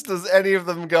once does any of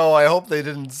them go, I hope they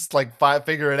didn't like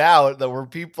figure it out that we're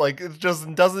people, like, it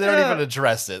just doesn't, they don't even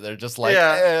address it. They're just like,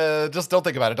 just don't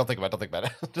think about it. Don't think about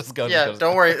it. Just go. Yeah,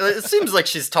 don't worry. It seems like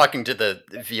she's talking to the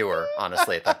viewer,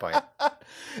 honestly, at that point.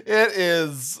 It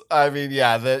is. I mean,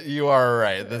 yeah, that you are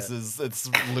right. It's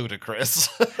ludicrous.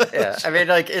 Yeah, I mean,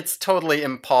 like, it's totally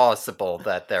impossible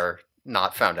that they're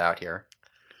not found out here.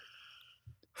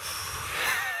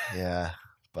 Yeah,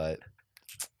 but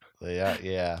they are.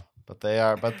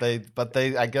 But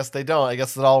they. I guess they don't. I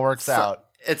guess it all works out.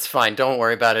 It's fine. Don't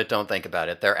worry about it. Don't think about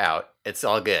it. They're out. It's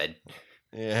all good.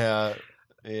 Yeah.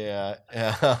 They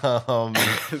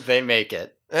make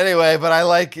it. Anyway, but I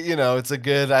like,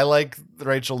 I like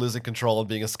Rachel losing control and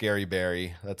being a scary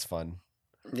berry. That's fun.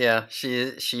 Yeah, she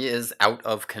is out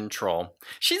of control.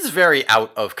 She's very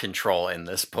out of control in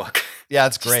this book. Yeah,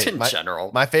 it's great. Just in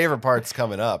general. My favorite part's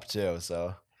coming up too,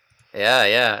 so.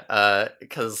 Yeah.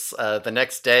 Because the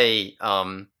next day,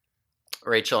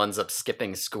 Rachel ends up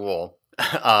skipping school.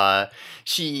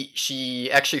 She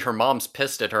actually, her mom's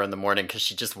pissed at her in the morning because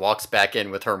she just walks back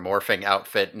in with her morphing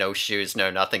outfit, no shoes,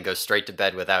 no nothing, goes straight to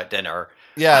bed without dinner.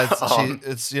 Yeah,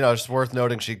 it's just worth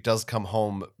noting she does come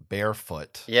home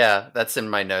barefoot. Yeah, that's in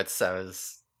my notes. I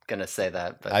was gonna say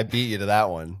that, but I beat you to that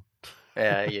one.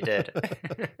 Yeah, you did.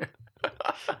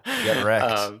 Get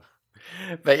wrecked.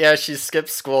 But yeah, she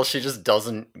skips school. She just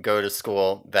doesn't go to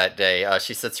school that day.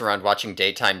 She sits around watching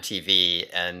daytime TV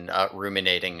and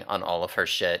ruminating on all of her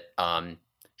shit.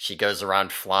 She goes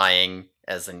around flying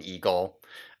as an eagle.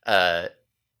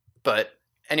 But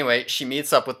anyway, she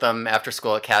meets up with them after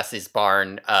school at Cassie's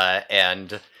barn,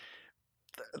 and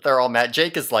they're all mad.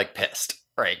 Jake is like pissed.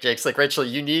 Right, Jake's like, Rachel,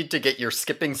 you need to get your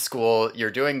skipping school. You're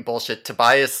doing bullshit.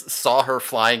 Tobias saw her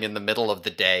flying in the middle of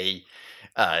the day,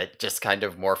 just kind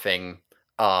of morphing.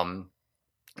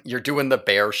 You're doing the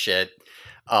bear shit.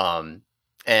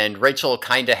 And Rachel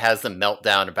kind of has a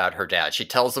meltdown about her dad. She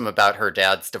tells him about her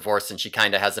dad's divorce, and she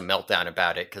kind of has a meltdown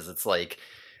about it because it's like,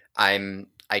 I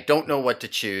don't know what to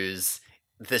choose.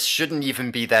 This shouldn't even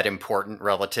be that important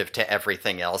relative to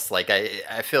everything else. Like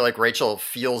I feel like Rachel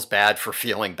feels bad for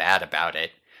feeling bad about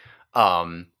it.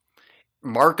 Um,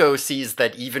 Marco sees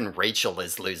that even Rachel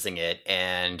is losing it,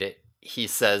 and he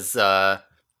says,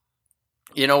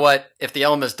 you know what? If the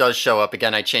Ellimist does show up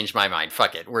again, I change my mind.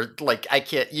 Fuck it. We're like, I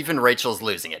can't, even Rachel's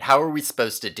losing it. How are we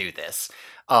supposed to do this?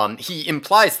 He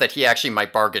implies that he actually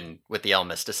might bargain with the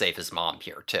Ellimist to save his mom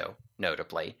here, too,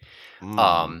 notably.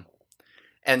 Mm.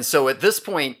 And so at this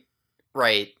point,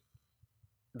 right,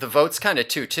 the vote's kind of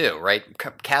 2-2, right?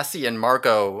 Cassie and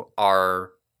Margot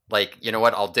are like, you know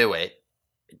what? I'll do it.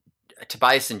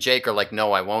 Tobias and Jake are like,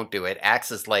 no, I won't do it.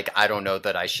 Axe is like, I don't know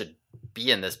that I should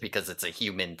be in this because it's a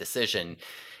human decision.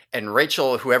 And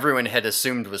Rachel, who everyone had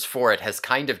assumed was for it, has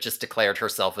kind of just declared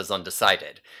herself as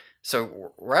undecided.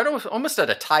 So we're almost at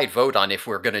a tied vote on if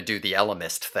we're going to do the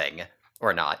Ellimist thing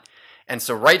or not. And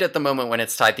so right at the moment when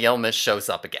it's tied, the Ellimist shows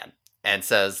up again and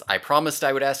says, I promised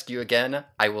I would ask you again.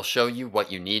 I will show you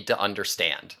what you need to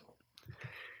understand.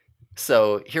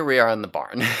 So here we are in the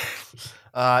barn.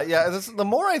 The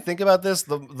more I think about this,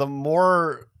 the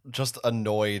more just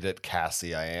annoyed at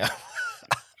Cassie I am.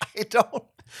 I don't.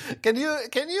 Can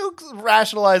you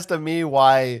rationalize to me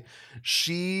why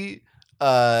she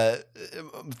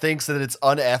thinks that it's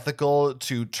unethical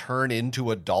to turn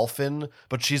into a dolphin,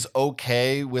 but she's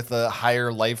okay with a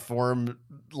higher life form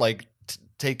like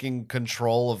taking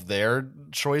control of their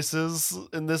choices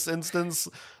in this instance?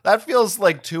 That feels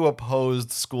like two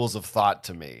opposed schools of thought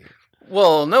to me.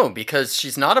 Well, no, because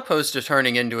she's not opposed to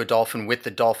turning into a dolphin with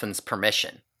the dolphin's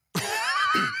permission.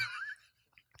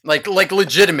 like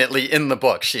legitimately in the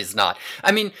book, she's not.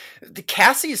 I mean,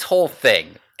 Cassie's whole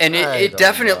thing, and it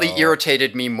definitely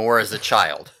irritated me more as a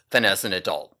child than as an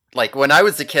adult. Like, when I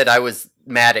was a kid, I was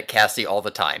mad at Cassie all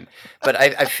the time. But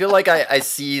I feel like I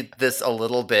see this a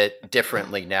little bit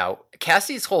differently now.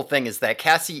 Cassie's whole thing is that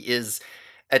Cassie is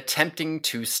attempting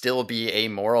to still be a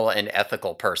moral and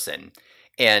ethical person.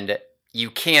 And you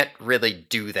can't really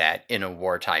do that in a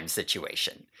wartime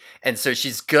situation. And so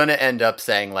she's gonna end up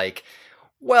saying, like,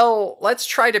 well, let's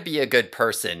try to be a good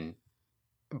person.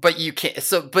 But you can't.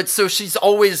 So she's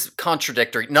always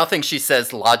contradictory. Nothing she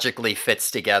says logically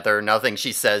fits together. Nothing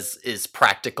she says is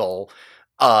practical.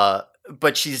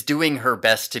 But she's doing her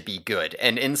best to be good.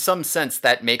 And in some sense,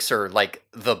 that makes her like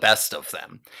the best of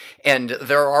them. And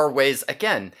there are ways,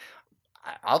 again,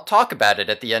 I'll talk about it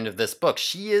at the end of this book.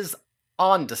 She is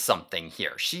onto something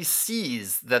here. She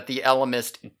sees that the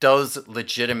Ellimist does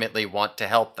legitimately want to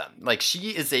help them. Like,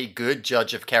 she is a good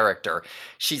judge of character.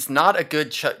 She's not a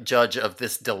good judge of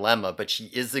this dilemma, but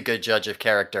she is a good judge of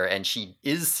character, and she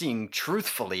is seeing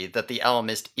truthfully that the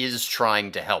Ellimist is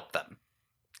trying to help them.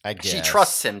 I guess. She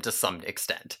trusts him to some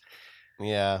extent.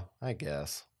 Yeah, I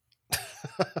guess.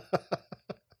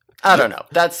 I don't know.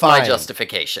 That's Fine. My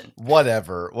justification.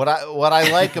 Whatever. What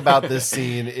I like about this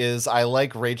scene is I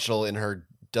like Rachel in her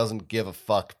doesn't give a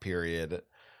fuck period.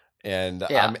 And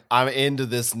yeah. I'm into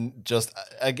this just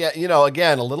again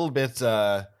a little bit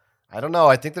I don't know.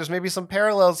 I think there's maybe some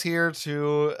parallels here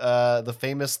to the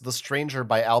famous The Stranger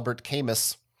by Albert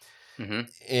Camus. Mm-hmm.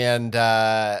 And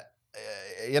I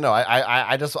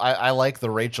like the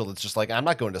Rachel that's just like, I'm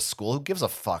not going to school. Who gives a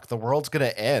fuck? The world's going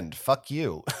to end. Fuck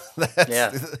you.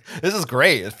 This is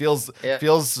great. It feels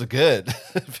good.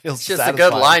 It feels just satisfying. A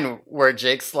good line where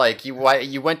Jake's like, you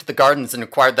went to the gardens and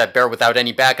acquired that bear without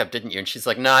any backup, didn't you? And she's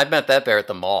like, no, I met that bear at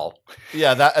the mall.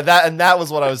 Yeah, that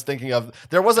was what I was thinking of.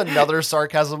 There was another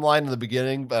sarcasm line in the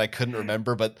beginning, but I couldn't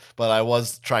remember, but I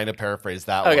was trying to paraphrase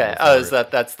that one. Okay.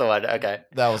 That's the one. Okay.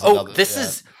 That was another.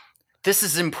 This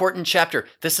is an important chapter.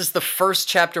 This is the first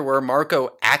chapter where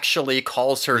Marco actually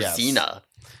calls her Xena.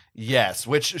 Yes,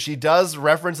 which she does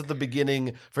reference at the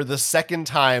beginning for the second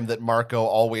time that Marco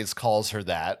always calls her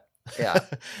that. Yeah.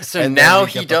 So now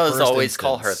he does always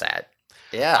call her that.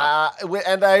 Yeah.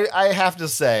 And I have to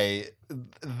say,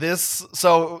 this,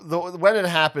 when it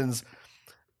happens,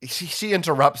 she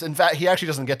interrupts. In fact, he actually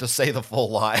doesn't get to say the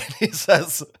full line. He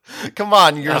says, come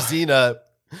on, you're Xena.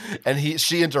 And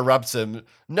she interrupts him.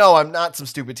 No, I'm not some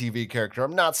stupid TV character.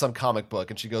 I'm not some comic book.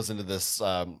 And she goes into this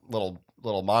little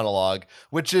monologue,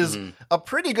 which is a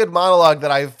pretty good monologue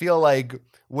that I feel like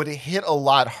would hit a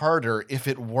lot harder if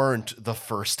it weren't the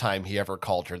first time he ever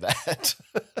called her that.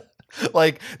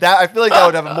 Like that, I feel like that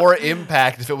would have more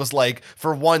impact if it was like,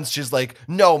 for once, she's like,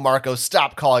 no, Marco,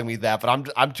 stop calling me that.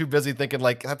 But I'm too busy thinking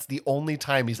like that's the only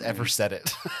time he's ever said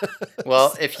it.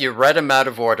 Well, if you read him out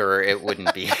of order, it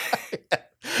wouldn't be.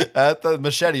 At the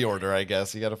machete order, I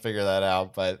guess you got to figure that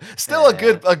out. But still, a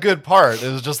good part.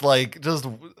 It was just like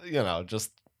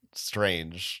just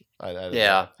strange. I don't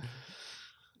Yeah.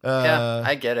 know. Yeah,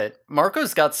 I get it.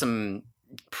 Marco's got some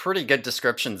pretty good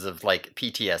descriptions of like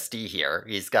PTSD here.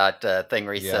 He's got a thing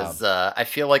where he says, I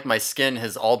feel like my skin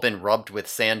has all been rubbed with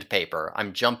sandpaper.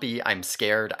 I'm jumpy, I'm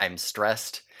scared, I'm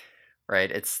stressed. Right?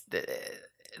 It's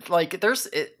like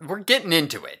we're getting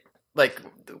into it. Like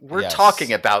we're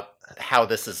talking about how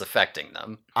this is affecting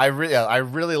them. I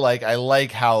really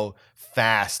like how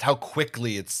fast, how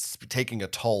quickly it's taking a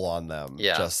toll on them.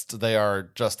 Yeah. They are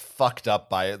just fucked up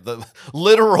by the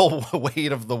literal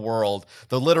weight of the world,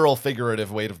 the literal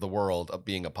figurative weight of the world of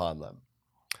being upon them.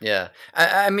 Yeah.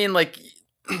 I mean, like,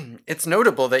 it's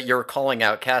notable that you're calling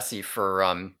out Cassie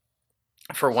for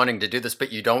wanting to do this,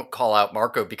 but you don't call out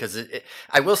Marco because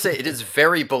I will say it is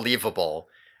very believable.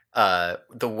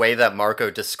 The way that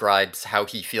Marco describes how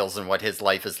he feels and what his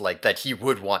life is like, that he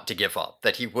would want to give up,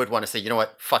 that he would want to say, you know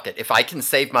what, fuck it. If I can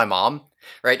save my mom,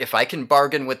 right? If I can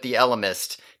bargain with the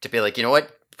Ellimist to be like, you know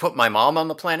what, put my mom on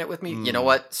the planet with me, you know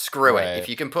what, screw it. If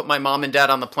you can put my mom and dad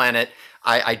on the planet,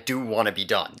 I do want to be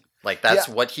done. Like, that's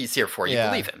what he's here for. You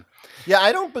believe him. Yeah,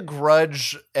 I don't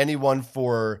begrudge anyone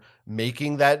for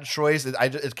making that choice.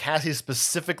 It's Cassie,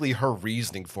 specifically her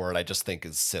reasoning for it, I just think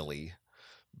is silly.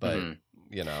 But...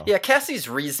 You know. Yeah, Cassie's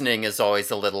reasoning is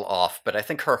always a little off, but I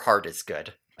think her heart is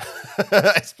good.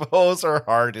 I suppose her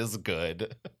heart is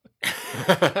good.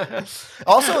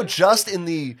 Also, just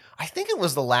in I think it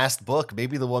was the last book,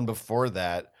 maybe the one before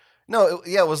that. No,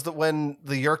 it was when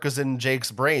the Yeerk was in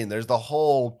Jake's brain. There's the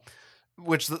whole,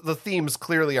 which the themes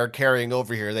clearly are carrying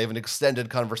over here. They have an extended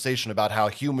conversation about how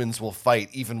humans will fight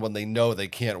even when they know they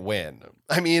can't win.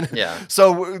 I mean,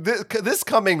 so this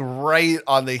coming right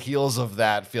on the heels of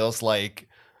that feels like,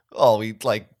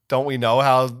 don't we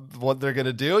know what they're going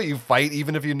to do? You fight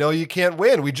even if you know you can't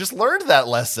win. We just learned that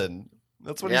lesson.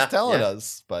 That's what he's telling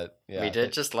us. But we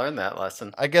did just learn that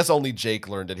lesson. I guess only Jake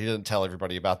learned it. He didn't tell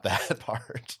everybody about that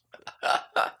part.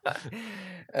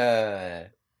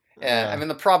 I mean,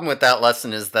 the problem with that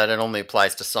lesson is that it only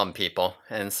applies to some people,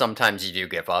 and sometimes you do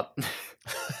give up.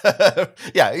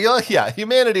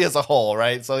 Humanity as a whole,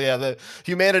 right? So the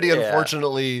humanity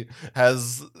unfortunately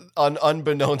has,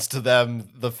 unbeknownst to them,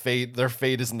 their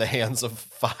fate is in the hands of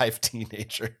 5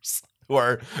 teenagers who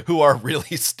are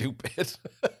really stupid.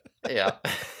 Yeah.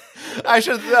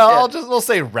 We'll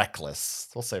say reckless.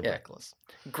 We'll say reckless.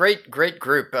 Great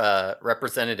group,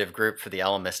 representative group for the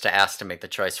Ellimist to ask to make the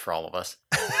choice for all of us.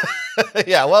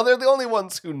 Yeah, well, they're the only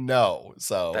ones who know,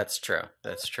 so... That's true.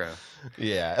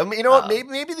 Yeah. I mean, you know what?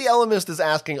 Maybe the Ellimist is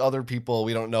asking other people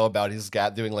we don't know about. He's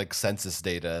doing, like, census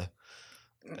data.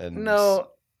 No.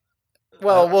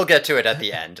 Well, we'll get to it at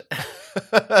the end. All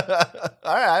right,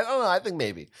 I don't know. I think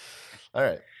maybe. All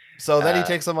right. So then he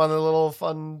takes them on a little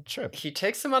fun trip.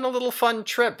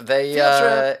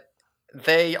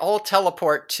 They all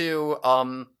teleport to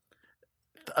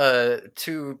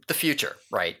the future,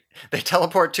 right? They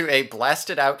teleport to a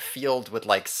blasted out field with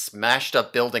like smashed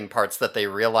up building parts that they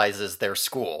realize is their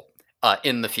school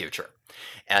in the future.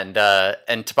 And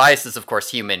Tobias is of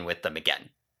course human with them again.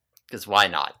 Because why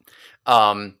not?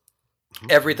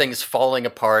 Everything's falling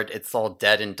apart. It's all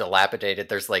dead and dilapidated.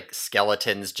 There's like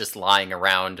skeletons just lying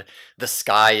around. The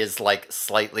sky is like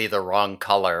slightly the wrong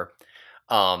color.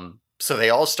 So they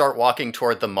all start walking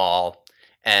toward the mall,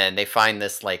 and they find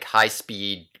this like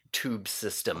high-speed tube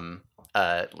system,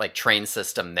 like train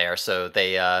system there. So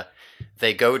they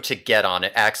go to get on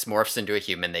it. Axe morphs into a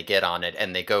human. They get on it,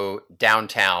 and they go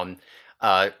downtown.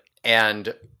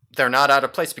 And they're not out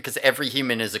of place because every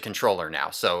human is a controller now.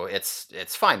 So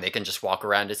it's fine. They can just walk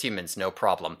around as humans, no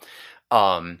problem.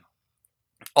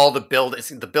 All the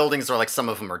buildings are like, some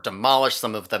of them are demolished.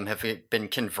 Some of them have been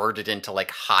converted into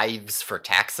like hives for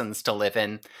Taxons to live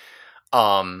in.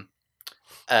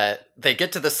 They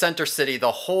get to the center city.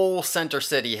 The whole center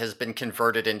city has been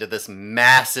converted into this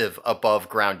massive above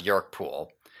ground Yeerk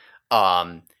pool.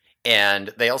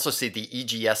 And they also see the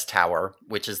EGS tower,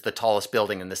 which is the tallest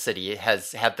building in the city. It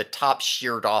has had the top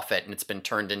sheared off it, and it's been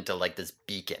turned into like this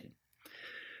beacon.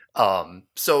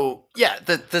 So yeah,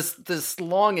 this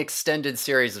long extended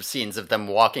series of scenes of them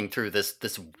walking through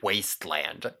this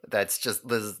wasteland that's just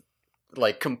this,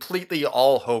 like, completely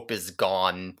all hope is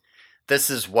gone. This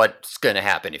is what's going to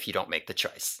happen if you don't make the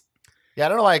choice. Yeah, I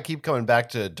don't know why I keep coming back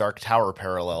to Dark Tower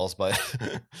parallels, but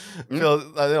I know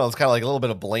it's kind of like a little bit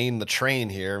of Blaine the Train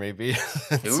here, maybe.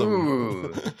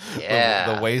 Ooh,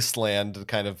 yeah, the wasteland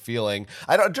kind of feeling.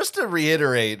 Just to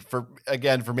reiterate for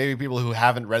maybe people who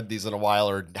haven't read these in a while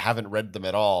or haven't read them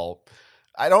at all.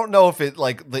 I don't know if it,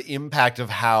 like, the impact of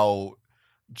how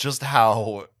just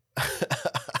how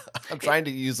I'm trying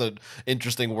to use an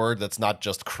interesting word that's not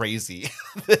just crazy.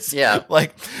 This, Yeah.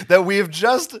 like that we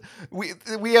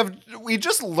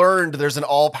just learned there's an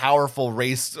all powerful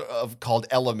race of called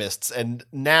Elamists, and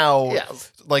now Yeah.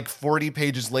 like 40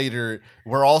 pages later,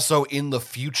 we're also in the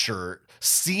future,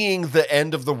 seeing the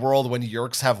end of the world when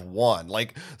Yerks have won.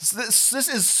 Like this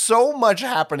is so much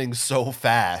happening so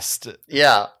fast.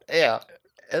 Yeah. Yeah.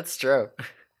 It's true.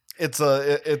 It's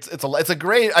a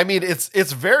great. I mean,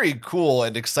 it's very cool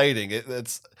and exciting.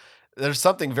 There's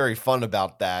something very fun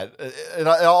about that. A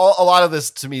lot of this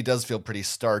to me does feel pretty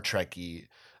Star Trekky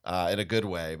in a good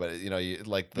way. But you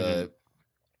like the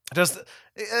just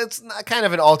it's not kind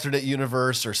of an alternate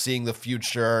universe or seeing the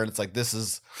future, and it's like this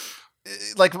is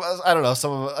like I don't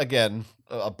know, again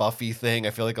a Buffy thing. I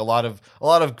feel like a lot of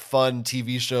fun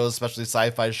TV shows, especially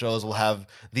sci-fi shows, will have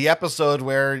the episode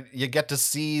where you get to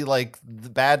see like the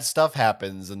bad stuff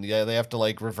happens and they have to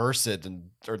like reverse it,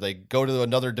 or they go to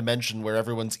another dimension where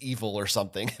everyone's evil or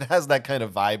something. It has that kind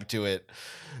of vibe to it.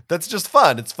 That's just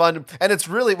fun. It's fun, and it's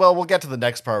really well. We'll get to the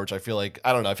next part, which I feel like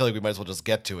we might as well just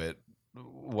get to it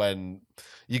when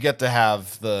you get to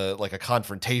have a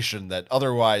confrontation that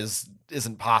otherwise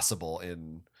isn't possible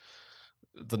in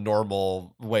the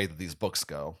normal way that these books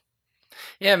go.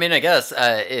 Yeah, I mean, I guess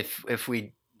if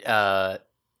we, why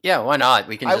not?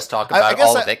 We can just talk about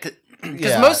all of it.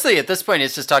 Because mostly at this point,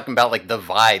 it's just talking about like the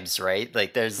vibes, right?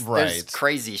 Like there's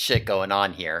crazy shit going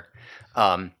on here.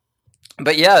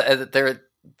 But yeah,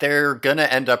 they're gonna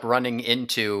end up running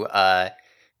into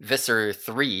Visser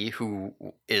 3, who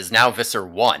is now Visser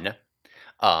 1.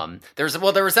 There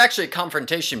was actually a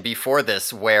confrontation before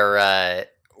this where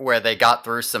they got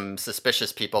through some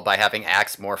suspicious people by having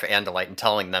Axe morph Andalite and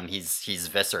telling them he's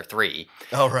Visser 3.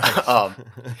 Oh right.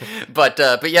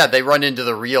 But yeah, they run into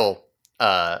the real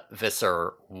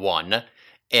Visser 1,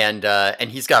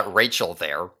 and he's got Rachel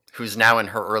there, who's now in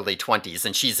her early 20s,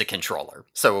 and she's a controller.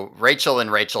 So Rachel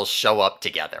and Rachel show up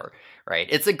together, right?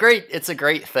 It's a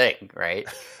great thing, right?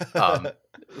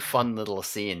 Fun little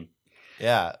scene.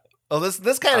 Yeah. Well,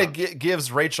 this kind of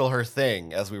gives Rachel her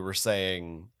thing, as we were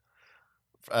saying.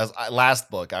 As last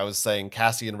book, I was saying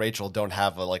Cassie and Rachel don't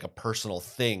have a personal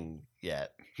thing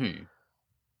yet.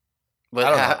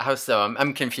 But how so?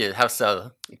 I'm confused. How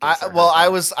so? I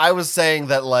was saying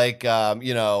that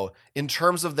in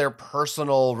terms of their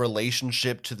personal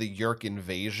relationship to the Yeerk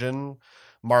invasion,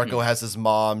 Marco has his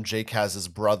mom, Jake has his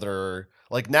brother.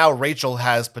 Like now Rachel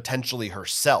has potentially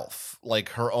herself. Like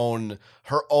her own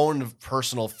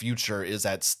personal future is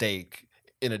at stake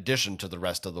in addition to the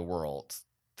rest of the world.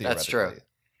 That's true.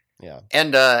 Yeah.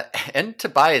 And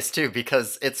Tobias too,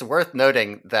 because it's worth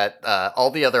noting that all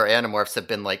the other Animorphs have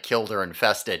been like killed or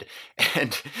infested,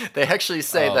 and they actually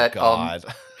say that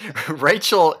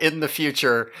Rachel in the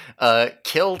future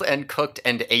killed and cooked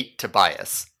and ate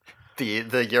Tobias, the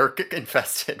Yeerk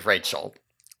infested Rachel.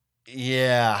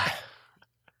 Yeah.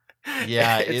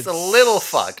 Yeah, it's a little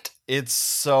fucked. It's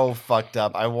so fucked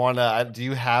up. Do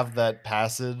you have that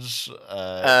passage?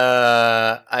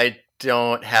 I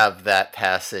don't have that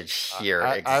passage here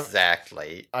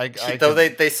exactly. Though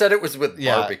they said it was with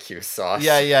barbecue sauce.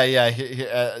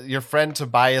 Yeah. Your friend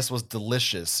Tobias was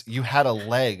delicious. You had a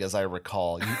leg, as I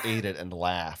recall. You ate it and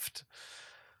laughed.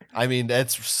 I mean,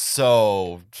 it's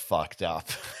so fucked up.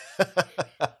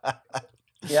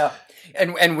 Yeah.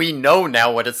 And we know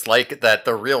now what it's like, that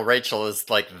the real Rachel is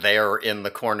like there in the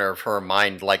corner of her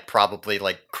mind, like probably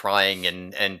like crying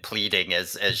and pleading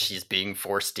as she's being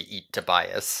forced to eat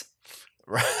Tobias.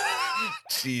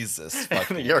 Jesus.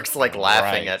 The Yeerk's like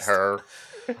laughing at her.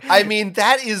 I mean,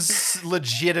 that is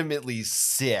legitimately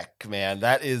sick, man.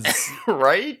 That is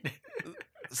right?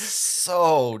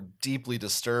 So deeply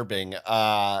disturbing,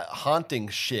 haunting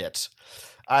shit.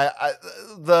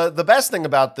 The best thing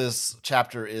about this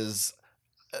chapter is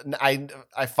I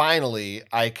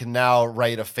can now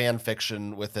write a fan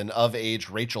fiction with an of age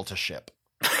Rachel to ship.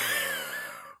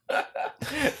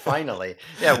 Finally.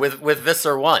 Yeah, with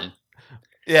Visser 1.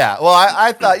 Yeah, well,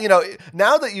 I thought,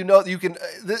 now that you can,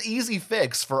 the easy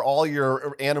fix for all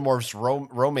your Animorphs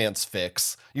romance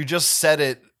fix, you just set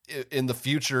it in this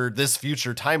future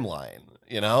timeline.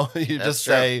 You just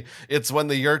say it's when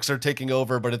the Yeerks are taking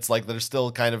over, but it's like they're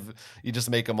still kind of, you just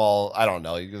make them all, I don't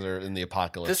know, they're in the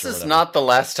apocalypse. This is not the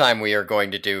last time we are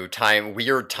going to do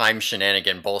weird time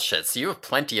shenanigan bullshit, so you have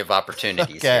plenty of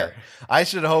opportunities here. I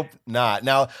should hope not.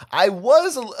 Now, I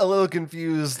was a little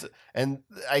confused, and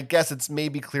I guess it's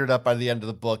maybe cleared up by the end of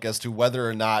the book as to whether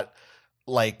or not,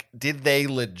 did they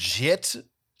legit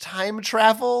time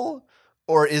travel?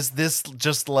 Or is this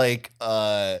just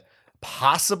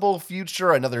possible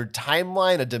future, another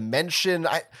timeline, a dimension.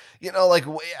 Like,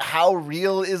 how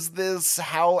real is this?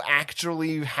 How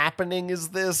actually happening is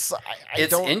this? I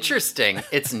It's don't. interesting.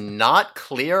 It's not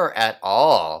clear at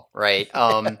all, right?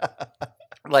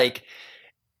 Like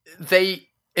they,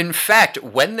 in fact,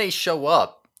 when they show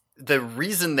up, the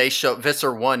reason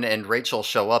Visser 1 and Rachel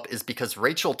show up is because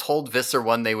Rachel told Visser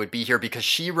 1 they would be here because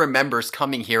she remembers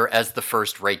coming here as the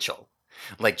first Rachel.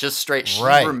 Like, just straight, she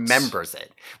Right. remembers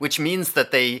it, which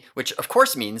of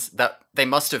course means that they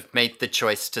must have made the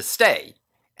choice to stay,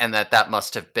 and that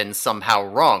must have been somehow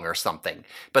wrong or something.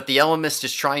 But the Ellimist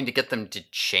is trying to get them to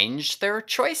change their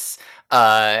choice,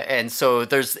 and so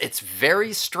it's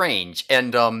very strange.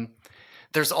 And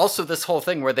there's also this whole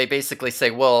thing where they basically say,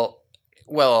 well,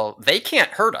 they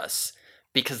can't hurt us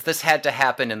because this had to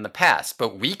happen in the past,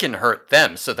 but we can hurt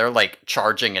them. So they're like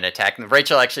charging and attacking.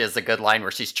 Rachel actually has a good line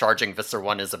where she's charging Visser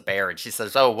 1 as a bear, and she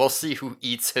says, "Oh, we'll see who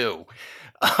eats who."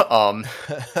 But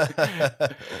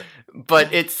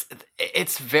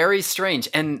it's very strange.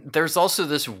 And there's also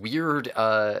this weird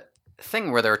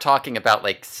thing where they're talking about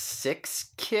like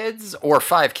 6 kids or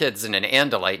 5 kids in an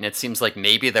Andalite, and it seems like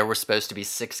maybe there were supposed to be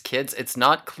 6 kids. It's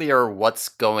not clear what's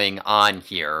going on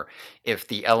here, if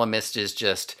the Ellimist is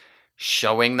just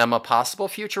showing them a possible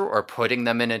future or putting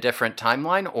them in a different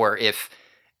timeline, or if,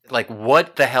 like,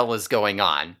 what the hell is going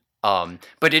on.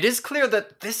 But it is clear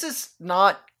that this is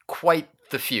not quite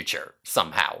the future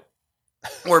somehow.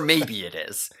 Or maybe it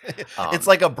is. It's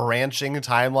like a branching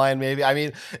timeline, maybe. I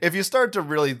mean, if you start to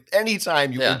really,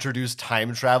 anytime you introduce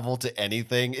time travel to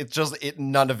anything,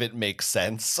 none of it makes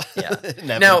sense. Yeah.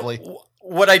 Inevitably. Now,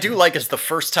 what I do like is the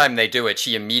first time they do it,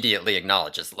 she immediately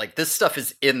acknowledges, like, this stuff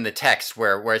is in the text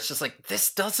where it's just like,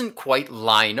 this doesn't quite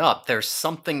line up. There's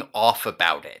something off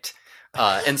about it.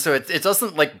 And so it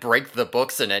doesn't like break the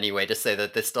books in any way to say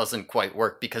that this doesn't quite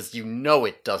work, because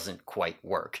it doesn't quite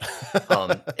work.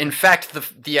 In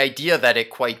fact, the idea that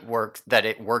it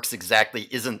works exactly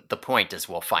isn't the point, as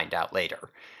we'll find out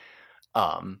later.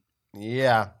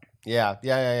 Yeah.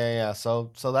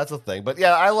 So that's a thing. But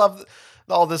yeah, I love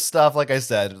all this stuff. Like I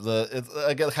said,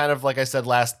 it's kind of like I said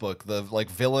last book, the like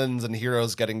villains and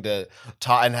heroes getting to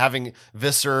talk, and having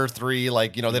Visser 3,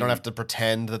 like, they don't have to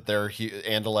pretend that they're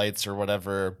Andalites or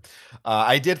whatever.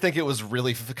 I did think it was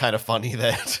really kind of funny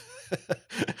that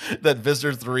that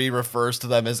Visser 3 refers to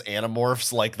them as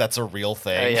Animorphs, like that's a real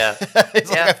thing. Yeah.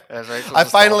 I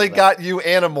finally got you,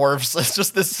 Animorphs. It's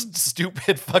just this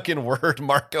stupid fucking word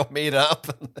Marco made up.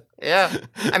 Yeah.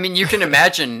 I mean, you can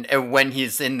imagine when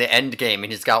he's in the end game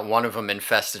and he's got one of them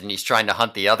infested and he's trying to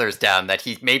hunt the others down, that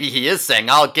maybe he is saying,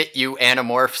 "I'll get you,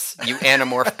 Animorphs, you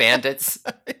Animorph bandits."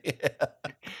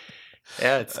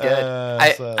 Yeah, it's good.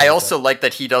 I also like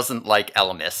that he doesn't like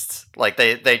Ellimists. Like,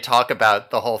 they talk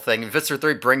about the whole thing. Visser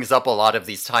 3 brings up a lot of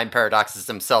these time paradoxes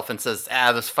himself and says,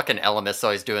 those fucking Ellimists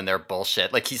always doing their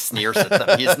bullshit. Like, he sneers at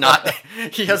them.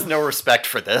 He has no respect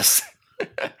for this.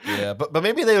 Yeah, but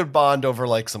maybe they would bond over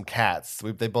like some cats.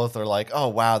 They both are like, "Oh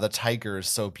wow, the tiger is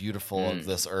so beautiful of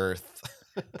this earth."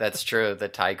 That's true, the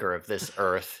tiger of this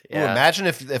earth. Yeah. Ooh, imagine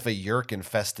if a Yeerk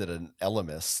infested an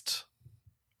Ellimist.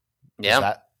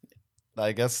 Yeah.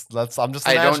 I guess I'm just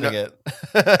imagining it.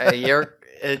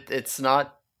 It's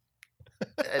not.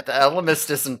 The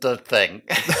Ellimist isn't a thing.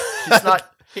 He's not.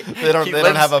 They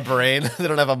don't have a brain. They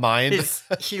don't have a mind.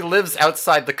 He lives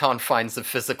outside the confines of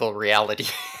physical reality.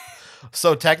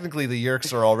 So technically, the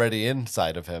Yeerks are already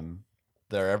inside of him.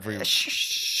 They're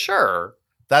sure.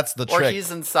 That's the trick. Or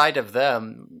he's inside of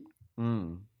them.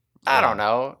 I don't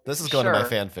know. This is going to my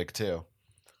fanfic too.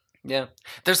 Yeah.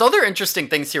 There's other interesting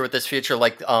things here with this future,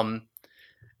 like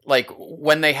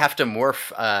when they have to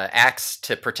morph Axe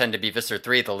to pretend to be Visser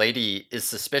 3, the lady is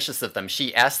suspicious of them.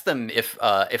 She asks them if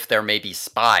there may be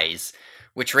spies,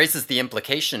 which raises the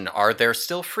implication: are there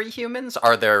still free humans?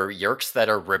 Are there Yeerks that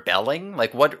are rebelling?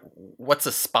 Like, what's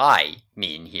a spy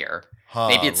mean here?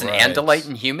 Maybe it's an Andalite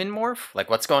and human morph? Like,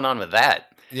 what's going on with that?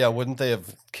 Yeah, wouldn't they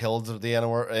have killed the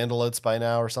Andalites by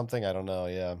now or something? I don't know,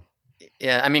 yeah.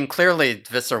 Yeah, I mean, clearly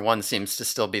Visser 1 seems to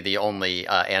still be the only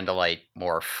Andalite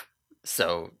morph,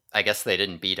 so I guess they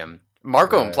didn't beat him.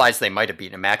 Marco implies they might have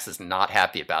beaten him. Max is not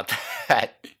happy about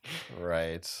that.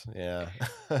 Right, yeah.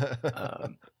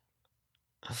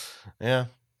 Yeah,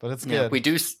 but it's good.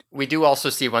 Yeah, we do also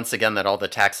see once again that all the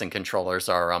taxing controllers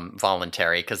are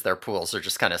voluntary, because their pools are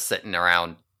just kind of sitting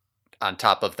around on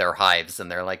top of their hives,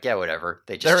 and they're like, yeah, whatever.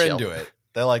 They're chill. Into it.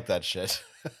 They like that shit.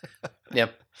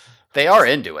 Yep. They are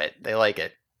into it. They like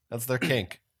it. That's their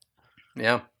kink.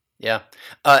 Yeah. Yeah.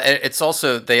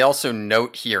 They also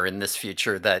note here in this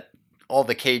future that all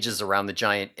the cages around the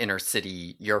giant inner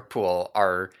city Yeerk pool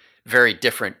are very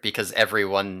different because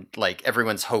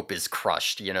everyone's hope is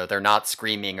crushed. You know, they're not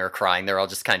screaming or crying. They're all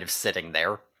just kind of sitting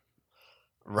there.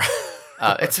 Right.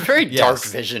 It's a very dark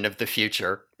Yes. vision of the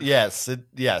future. Yes,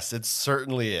 it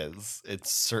certainly is. It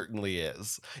certainly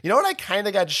is. You know what I kind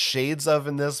of got shades of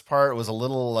in this part was a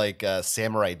little like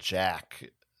Samurai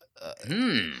Jack.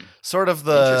 Sort of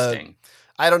the Interesting.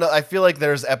 I don't know. I feel like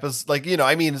there's episodes like, you know,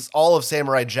 I mean, all of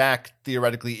Samurai Jack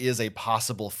theoretically is a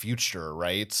possible future,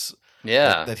 right?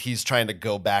 Yeah. That he's trying to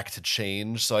go back to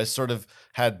change. So I sort of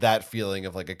had that feeling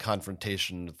of like a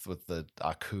confrontation with the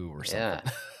Aku or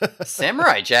something. Yeah.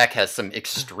 Samurai Jack has some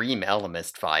extreme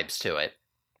Elemist vibes to it.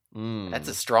 That's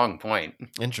a strong point.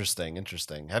 Interesting.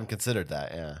 Haven't considered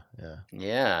that. Yeah.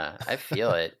 Yeah, I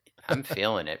feel it. I'm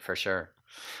feeling it for sure.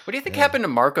 What do you think happened to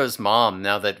Marco's mom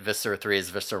now that Visser 3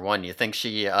 is Visser 1? You think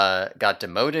she got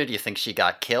demoted? You think she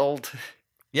got killed?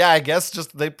 Yeah, I guess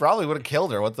just they probably would have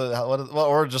killed her.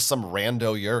 Or just some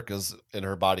rando Yerk is in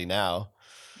her body now.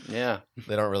 Yeah.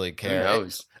 They don't really care. Who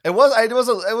knows? It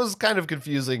was kind of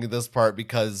confusing this part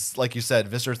because, like you said,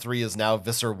 Visser 3 is now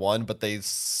Visser 1, but they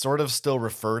sort of still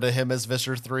refer to him as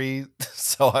Visser 3.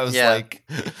 So I was like,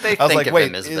 they I was think like, of wait,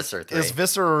 him as Visser 3.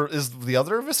 Is the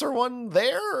other Visser 1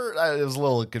 there? I was a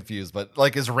little confused, but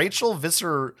like, is Rachel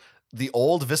Visser the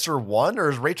old Visser 1,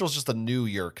 or is Rachel's just a new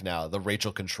Yerk now, the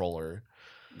Rachel controller?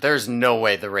 There's no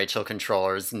way the Rachel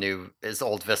controller is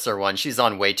old Visser 1. She's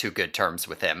on way too good terms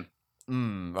with him.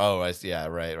 Oh, I see. Yeah,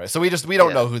 right. So we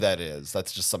don't know who that is.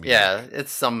 That's just some. Yeah,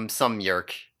 it's some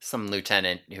Yerk, some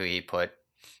lieutenant who he put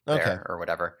there or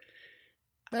whatever.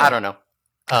 I don't know.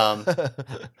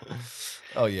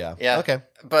 Oh yeah. Yeah. Okay.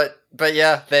 But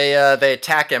yeah, they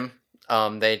attack him.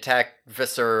 They attack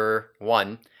Visser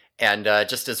 1, and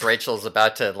just as Rachel's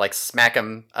about to like smack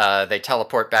him, they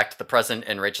teleport back to the present,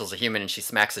 and Rachel's a human, and she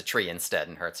smacks a tree instead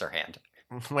and hurts her hand.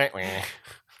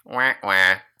 Wah,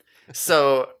 wah.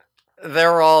 So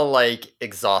they're all like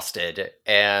exhausted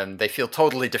and they feel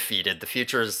totally defeated. The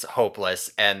future's hopeless,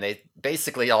 and they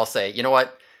basically all say, "You know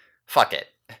what? Fuck it.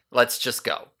 Let's just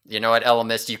go. You know what,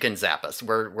 Elemist, you can zap us.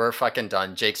 We're fucking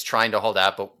done." Jake's trying to hold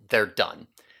out, but they're done.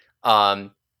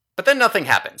 But then nothing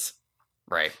happens.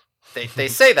 Right? They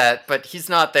say that, but he's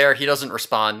not there. He doesn't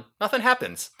respond. Nothing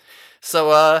happens.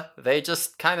 So they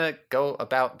just kind of go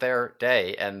about their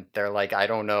day, and they're like, "I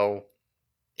don't know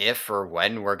if or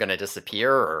when we're gonna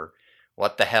disappear or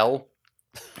what the hell."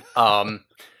 And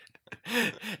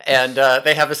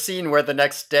they have a scene where the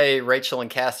next day Rachel and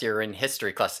Cassie are in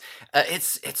history class.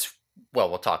 It's well,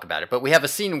 we'll talk about it, but we have a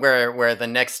scene where the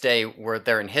next day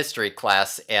they're in history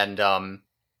class, and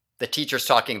the teacher's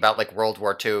talking about like World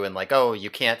War II and like, oh, you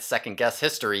can't second guess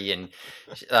history, and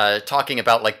talking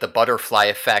about like the butterfly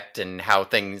effect and how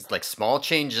things like small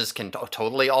changes can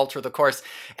totally alter the course.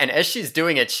 And as she's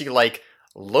doing it, she like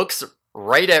looks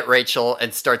right at Rachel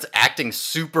and starts acting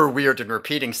super weird and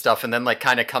repeating stuff, and then like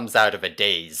kind of comes out of a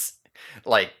daze.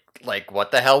 Like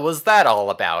what the hell was that all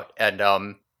about?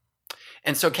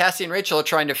 And so Cassie and Rachel are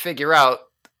trying to figure out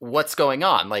what's going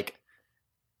on. Like,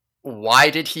 why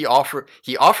did he offered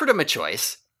him a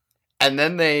choice, and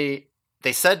then they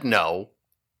said no,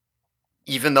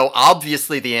 even though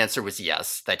obviously the answer was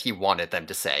yes, that he wanted them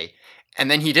to say.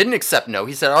 And then he didn't accept no.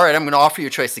 He said, "All right, I'm going to offer you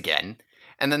a choice again."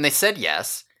 And then they said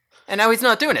yes. And now he's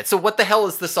not doing it. So what the hell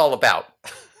is this all about?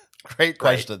 Great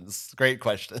questions. Great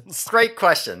questions. Great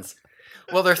questions.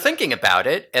 Well, they're thinking about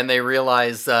it, and they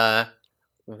realize,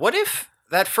 what if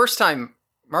that first time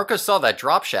Marco saw that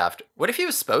drop shaft, what if he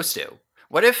was supposed to?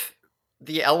 What if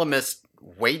the Elemist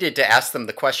waited to ask them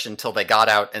the question till they got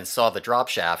out and saw the drop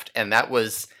shaft, and that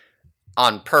was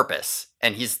on purpose?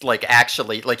 And he's like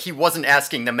actually, like he wasn't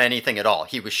asking them anything at all.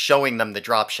 He was showing them the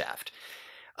drop shaft.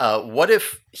 What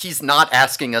if he's not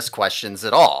asking us questions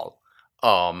at all?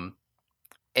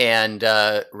 And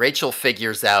Rachel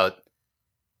figures out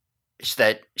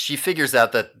that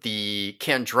the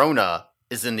Kandrona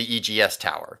is in the EGS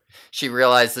tower. She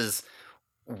realizes,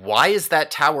 why is that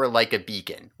tower like a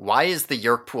beacon? Why is the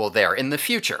Yerk pool there in the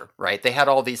future? Right? They had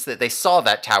all these. They saw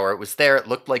that tower. It was there. It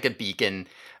looked like a beacon.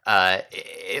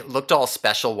 It looked all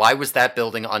special. Why was that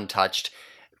building untouched?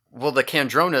 Well, the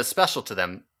Kandrona is special to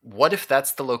them. What if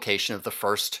that's the location of the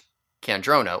first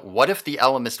Kandrona? What if the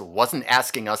Elemist wasn't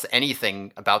asking us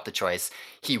anything about the choice?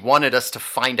 He wanted us to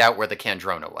find out where the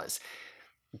Kandrona was.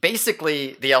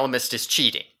 Basically, the Elemist is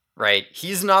cheating, right?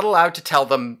 He's not allowed to tell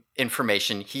them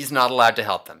information. He's not allowed to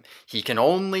help them. He can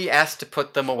only ask to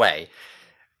put them away.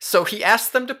 So he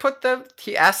asked them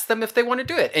if they want to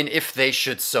do it. And if they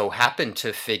should so happen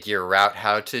to figure out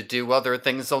how to do other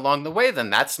things along the way, then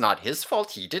that's not his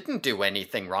fault. He didn't do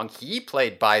anything wrong. He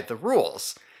played by the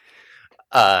rules.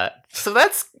 So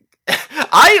that's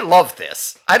I love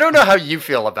this. I don't know how you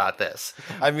feel about this.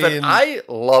 I but mean, I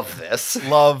love this.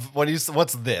 love.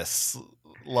 What's this?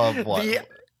 Love what?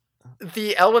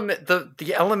 The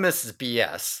Ellimist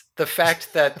BS. The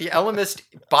fact that the Ellimist,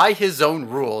 by his own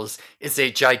rules, is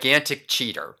a gigantic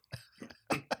cheater.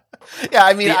 Yeah,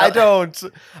 I mean, I don't.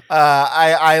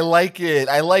 I like it.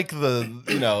 I like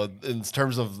the in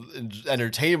terms of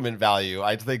entertainment value.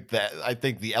 I think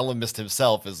the Ellimist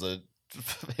himself is a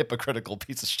hypocritical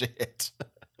piece of shit.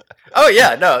 Oh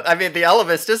yeah, no. I mean, the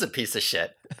Ellimist is a piece of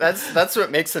shit. That's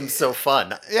what makes him so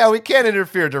fun. Yeah, we can't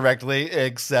interfere directly,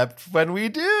 except when we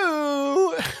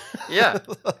do. Yeah.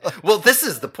 Well, this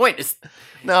is the point. It's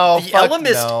no, the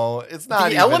Ellimist. No, it's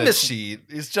not even a cheat.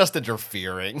 He's just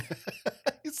interfering.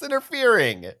 He's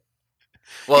interfering.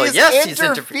 Well, yes, he's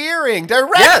interfering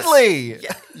directly.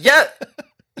 Yes.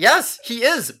 Yes, he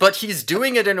is, but he's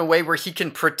doing it in a way where he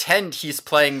can pretend he's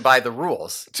playing by the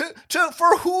rules.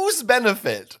 For whose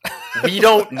benefit? We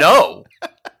don't know.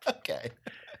 Okay.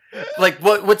 Like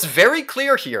what's very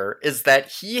clear here is that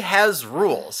he has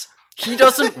rules. He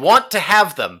doesn't want to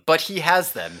have them, but he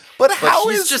has them. But how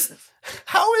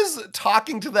is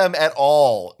talking to them at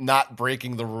all not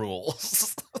breaking the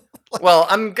rules? Well,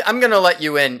 I'm going to let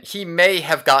you in. He may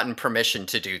have gotten permission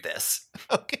to do this.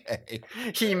 Okay.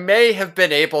 He may have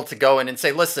been able to go in and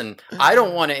say, listen, I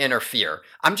don't want to interfere.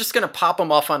 I'm just going to pop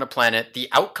them off on a planet. The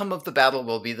outcome of the battle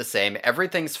will be the same.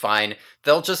 Everything's fine.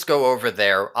 They'll just go over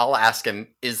there. I'll ask him,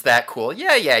 is that cool?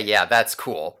 Yeah, that's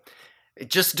cool.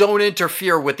 Just don't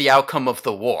interfere with the outcome of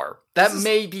the war. That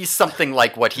may be something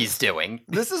like what he's doing.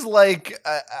 This is like,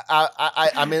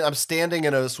 I mean, I'm standing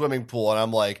in a swimming pool and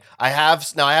I'm like, I have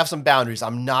some boundaries.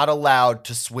 I'm not allowed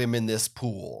to swim in this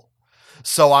pool.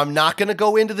 So I'm not going to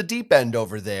go into the deep end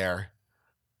over there.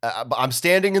 I'm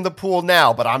standing in the pool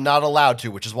now, but I'm not allowed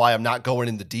to, which is why I'm not going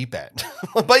in the deep end.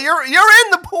 But you're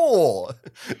in the pool.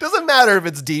 It doesn't matter if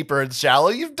it's deep or it's shallow.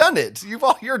 You've done it.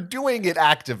 You're doing it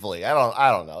actively. I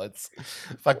don't know. It's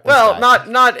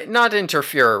not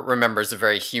interfere. Remember, is a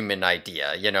very human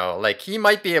idea. Like he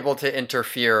might be able to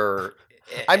interfere.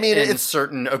 I mean, in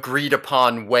certain agreed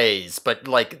upon ways, but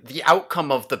like the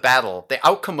outcome of the battle, the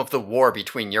outcome of the war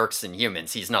between Yeerks and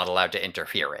humans, he's not allowed to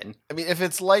interfere in. I mean, if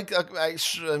it's like,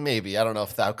 maybe, I don't know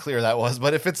how clear that was,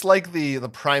 but if it's like the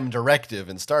Prime Directive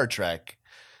in Star Trek,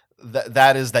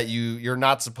 that is that you're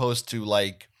not supposed to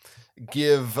like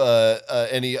give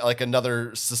any like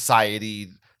another society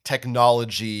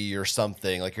technology or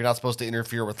something. Like you're not supposed to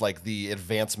interfere with like the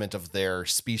advancement of their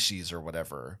species or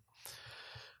whatever.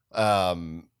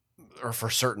 Or for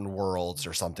certain worlds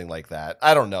or something like that.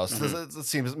 I don't know. Mm-hmm. It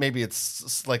seems maybe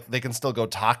it's like they can still go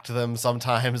talk to them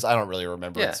sometimes. I don't really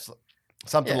remember. Yeah. It's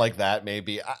something like that,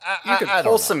 maybe. You could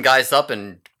pull some guys up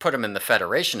and put them in the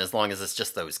Federation as long as it's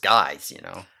just those guys,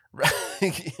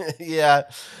 Yeah.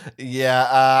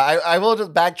 I will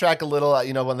just backtrack a little.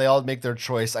 When they all make their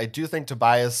choice, I do think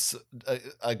Tobias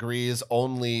agrees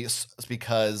only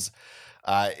because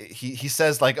he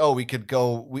says like, oh,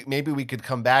 maybe we could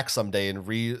come back someday and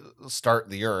restart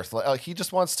the Earth. Like, he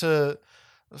just wants to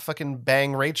fucking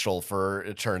bang Rachel for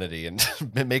eternity and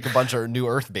make a bunch of new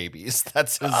Earth babies.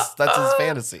 That's his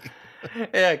fantasy.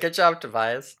 Yeah, good job,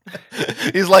 Tobias.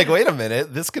 He's like, wait a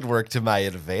minute, this could work to my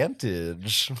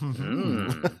advantage.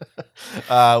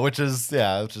 Which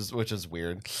is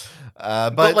weird.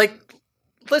 But like,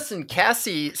 listen,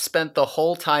 Cassie spent the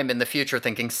whole time in the future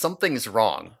thinking something's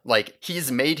wrong. Like,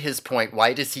 he's made his point.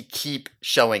 Why does he keep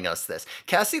showing us this?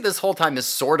 Cassie this whole time is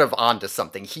sort of onto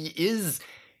something. He is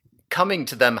coming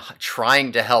to them,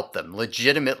 trying to help them,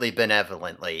 legitimately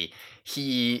benevolently.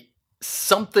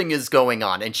 Something is going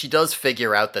on, and she does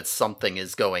figure out that something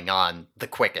is going on the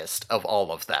quickest of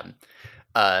all of them.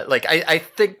 I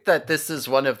think that this is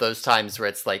one of those times where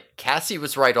it's like, Cassie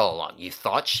was right all along. You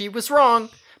thought she was wrong,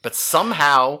 but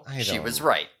somehow she was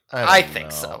right. I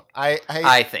think so.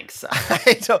 I think so.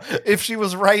 If she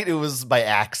was right, it was by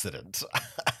accident.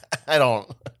 I don't.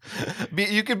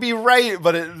 You could be right,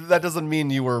 but that doesn't mean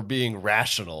you were being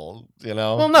rational.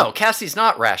 Well, no, Cassie's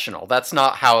not rational. That's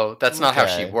not how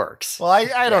she works. Well,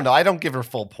 I don't know. I don't give her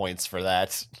full points for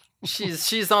that.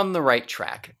 She's on the right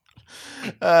track.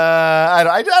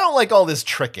 I don't like all this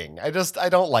tricking. I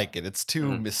don't like it. It's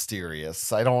too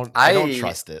mysterious. I don't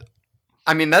trust it.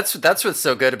 I mean, that's what's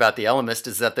so good about the Ellimist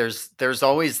is that there's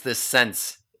always this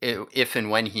sense, if and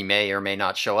when he may or may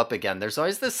not show up again, there's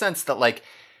always this sense that like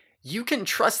you can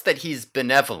trust that he's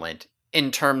benevolent in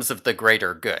terms of the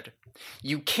greater good.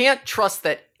 You can't trust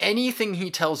that anything he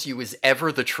tells you is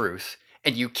ever the truth,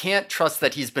 and you can't trust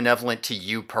that he's benevolent to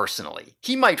you personally.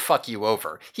 He might fuck you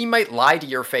over. He might lie to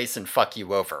your face and fuck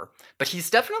you over, but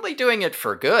he's definitely doing it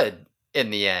for good. in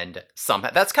the end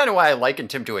somehow. That's kind of why I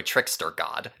likened him to a trickster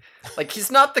god. Like, he's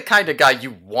not the kind of guy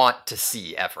you want to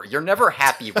see ever. You're never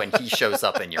happy when he shows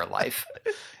up in your life.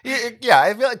 Yeah,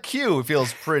 I feel like Q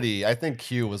feels pretty. I think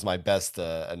Q was my best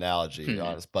analogy, to be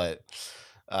honest. But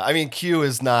I mean, Q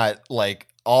is not like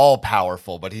all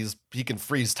powerful, but he can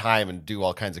freeze time and do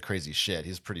all kinds of crazy shit.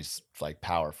 He's pretty like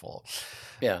powerful.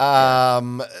 Yeah.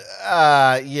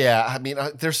 Yeah. I mean,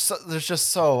 there's just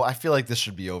so I feel like this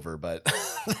should be over, but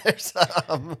there's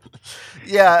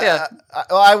yeah.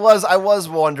 I was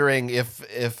wondering if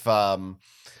the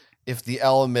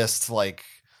Ellimist like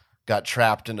got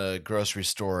trapped in a grocery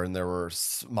store and there were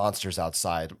monsters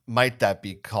outside. Might that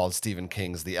be called Stephen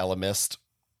King's The Ellimist?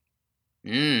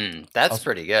 That's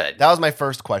pretty good. That was my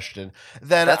first question.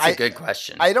 Then that's a good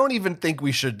question. I don't even think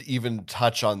we should even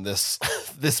touch on this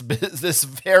this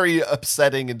very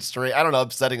upsetting and strange. I don't know,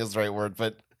 upsetting is the right word,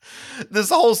 but this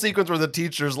whole sequence where the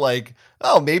teacher's like,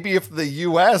 oh, maybe if the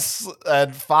U.S.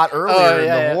 had fought earlier in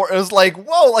the war, it was like,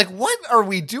 whoa, like what are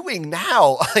we doing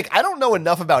now? Like, I don't know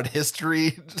enough about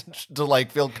history to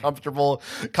like feel comfortable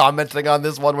commenting on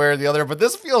this one way or the other, but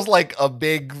this feels like a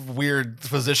big weird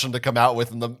position to come out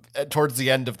with towards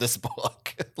the end of this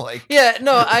book. Like, yeah,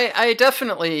 no, I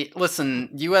definitely listen.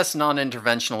 U.S.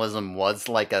 non-interventionism was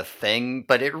like a thing,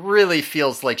 but it really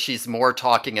feels like she's more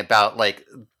talking about like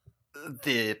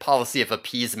the policy of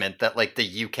appeasement that like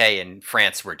the UK and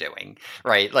France were doing,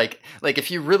 right? Like if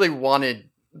you really wanted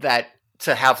that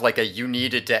to have like a you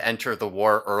needed to enter the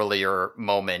war earlier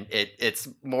moment, it's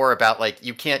more about like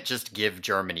you can't just give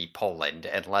Germany Poland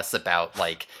and less about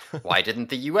like why didn't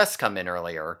the US come in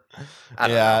earlier? I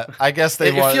don't know. I guess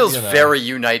it feels very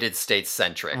United States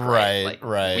centric, right? Like,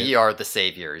 right. We are the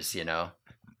saviors, you know.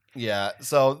 Yeah,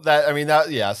 so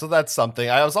so that's something.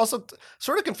 I was also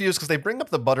sort of confused because they bring up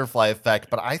the butterfly effect,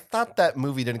 but I thought that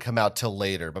movie didn't come out till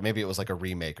later, but maybe it was like a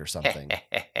remake or something.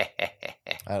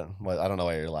 I don't know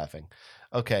why you're laughing.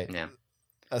 Okay. Yeah.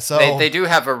 So they do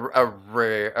have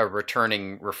a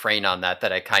returning refrain on that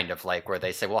I kind of like, where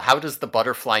they say, well, how does the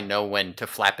butterfly know when to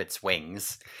flap its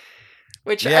wings?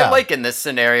 Which I like in this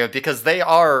scenario because they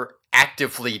are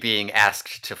actively being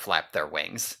asked to flap their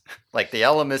wings. Like the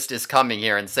Ellimist is coming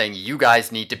here and saying, you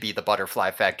guys need to be the butterfly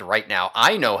effect right now.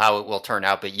 I know how it will turn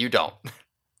out, but you don't.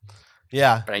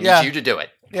 Yeah. But I need you to do it.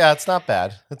 Yeah, it's not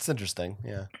bad. It's interesting.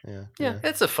 Yeah.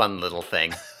 It's a fun little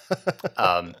thing.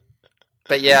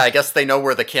 But yeah, I guess they know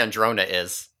where the Kandrona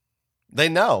is. They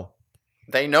know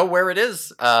where it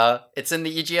is. It's in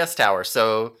the EGS tower.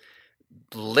 So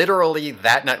literally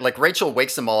that night, like Rachel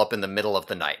wakes them all up in the middle of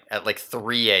the night at like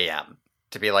 3 a.m.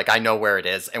 to be like, I know where it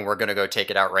is and we're going to go take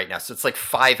it out right now. So it's like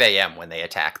 5 a.m. when they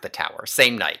attack the tower,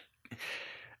 same night.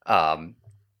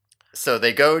 So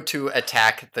they go to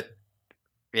attack the,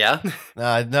 yeah?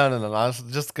 No.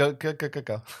 Just go.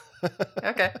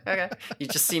 Okay. You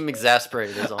just seem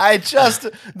exasperated. Is all.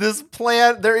 This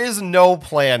plan, there is no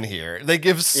plan here. They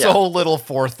give so little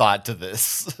forethought to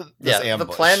this ambush. The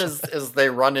plan is they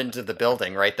run into the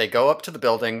building, right? They go up to the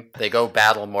building, they go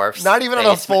battle morphs. Not even on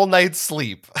a full night's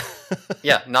sleep.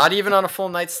 Yeah, not even on a full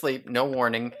night's sleep, no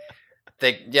warning.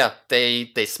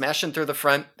 They smash in through the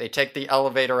front, they take the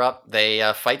elevator up,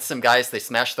 they fight some guys, they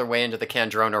smash their way into the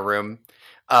Kandrona room.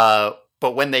 But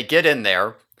when they get in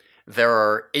there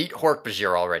are 8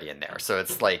 Hork-Bajir already in there. So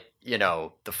it's like, you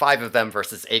know, the 5 of them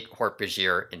versus 8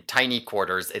 Hork-Bajir in tiny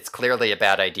quarters. It's clearly a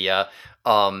bad idea.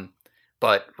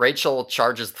 But Rachel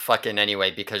charges the fuck in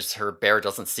anyway because her bear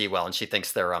doesn't see well and she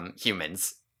thinks they're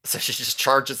humans. So she just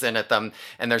charges in at them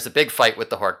and there's a big fight with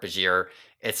the Hork-Bajir.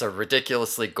 It's a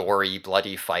ridiculously gory,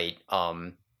 bloody fight.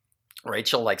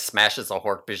 Rachel like smashes a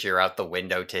Hork-Bajir out the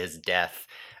window to his death.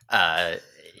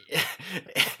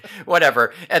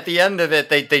 Whatever. At the end of it,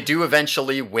 they do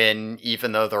eventually win,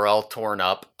 even though they're all torn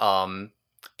up.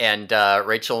 And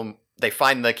Rachel, they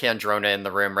find the Kandrona in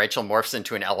the room. Rachel morphs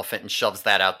into an elephant and shoves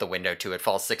that out the window too. It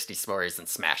falls 60 stories and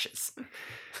smashes.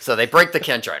 So they break the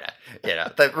Kandrona. You know,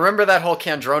 remember that whole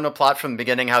Kandrona plot from the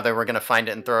beginning? How they were going to find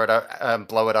it and throw it up,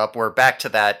 blow it up. We're back to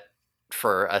that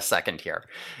for a second here.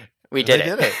 They did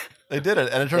it,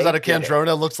 and it turns out a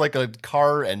Kandrona looks like a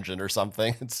car engine or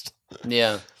something.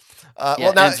 Yeah.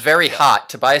 Well, now it's very hot.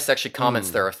 Tobias actually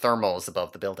comments there are thermals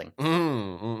above the building.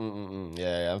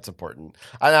 Yeah, that's important.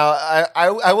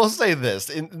 I will say this,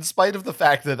 in spite of the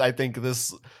fact that I think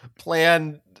this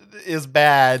plan is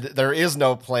bad, there is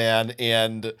no plan,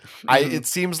 and it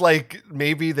seems like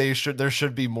maybe there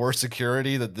should be more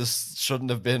security, that this shouldn't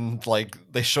have been like,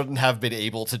 they shouldn't have been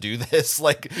able to do this.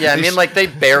 Like, yeah, I mean, like they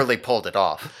barely pulled it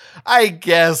off. I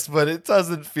guess, but it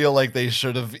doesn't feel like they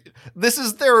should have. This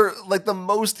is their like the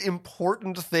most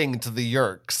important thing to the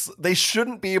Yerks. They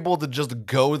shouldn't be able to just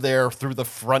go there through the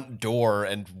front door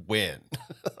and win.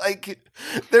 Like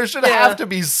there should have to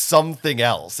be something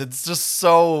else. It's just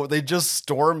so they just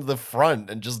storm the front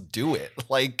and just do it.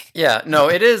 Like yeah, no,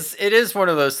 it is one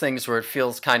of those things where it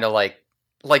feels kind of like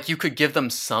you could give them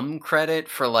some credit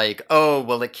for like, oh,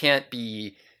 well, it can't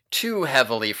be too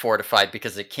heavily fortified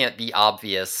because it can't be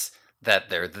obvious that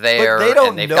they're there. But they don't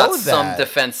and they've know got that. some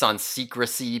defense on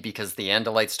secrecy because the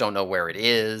Andalites don't know where it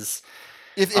is.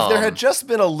 If there had just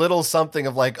been a little something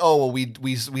of like, oh, well,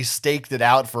 we staked it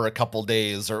out for a couple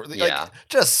days or like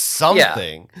just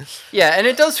something. Yeah, and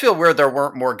it does feel weird there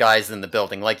weren't more guys in the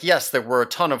building. Like, yes, there were a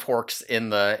ton of Horks in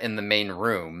the main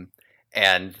room,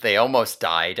 and they almost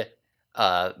died.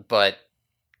 But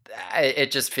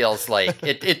it just feels like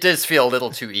it does feel a little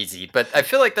too easy. But I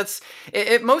feel like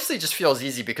it mostly just feels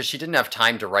easy because she didn't have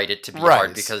time to write it to be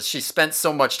hard because she spent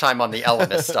so much time on the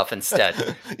Ellimist stuff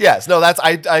instead. Yes, no,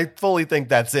 I fully think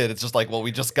that's it. It's just like, well,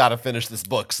 we just got to finish this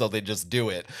book, so they just do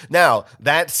it. Now,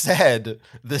 that said,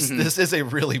 this is a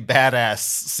really badass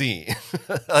scene.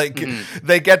 Like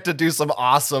they get to do some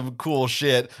awesome, cool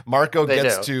shit. Marco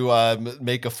gets to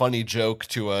make a funny joke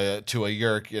to a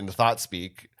Yeerk in Thought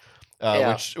Speak.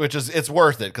 Which is it's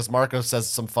worth it because Marco says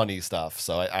some funny stuff,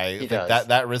 so I think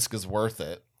that risk is worth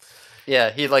it.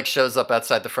 Yeah, he like shows up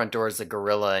outside the front door as a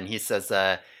gorilla, and he says,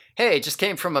 "Hey, just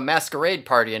came from a masquerade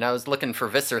party, and I was looking for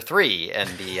Visser 3." And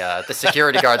the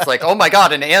security guard's like, "Oh my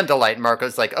god, an Andalite!" And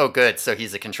Marco's like, "Oh, good, so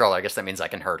he's a controller. I guess that means I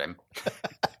can hurt him."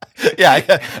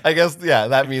 Yeah, I guess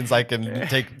that means I can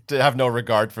have no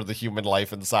regard for the human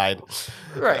life inside.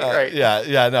 Right.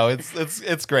 Yeah, no,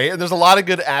 it's great, and there's a lot of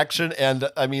good action, and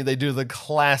I mean they do the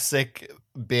classic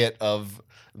bit of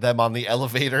them on the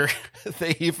elevator.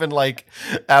 They even like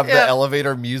have the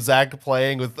elevator music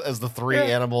playing as the three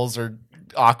animals are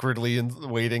awkwardly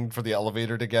waiting for the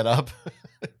elevator to get up.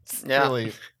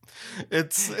 Really,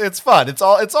 it's fun. It's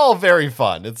all very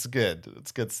fun. It's good.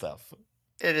 It's good stuff.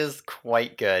 It is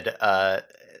quite good.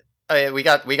 We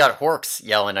got Horks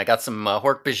yelling. I got some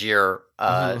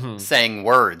Hork-Bajir saying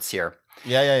words here.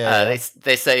 Yeah.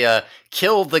 They say,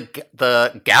 kill the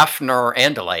Gafner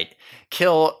Andalite.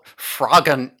 Kill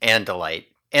Froggen Andalite.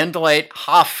 Andalite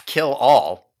Hoff kill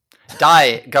all.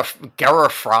 Die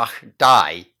Garafrach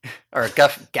die. Or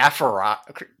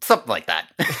Gaffarach, something like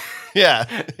that. Yeah.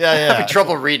 I'm having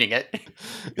trouble reading it.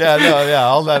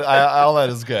 All that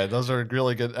is good. Those are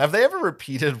really good. Have they ever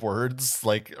repeated words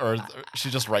like, or is she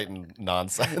just writing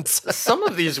nonsense? Some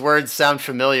of these words sound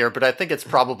familiar, but I think it's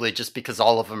probably just because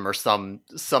all of them are some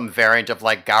variant of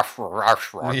like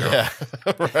Gaffarach. Yeah,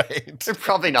 right. They're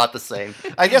probably not the same.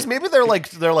 I guess maybe they're like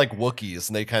Wookiees,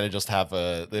 and they kind of just have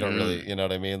they don't really, you know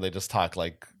what I mean? They just talk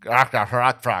like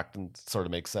and sort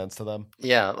of makes sense to them.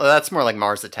 Yeah, well, that's more like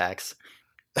Mars Attacks.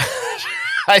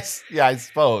 I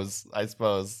suppose.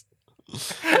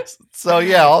 So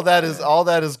yeah, all that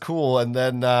is cool, and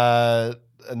then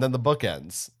the book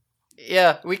ends.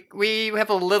 Yeah, we have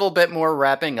a little bit more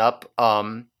wrapping up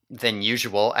than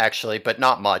usual, actually, but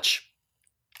not much.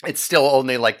 It's still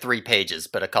only like 3 pages,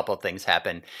 but a couple of things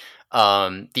happen.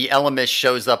 The Ellimist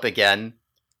shows up again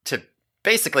to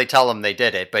basically tell them they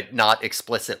did it, but not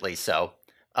explicitly so.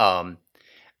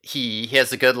 He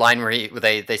has a good line where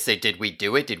they say, "Did we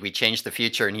do it? Did we change the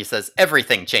future?" And he says,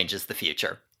 "Everything changes the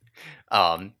future."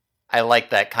 I like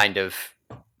that kind of,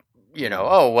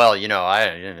 oh well,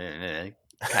 I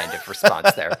kind of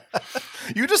response there.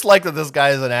 You just like that this guy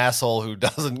is an asshole who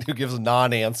gives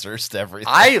non-answers to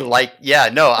everything. I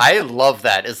love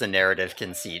that as a narrative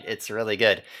conceit. It's really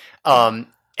good.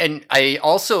 And I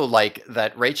also like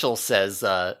that Rachel says,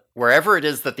 wherever it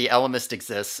is that the Ellimist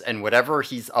exists, and whatever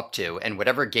he's up to, and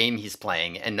whatever game he's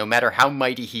playing, and no matter how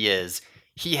mighty he is,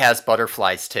 he has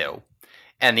butterflies too.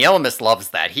 And the Ellimist loves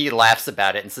that. He laughs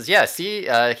about it and says, "Yeah, see,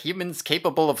 humans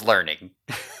capable of learning."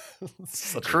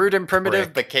 Crude and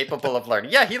primitive, but capable of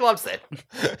learning. Yeah, he loves it.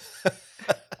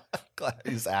 Glad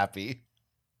he's happy.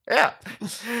 Yeah.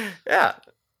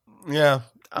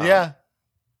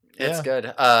 It's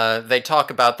good. They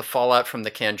talk about the fallout from the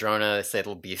Kandrona. They say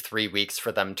it'll be 3 weeks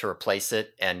for them to replace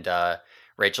it. And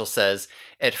Rachel says,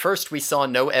 "At first we saw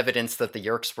no evidence that the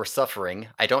Yeerks were suffering.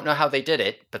 I don't know how they did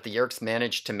it, but the Yeerks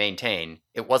managed to maintain.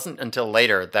 It wasn't until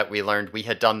later that we learned we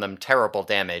had done them terrible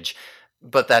damage.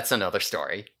 But that's another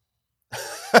story."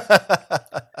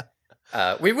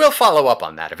 We will follow up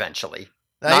on that eventually.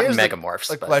 Not in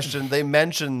Megamorphs. A question. They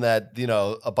mentioned that,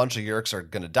 a bunch of Yeerks are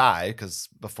going to die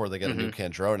before they get a new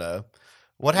Kandrona.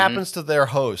 What Mhm. happens to their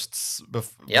hosts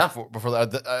Yeah. before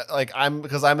that?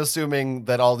 Because I'm assuming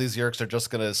that all these Yeerks are just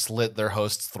gonna slit their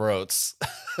hosts' throats,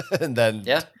 and then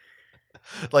Yeah.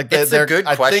 like It's a good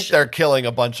I think they're question. killing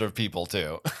a bunch of people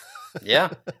too. Yeah.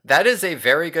 That is a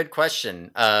very good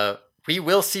question. We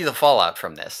will see the fallout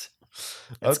from this.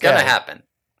 It's gonna Okay, happen.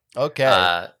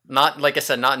 okay. Not like I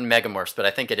said, not in Megamorphs, but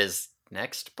I think it is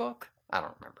next book. I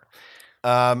don't remember.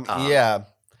 Um, Yeah,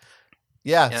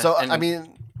 yeah. yeah, So I and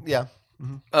mean, yeah.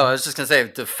 Mhm, oh, I mhm. was just gonna say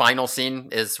the final scene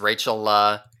is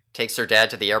Rachel takes her dad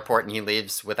to the airport and he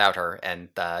leaves without her, and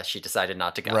she decided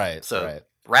not to go. Right, So right.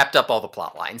 wrapped up all the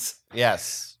plot lines.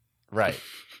 Yes, right.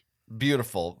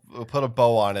 Beautiful. We'll put a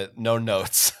bow on it. No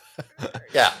notes.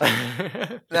 Yeah.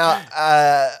 Now,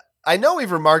 I know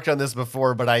we've remarked on this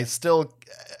before, but I still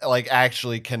like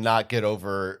actually cannot get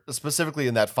over, specifically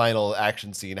in that final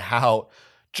action scene, how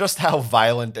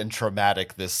violent and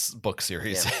traumatic this book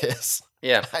series Yeah. is.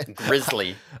 Yeah. I, Grisly.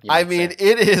 You I might mean, say.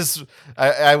 it is.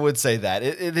 I would say that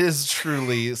it is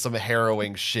truly some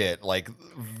harrowing shit, like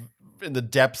in the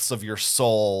depths of your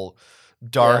soul, Yeah.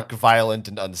 dark, violent,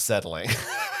 and unsettling.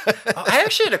 I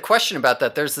actually had a question about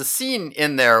that. There's a scene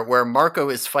in there where Marco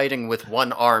is fighting with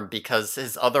one arm because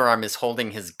his other arm is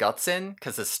holding his guts in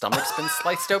because his stomach's been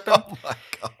sliced open. Oh my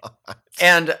god!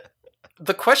 And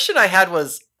the question I had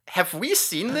was, have we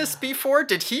seen this before?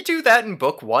 Did he do that in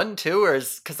book 1 too? Or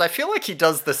is because I feel like he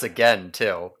does this again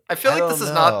too. I feel I like don't this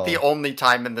is not the know. only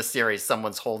time in the series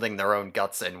someone's holding their own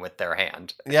guts in with their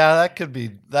hand. Yeah, that could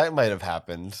be. That might have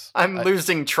happened. I'm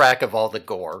losing track of all the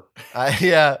gore.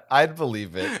 Yeah, I'd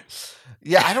believe it.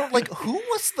 Yeah, I don't like. Who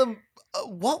was the?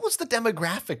 What was the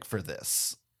demographic for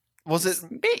this? Was it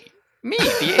Me,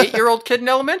 the 8-year-old kid in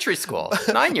elementary school,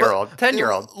 9-year-old,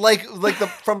 10-year-old. like the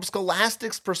from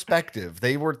Scholastic's perspective?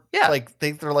 They were Yeah, like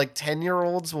they're like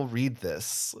 10-year-olds will read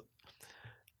this. I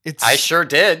It's sure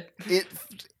did. it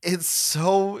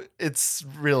it's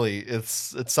really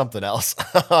it's something else.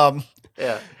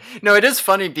 Yeah. No, it is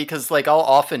funny because like I'll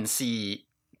often see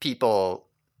people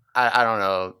I don't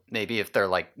know, maybe if they're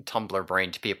like Tumblr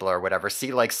brained people or whatever,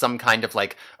 see like some kind of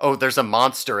like, oh, there's a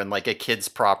monster in like a kid's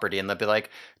property, and they'll be like,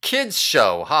 kids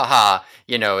show, haha,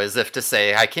 as if to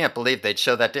say, I can't believe they'd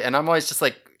show that and I'm always just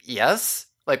like, yes?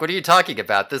 Like, what are you talking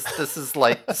about? This is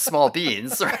like Small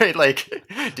Beans, right? Like,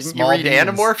 didn't you Small read beans.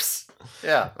 Animorphs?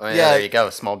 Yeah. Oh, yeah, Yeah. there you go,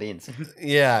 Small Beans.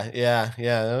 Yeah.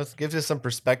 That gives you some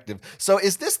perspective. So,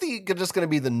 is this just going to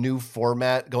be the new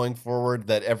format going forward?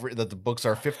 That that the books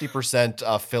are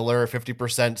 50% filler,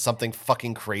 50% something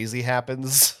fucking crazy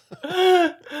happens.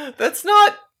 That's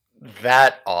not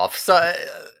that off. So,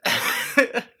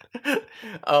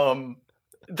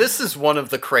 this is one of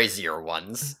the crazier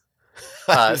ones.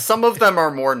 Some of them are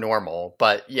more normal,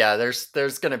 but yeah, there's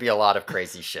going to be a lot of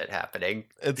crazy shit happening.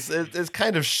 It's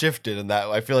kind of shifted in that.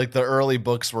 I feel like the early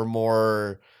books were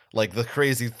more like the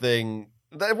crazy thing.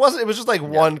 It wasn't. It was just like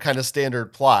one kind of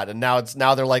standard plot, and now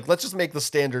they're like, let's just make the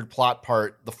standard plot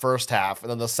part the first half, and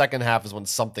then the second half is when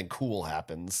something cool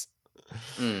happens.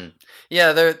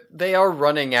 Yeah, they are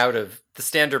running out of the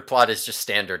standard plot is just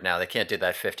standard now. They can't do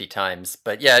that 50 times.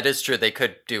 But yeah, it is true they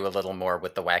could do a little more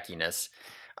with the wackiness.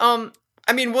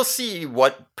 I mean, we'll see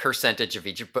what percentage of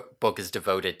each book is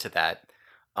devoted to that.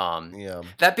 Yeah.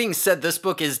 That being said, this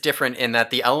book is different in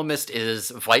that the Elemist is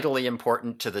vitally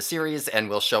important to the series and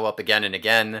will show up again and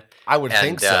again. I would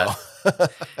think so.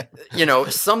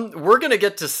 We're gonna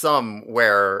get to some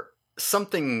where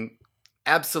something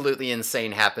absolutely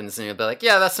insane happens, and you'll be like,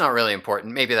 "Yeah, that's not really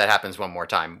important. Maybe that happens one more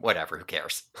time. Whatever. Who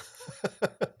cares?"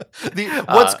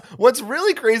 What's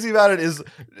really crazy about it is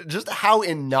just how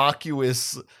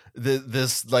innocuous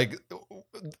this like.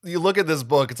 You look at this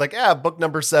book, it's like, book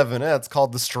number 7. It's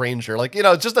called The Stranger. Like,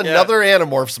 it's just another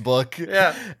Animorphs book.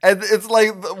 Yeah. And it's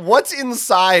like, what's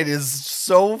inside is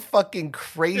so fucking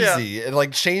crazy. It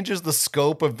like changes the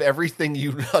scope of everything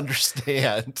you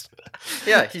understand.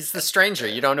 Yeah, he's the stranger.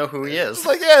 You don't know who he is. It's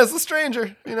like, it's The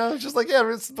Stranger. It's just like,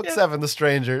 it's book 7, The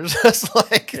Stranger. Just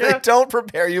like, they don't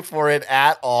prepare you for it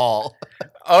at all.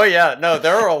 Oh yeah, no,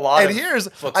 there are a lot and of here's,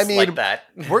 books I mean, like that.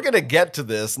 We're gonna get to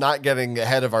this, not getting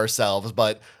ahead of ourselves,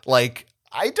 but like,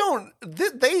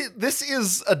 this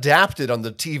is adapted on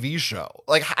the TV show.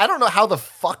 Like, I don't know how the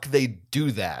fuck they do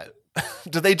that.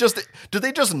 do they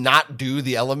just not do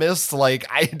the Ellimist? Like,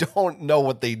 I don't know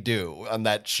what they do on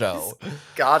that show. He's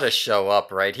gotta show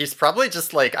up, right? He's probably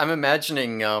just like, I'm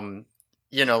imagining,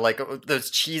 like those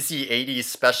cheesy 80s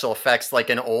special effects, like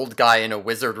an old guy in a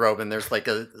wizard robe, and there's like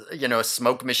a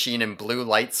smoke machine and blue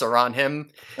lights are on him,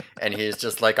 and he's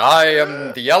just like, I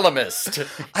am the Ellimist.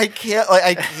 I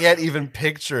can't even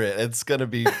picture it. It's gonna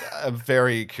be. I'm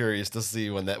very curious to see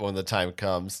when the time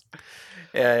comes.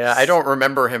 Yeah. I don't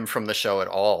remember him from the show at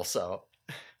all, so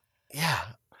Yeah.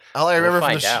 All I we'll remember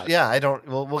from find out. yeah, I don't.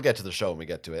 We'll get to the show when we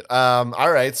get to it.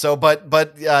 All right. So,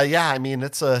 but yeah. I mean,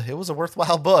 it was a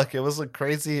worthwhile book. It was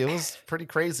pretty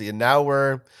crazy. And now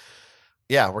we're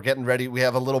getting ready. We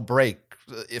have a little break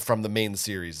from the main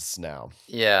series now.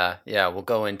 Yeah. We'll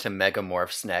go into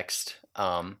Megamorphs next.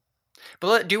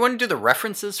 But do you want to do the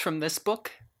references from this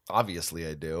book? Obviously,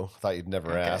 I do. Thought you'd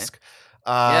never ask.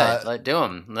 Let's do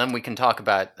them. And then we can talk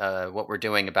about what we're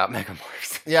doing about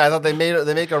Megamorphs. Yeah, I thought they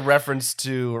make a reference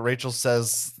to Rachel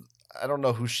says, I don't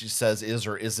know who she says is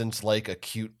or isn't like a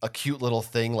cute little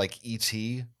thing like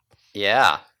E.T.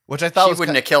 Yeah, which I thought she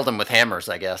wouldn't have killed him with hammers,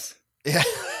 I guess. Yeah.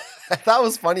 I thought it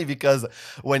was funny because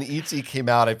when E.T. came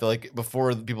out, I feel like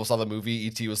before people saw the movie,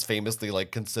 E.T. was famously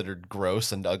like considered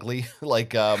gross and ugly.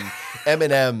 Like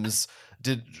M&M's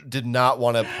did not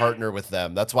want to partner with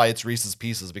them. That's why it's Reese's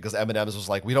Pieces, because M&M's was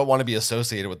like, we don't want to be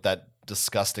associated with that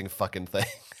disgusting fucking thing.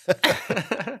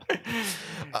 The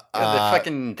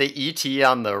ET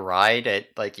on the ride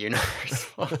at like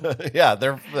Universal. Yeah,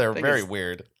 they're very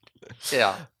weird.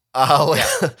 Yeah.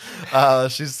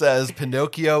 She says,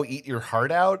 Pinocchio, eat your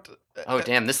heart out. Oh,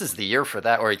 damn, this is the year for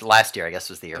that, or last year, I guess,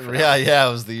 was the year for that. Yeah,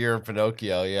 it was the year of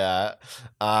Pinocchio, yeah.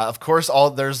 Of course,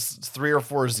 there's 3 or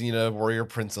 4 Xena Warrior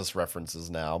Princess references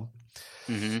now.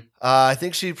 Mm-hmm. I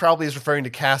think she probably is referring to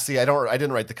Cassie. I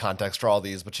didn't write the context for all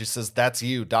these, but she says, that's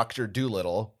you, Dr.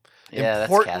 Doolittle. Yeah,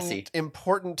 that's Cassie.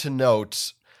 Important to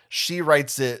note, she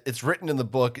writes it's written in the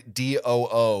book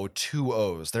D-O-O, 2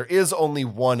 O's. There is only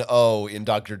 1 O in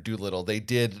Dr. Doolittle. They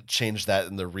did change that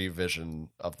in the revision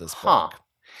of this book.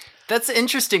 That's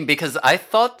interesting because I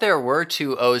thought there were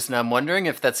 2 O's, and I'm wondering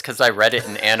if that's because I read it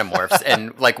in Animorphs,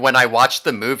 and like when I watched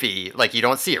the movie, like you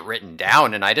don't see it written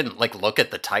down, and I didn't like look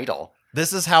at the title.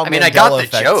 This is how I got the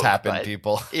effects joke, happen, but,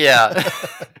 people. Yeah.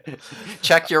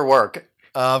 Check your work.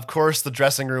 Of course, the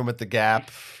dressing room at the Gap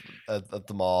at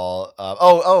the mall.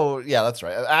 Yeah, that's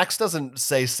right. Axe doesn't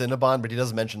say Cinnabon, but he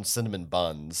does mention cinnamon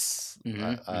buns.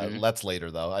 That's later,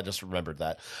 though. I just remembered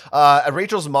that.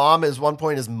 Rachel's mom, at one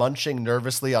point, is munching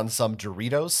nervously on some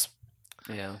Doritos.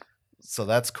 Yeah. So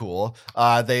that's cool.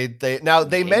 They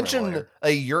mention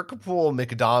a Yerkapul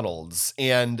McDonald's,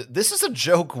 and this is a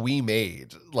joke we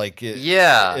made.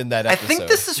 In that episode. I think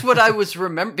this is what I was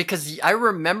because I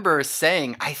remember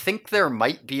saying I think there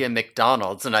might be a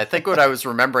McDonald's, and I think what I was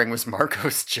remembering was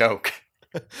Marco's joke.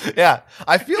 Yeah,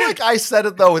 I feel like I said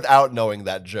it though without knowing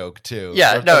that joke too.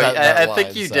 Yeah, I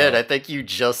think you did. I think you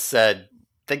just said,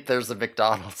 think there's a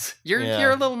McDonald's. You're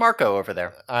a little Marco over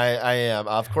there. I am.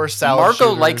 Of course, Salad Marco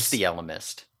Shooters likes the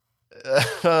Elemist.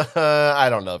 I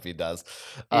don't know if he does.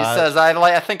 He says,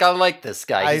 I think I like this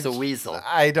guy. He's a weasel.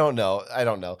 I don't know.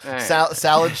 Right.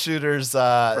 Salad Shooters,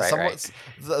 right.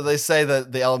 They say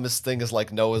that the Elemist thing is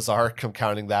like Noah's Ark. I'm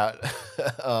counting that.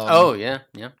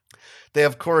 Yeah. They,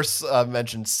 of course,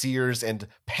 mentioned Sears and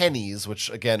Pennies, which,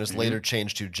 again, is later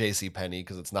changed to J.C. Penney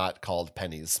because it's not called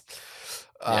Pennies.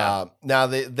 Yeah. Now,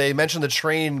 they mentioned the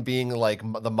train being like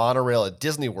the monorail at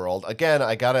Disney World. Again,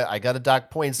 I gotta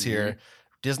dock points here.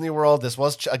 Disney World, this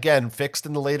was, again, fixed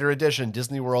in the later edition.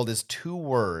 Disney World is 2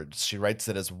 words. She writes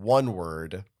it as 1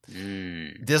 word.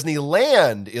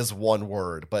 Disneyland is 1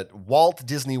 word, but Walt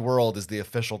Disney World is the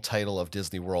official title of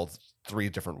Disney World, 3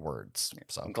 different words.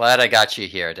 So I'm glad I got you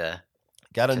here to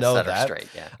know set that. Her straight,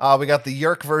 yeah. We got the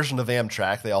Yerk version of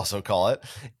Amtrak, they also call it.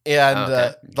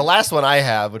 And the last one I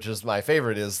have, which is my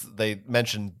favorite, is they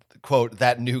mentioned, quote,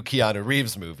 that new Keanu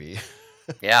Reeves movie.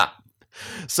 Yeah.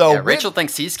 So Rachel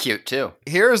thinks he's cute too.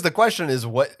 Here's the question: is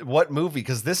what movie?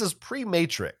 Because this is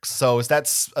pre-Matrix. So is that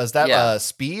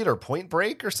Speed or Point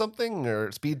Break or something,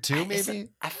 or Speed 2 maybe?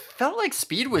 I felt like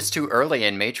Speed was too early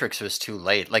and Matrix was too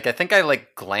late. Like I think I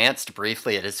glanced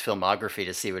briefly at his filmography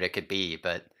to see what it could be,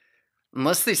 but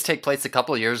unless these take place a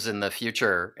couple years in the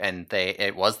future and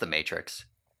it was the Matrix.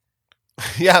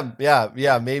 Yeah,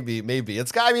 maybe.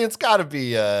 It's got to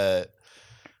be.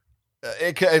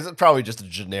 It's probably just a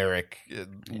generic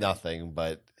nothing,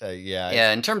 but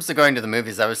yeah. In terms of going to the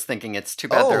movies, I was thinking it's too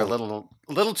bad they're a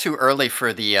little too early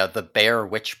for the Blair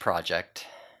Witch Project.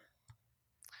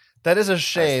 That is a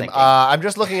shame. I'm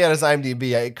just looking at his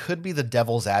IMDb. It could be The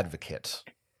Devil's Advocate.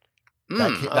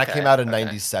 That came out in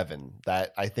 '97.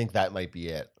 That I think that might be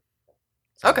it.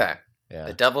 So, okay. Yeah.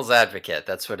 The Devil's Advocate.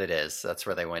 That's what it is. That's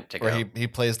where they went to go. Where he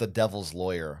plays the devil's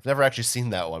lawyer. I've never actually seen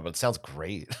that one, but it sounds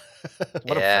great.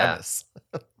 What a premise.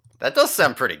 That does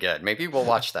sound pretty good. Maybe we'll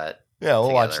watch that. Yeah,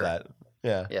 we'll watch that.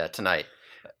 Yeah. Yeah, tonight.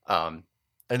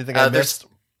 Anything I missed?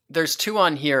 There's 2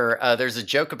 on here. There's a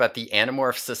joke about the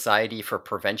Animorph Society for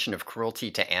Prevention of Cruelty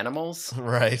to Animals.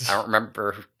 Right. I don't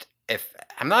remember if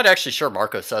I'm not actually sure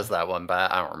Marco says that one,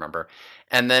 but I don't remember.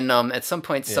 And then at some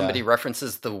point, somebody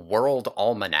references the World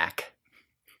Almanac.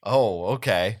 Oh,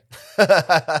 okay.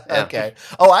 Okay.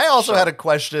 Oh, I also had a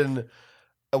question.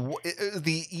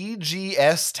 The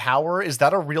EGS Tower, is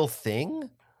that a real thing?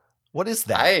 What is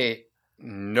that?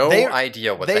 No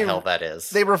idea what the hell that is.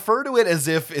 They refer to it as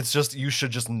if it's just, you should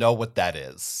just know what that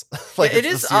is. Like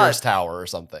it's the Sears Tower or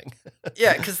something.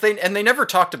 Yeah, because they never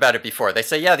talked about it before. They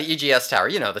say, yeah, the EGS Tower,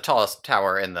 the tallest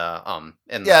tower in the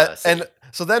the city. And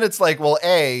so then it's like, well,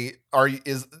 A,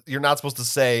 you're not supposed to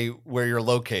say where you're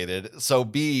located. So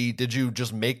B, did you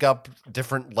just make up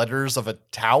different letters of a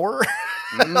tower?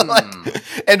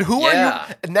 And who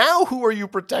are you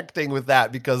protecting with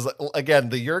that? Because again,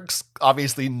 the Yeerks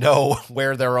obviously know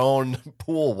where their own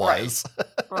pool was.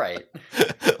 Right.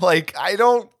 Like, I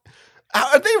don't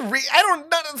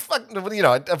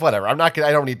whatever.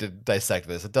 I don't need to dissect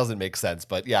this. It doesn't make sense.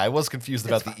 But yeah, I was confused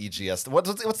about the EGS.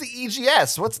 What's the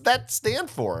EGS? What's that stand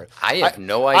for? I have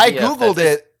no idea. I Googled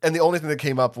it, and the only thing that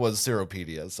came up was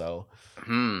Seropedia. So,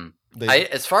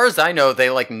 as far as I know, they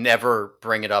never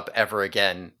bring it up ever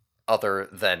again, other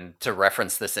than to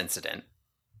reference this incident.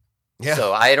 Yeah.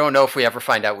 So I don't know if we ever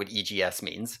find out what EGS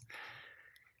means.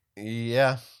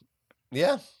 Yeah.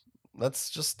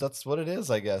 That's what it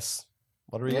is, I guess.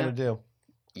 What are we gonna do?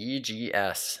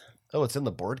 EGS. Oh, it's in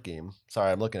the board game.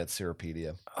 Sorry, I'm looking at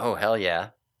Seropedia. Oh, hell yeah.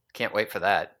 Can't wait for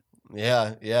that.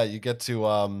 Yeah, you get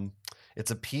to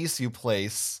it's a piece you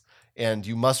place, and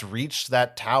you must reach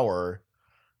that tower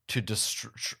to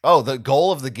destroy. Oh, the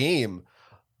goal of the game.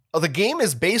 Oh, the game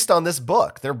is based on this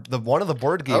book. One of the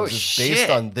board games is based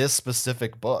on this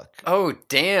specific book. Oh,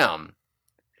 damn.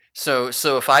 So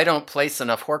if I don't place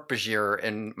enough Hork-Bajir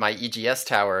in my EGS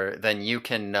tower, then you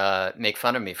can make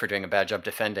fun of me for doing a bad job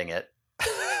defending it.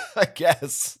 I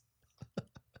guess.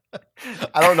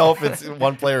 I don't know if it's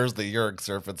one player is the Yeerks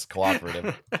or if it's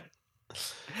cooperative.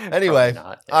 Anyway,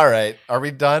 all right. Are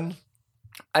we done?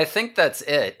 I think that's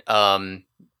it.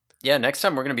 Yeah, next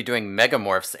time we're going to be doing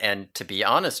Megamorphs, and to be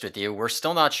honest with you, we're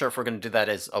still not sure if we're going to do that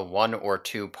as a 1 or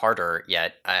 2-parter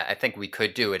yet. I think we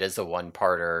could do it as a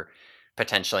 1-parter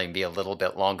potentially and be a little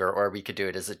bit longer, or we could do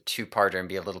it as a 2-parter and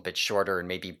be a little bit shorter and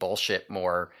maybe bullshit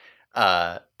more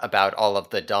about all of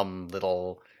the dumb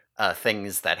little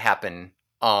things that happen.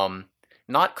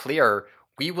 Not clear.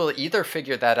 We will either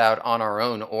figure that out on our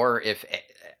own, or if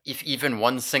even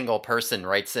one single person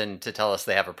writes in to tell us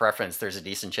they have a preference, there's a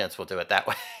decent chance we'll do it that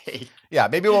way. Yeah,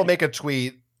 maybe we'll make a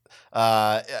tweet.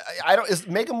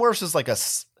 Megamorphs is like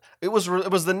it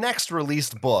was the next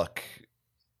released book.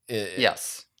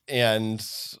 Yes. And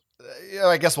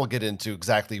I guess we'll get into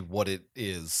exactly what it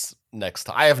is next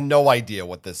time. I have no idea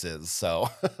what this is, so.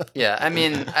 Yeah, I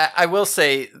mean, I will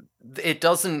say it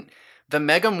doesn't. The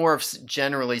Megamorphs,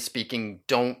 generally speaking,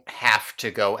 don't have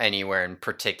to go anywhere in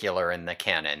particular in the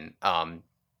canon.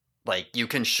 Like, you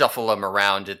can shuffle them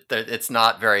around. It's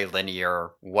not very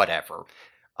linear, whatever.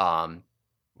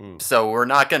 So we're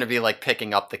not going to be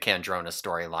picking up the Kandrona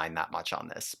storyline that much on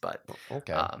this, but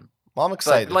okay. Well, I'm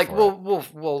excited.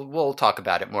 We'll talk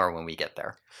about it more when we get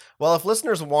there. Well, if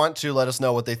listeners want to let us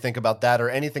know what they think about that or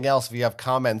anything else, if you have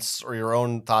comments or your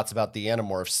own thoughts about the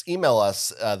Animorphs, email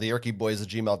us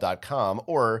theyeerkyboys@gmail.com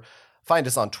or find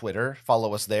us on Twitter.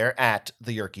 Follow us there at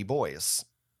theyeerkyboys.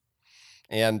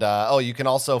 And you can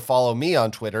also follow me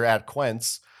on Twitter at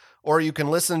Quentz, or you can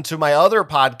listen to my other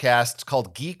podcast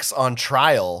called Geeks on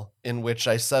Trial, in which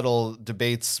I settle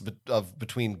debates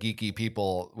between geeky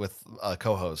people with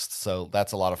co-hosts. So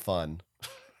that's a lot of fun.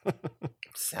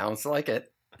 Sounds like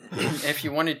it. If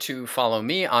you wanted to follow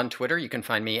me on Twitter, you can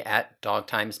find me at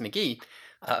DogTimesMcGee.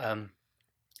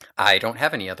 I don't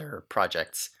have any other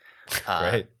projects.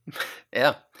 Great.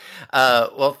 Yeah.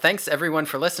 Well, thanks everyone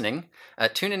for listening.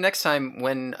 Tune in next time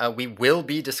when we will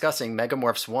be discussing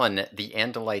Megamorphs 1, The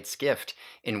Andalite's Gift,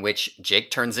 in which Jake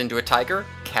turns into a tiger,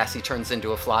 Cassie turns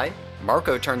into a fly,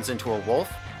 Marco turns into a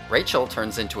wolf, Rachel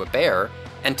turns into a bear,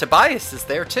 and Tobias is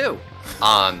there too,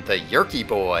 on the Yeerky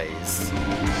Boys.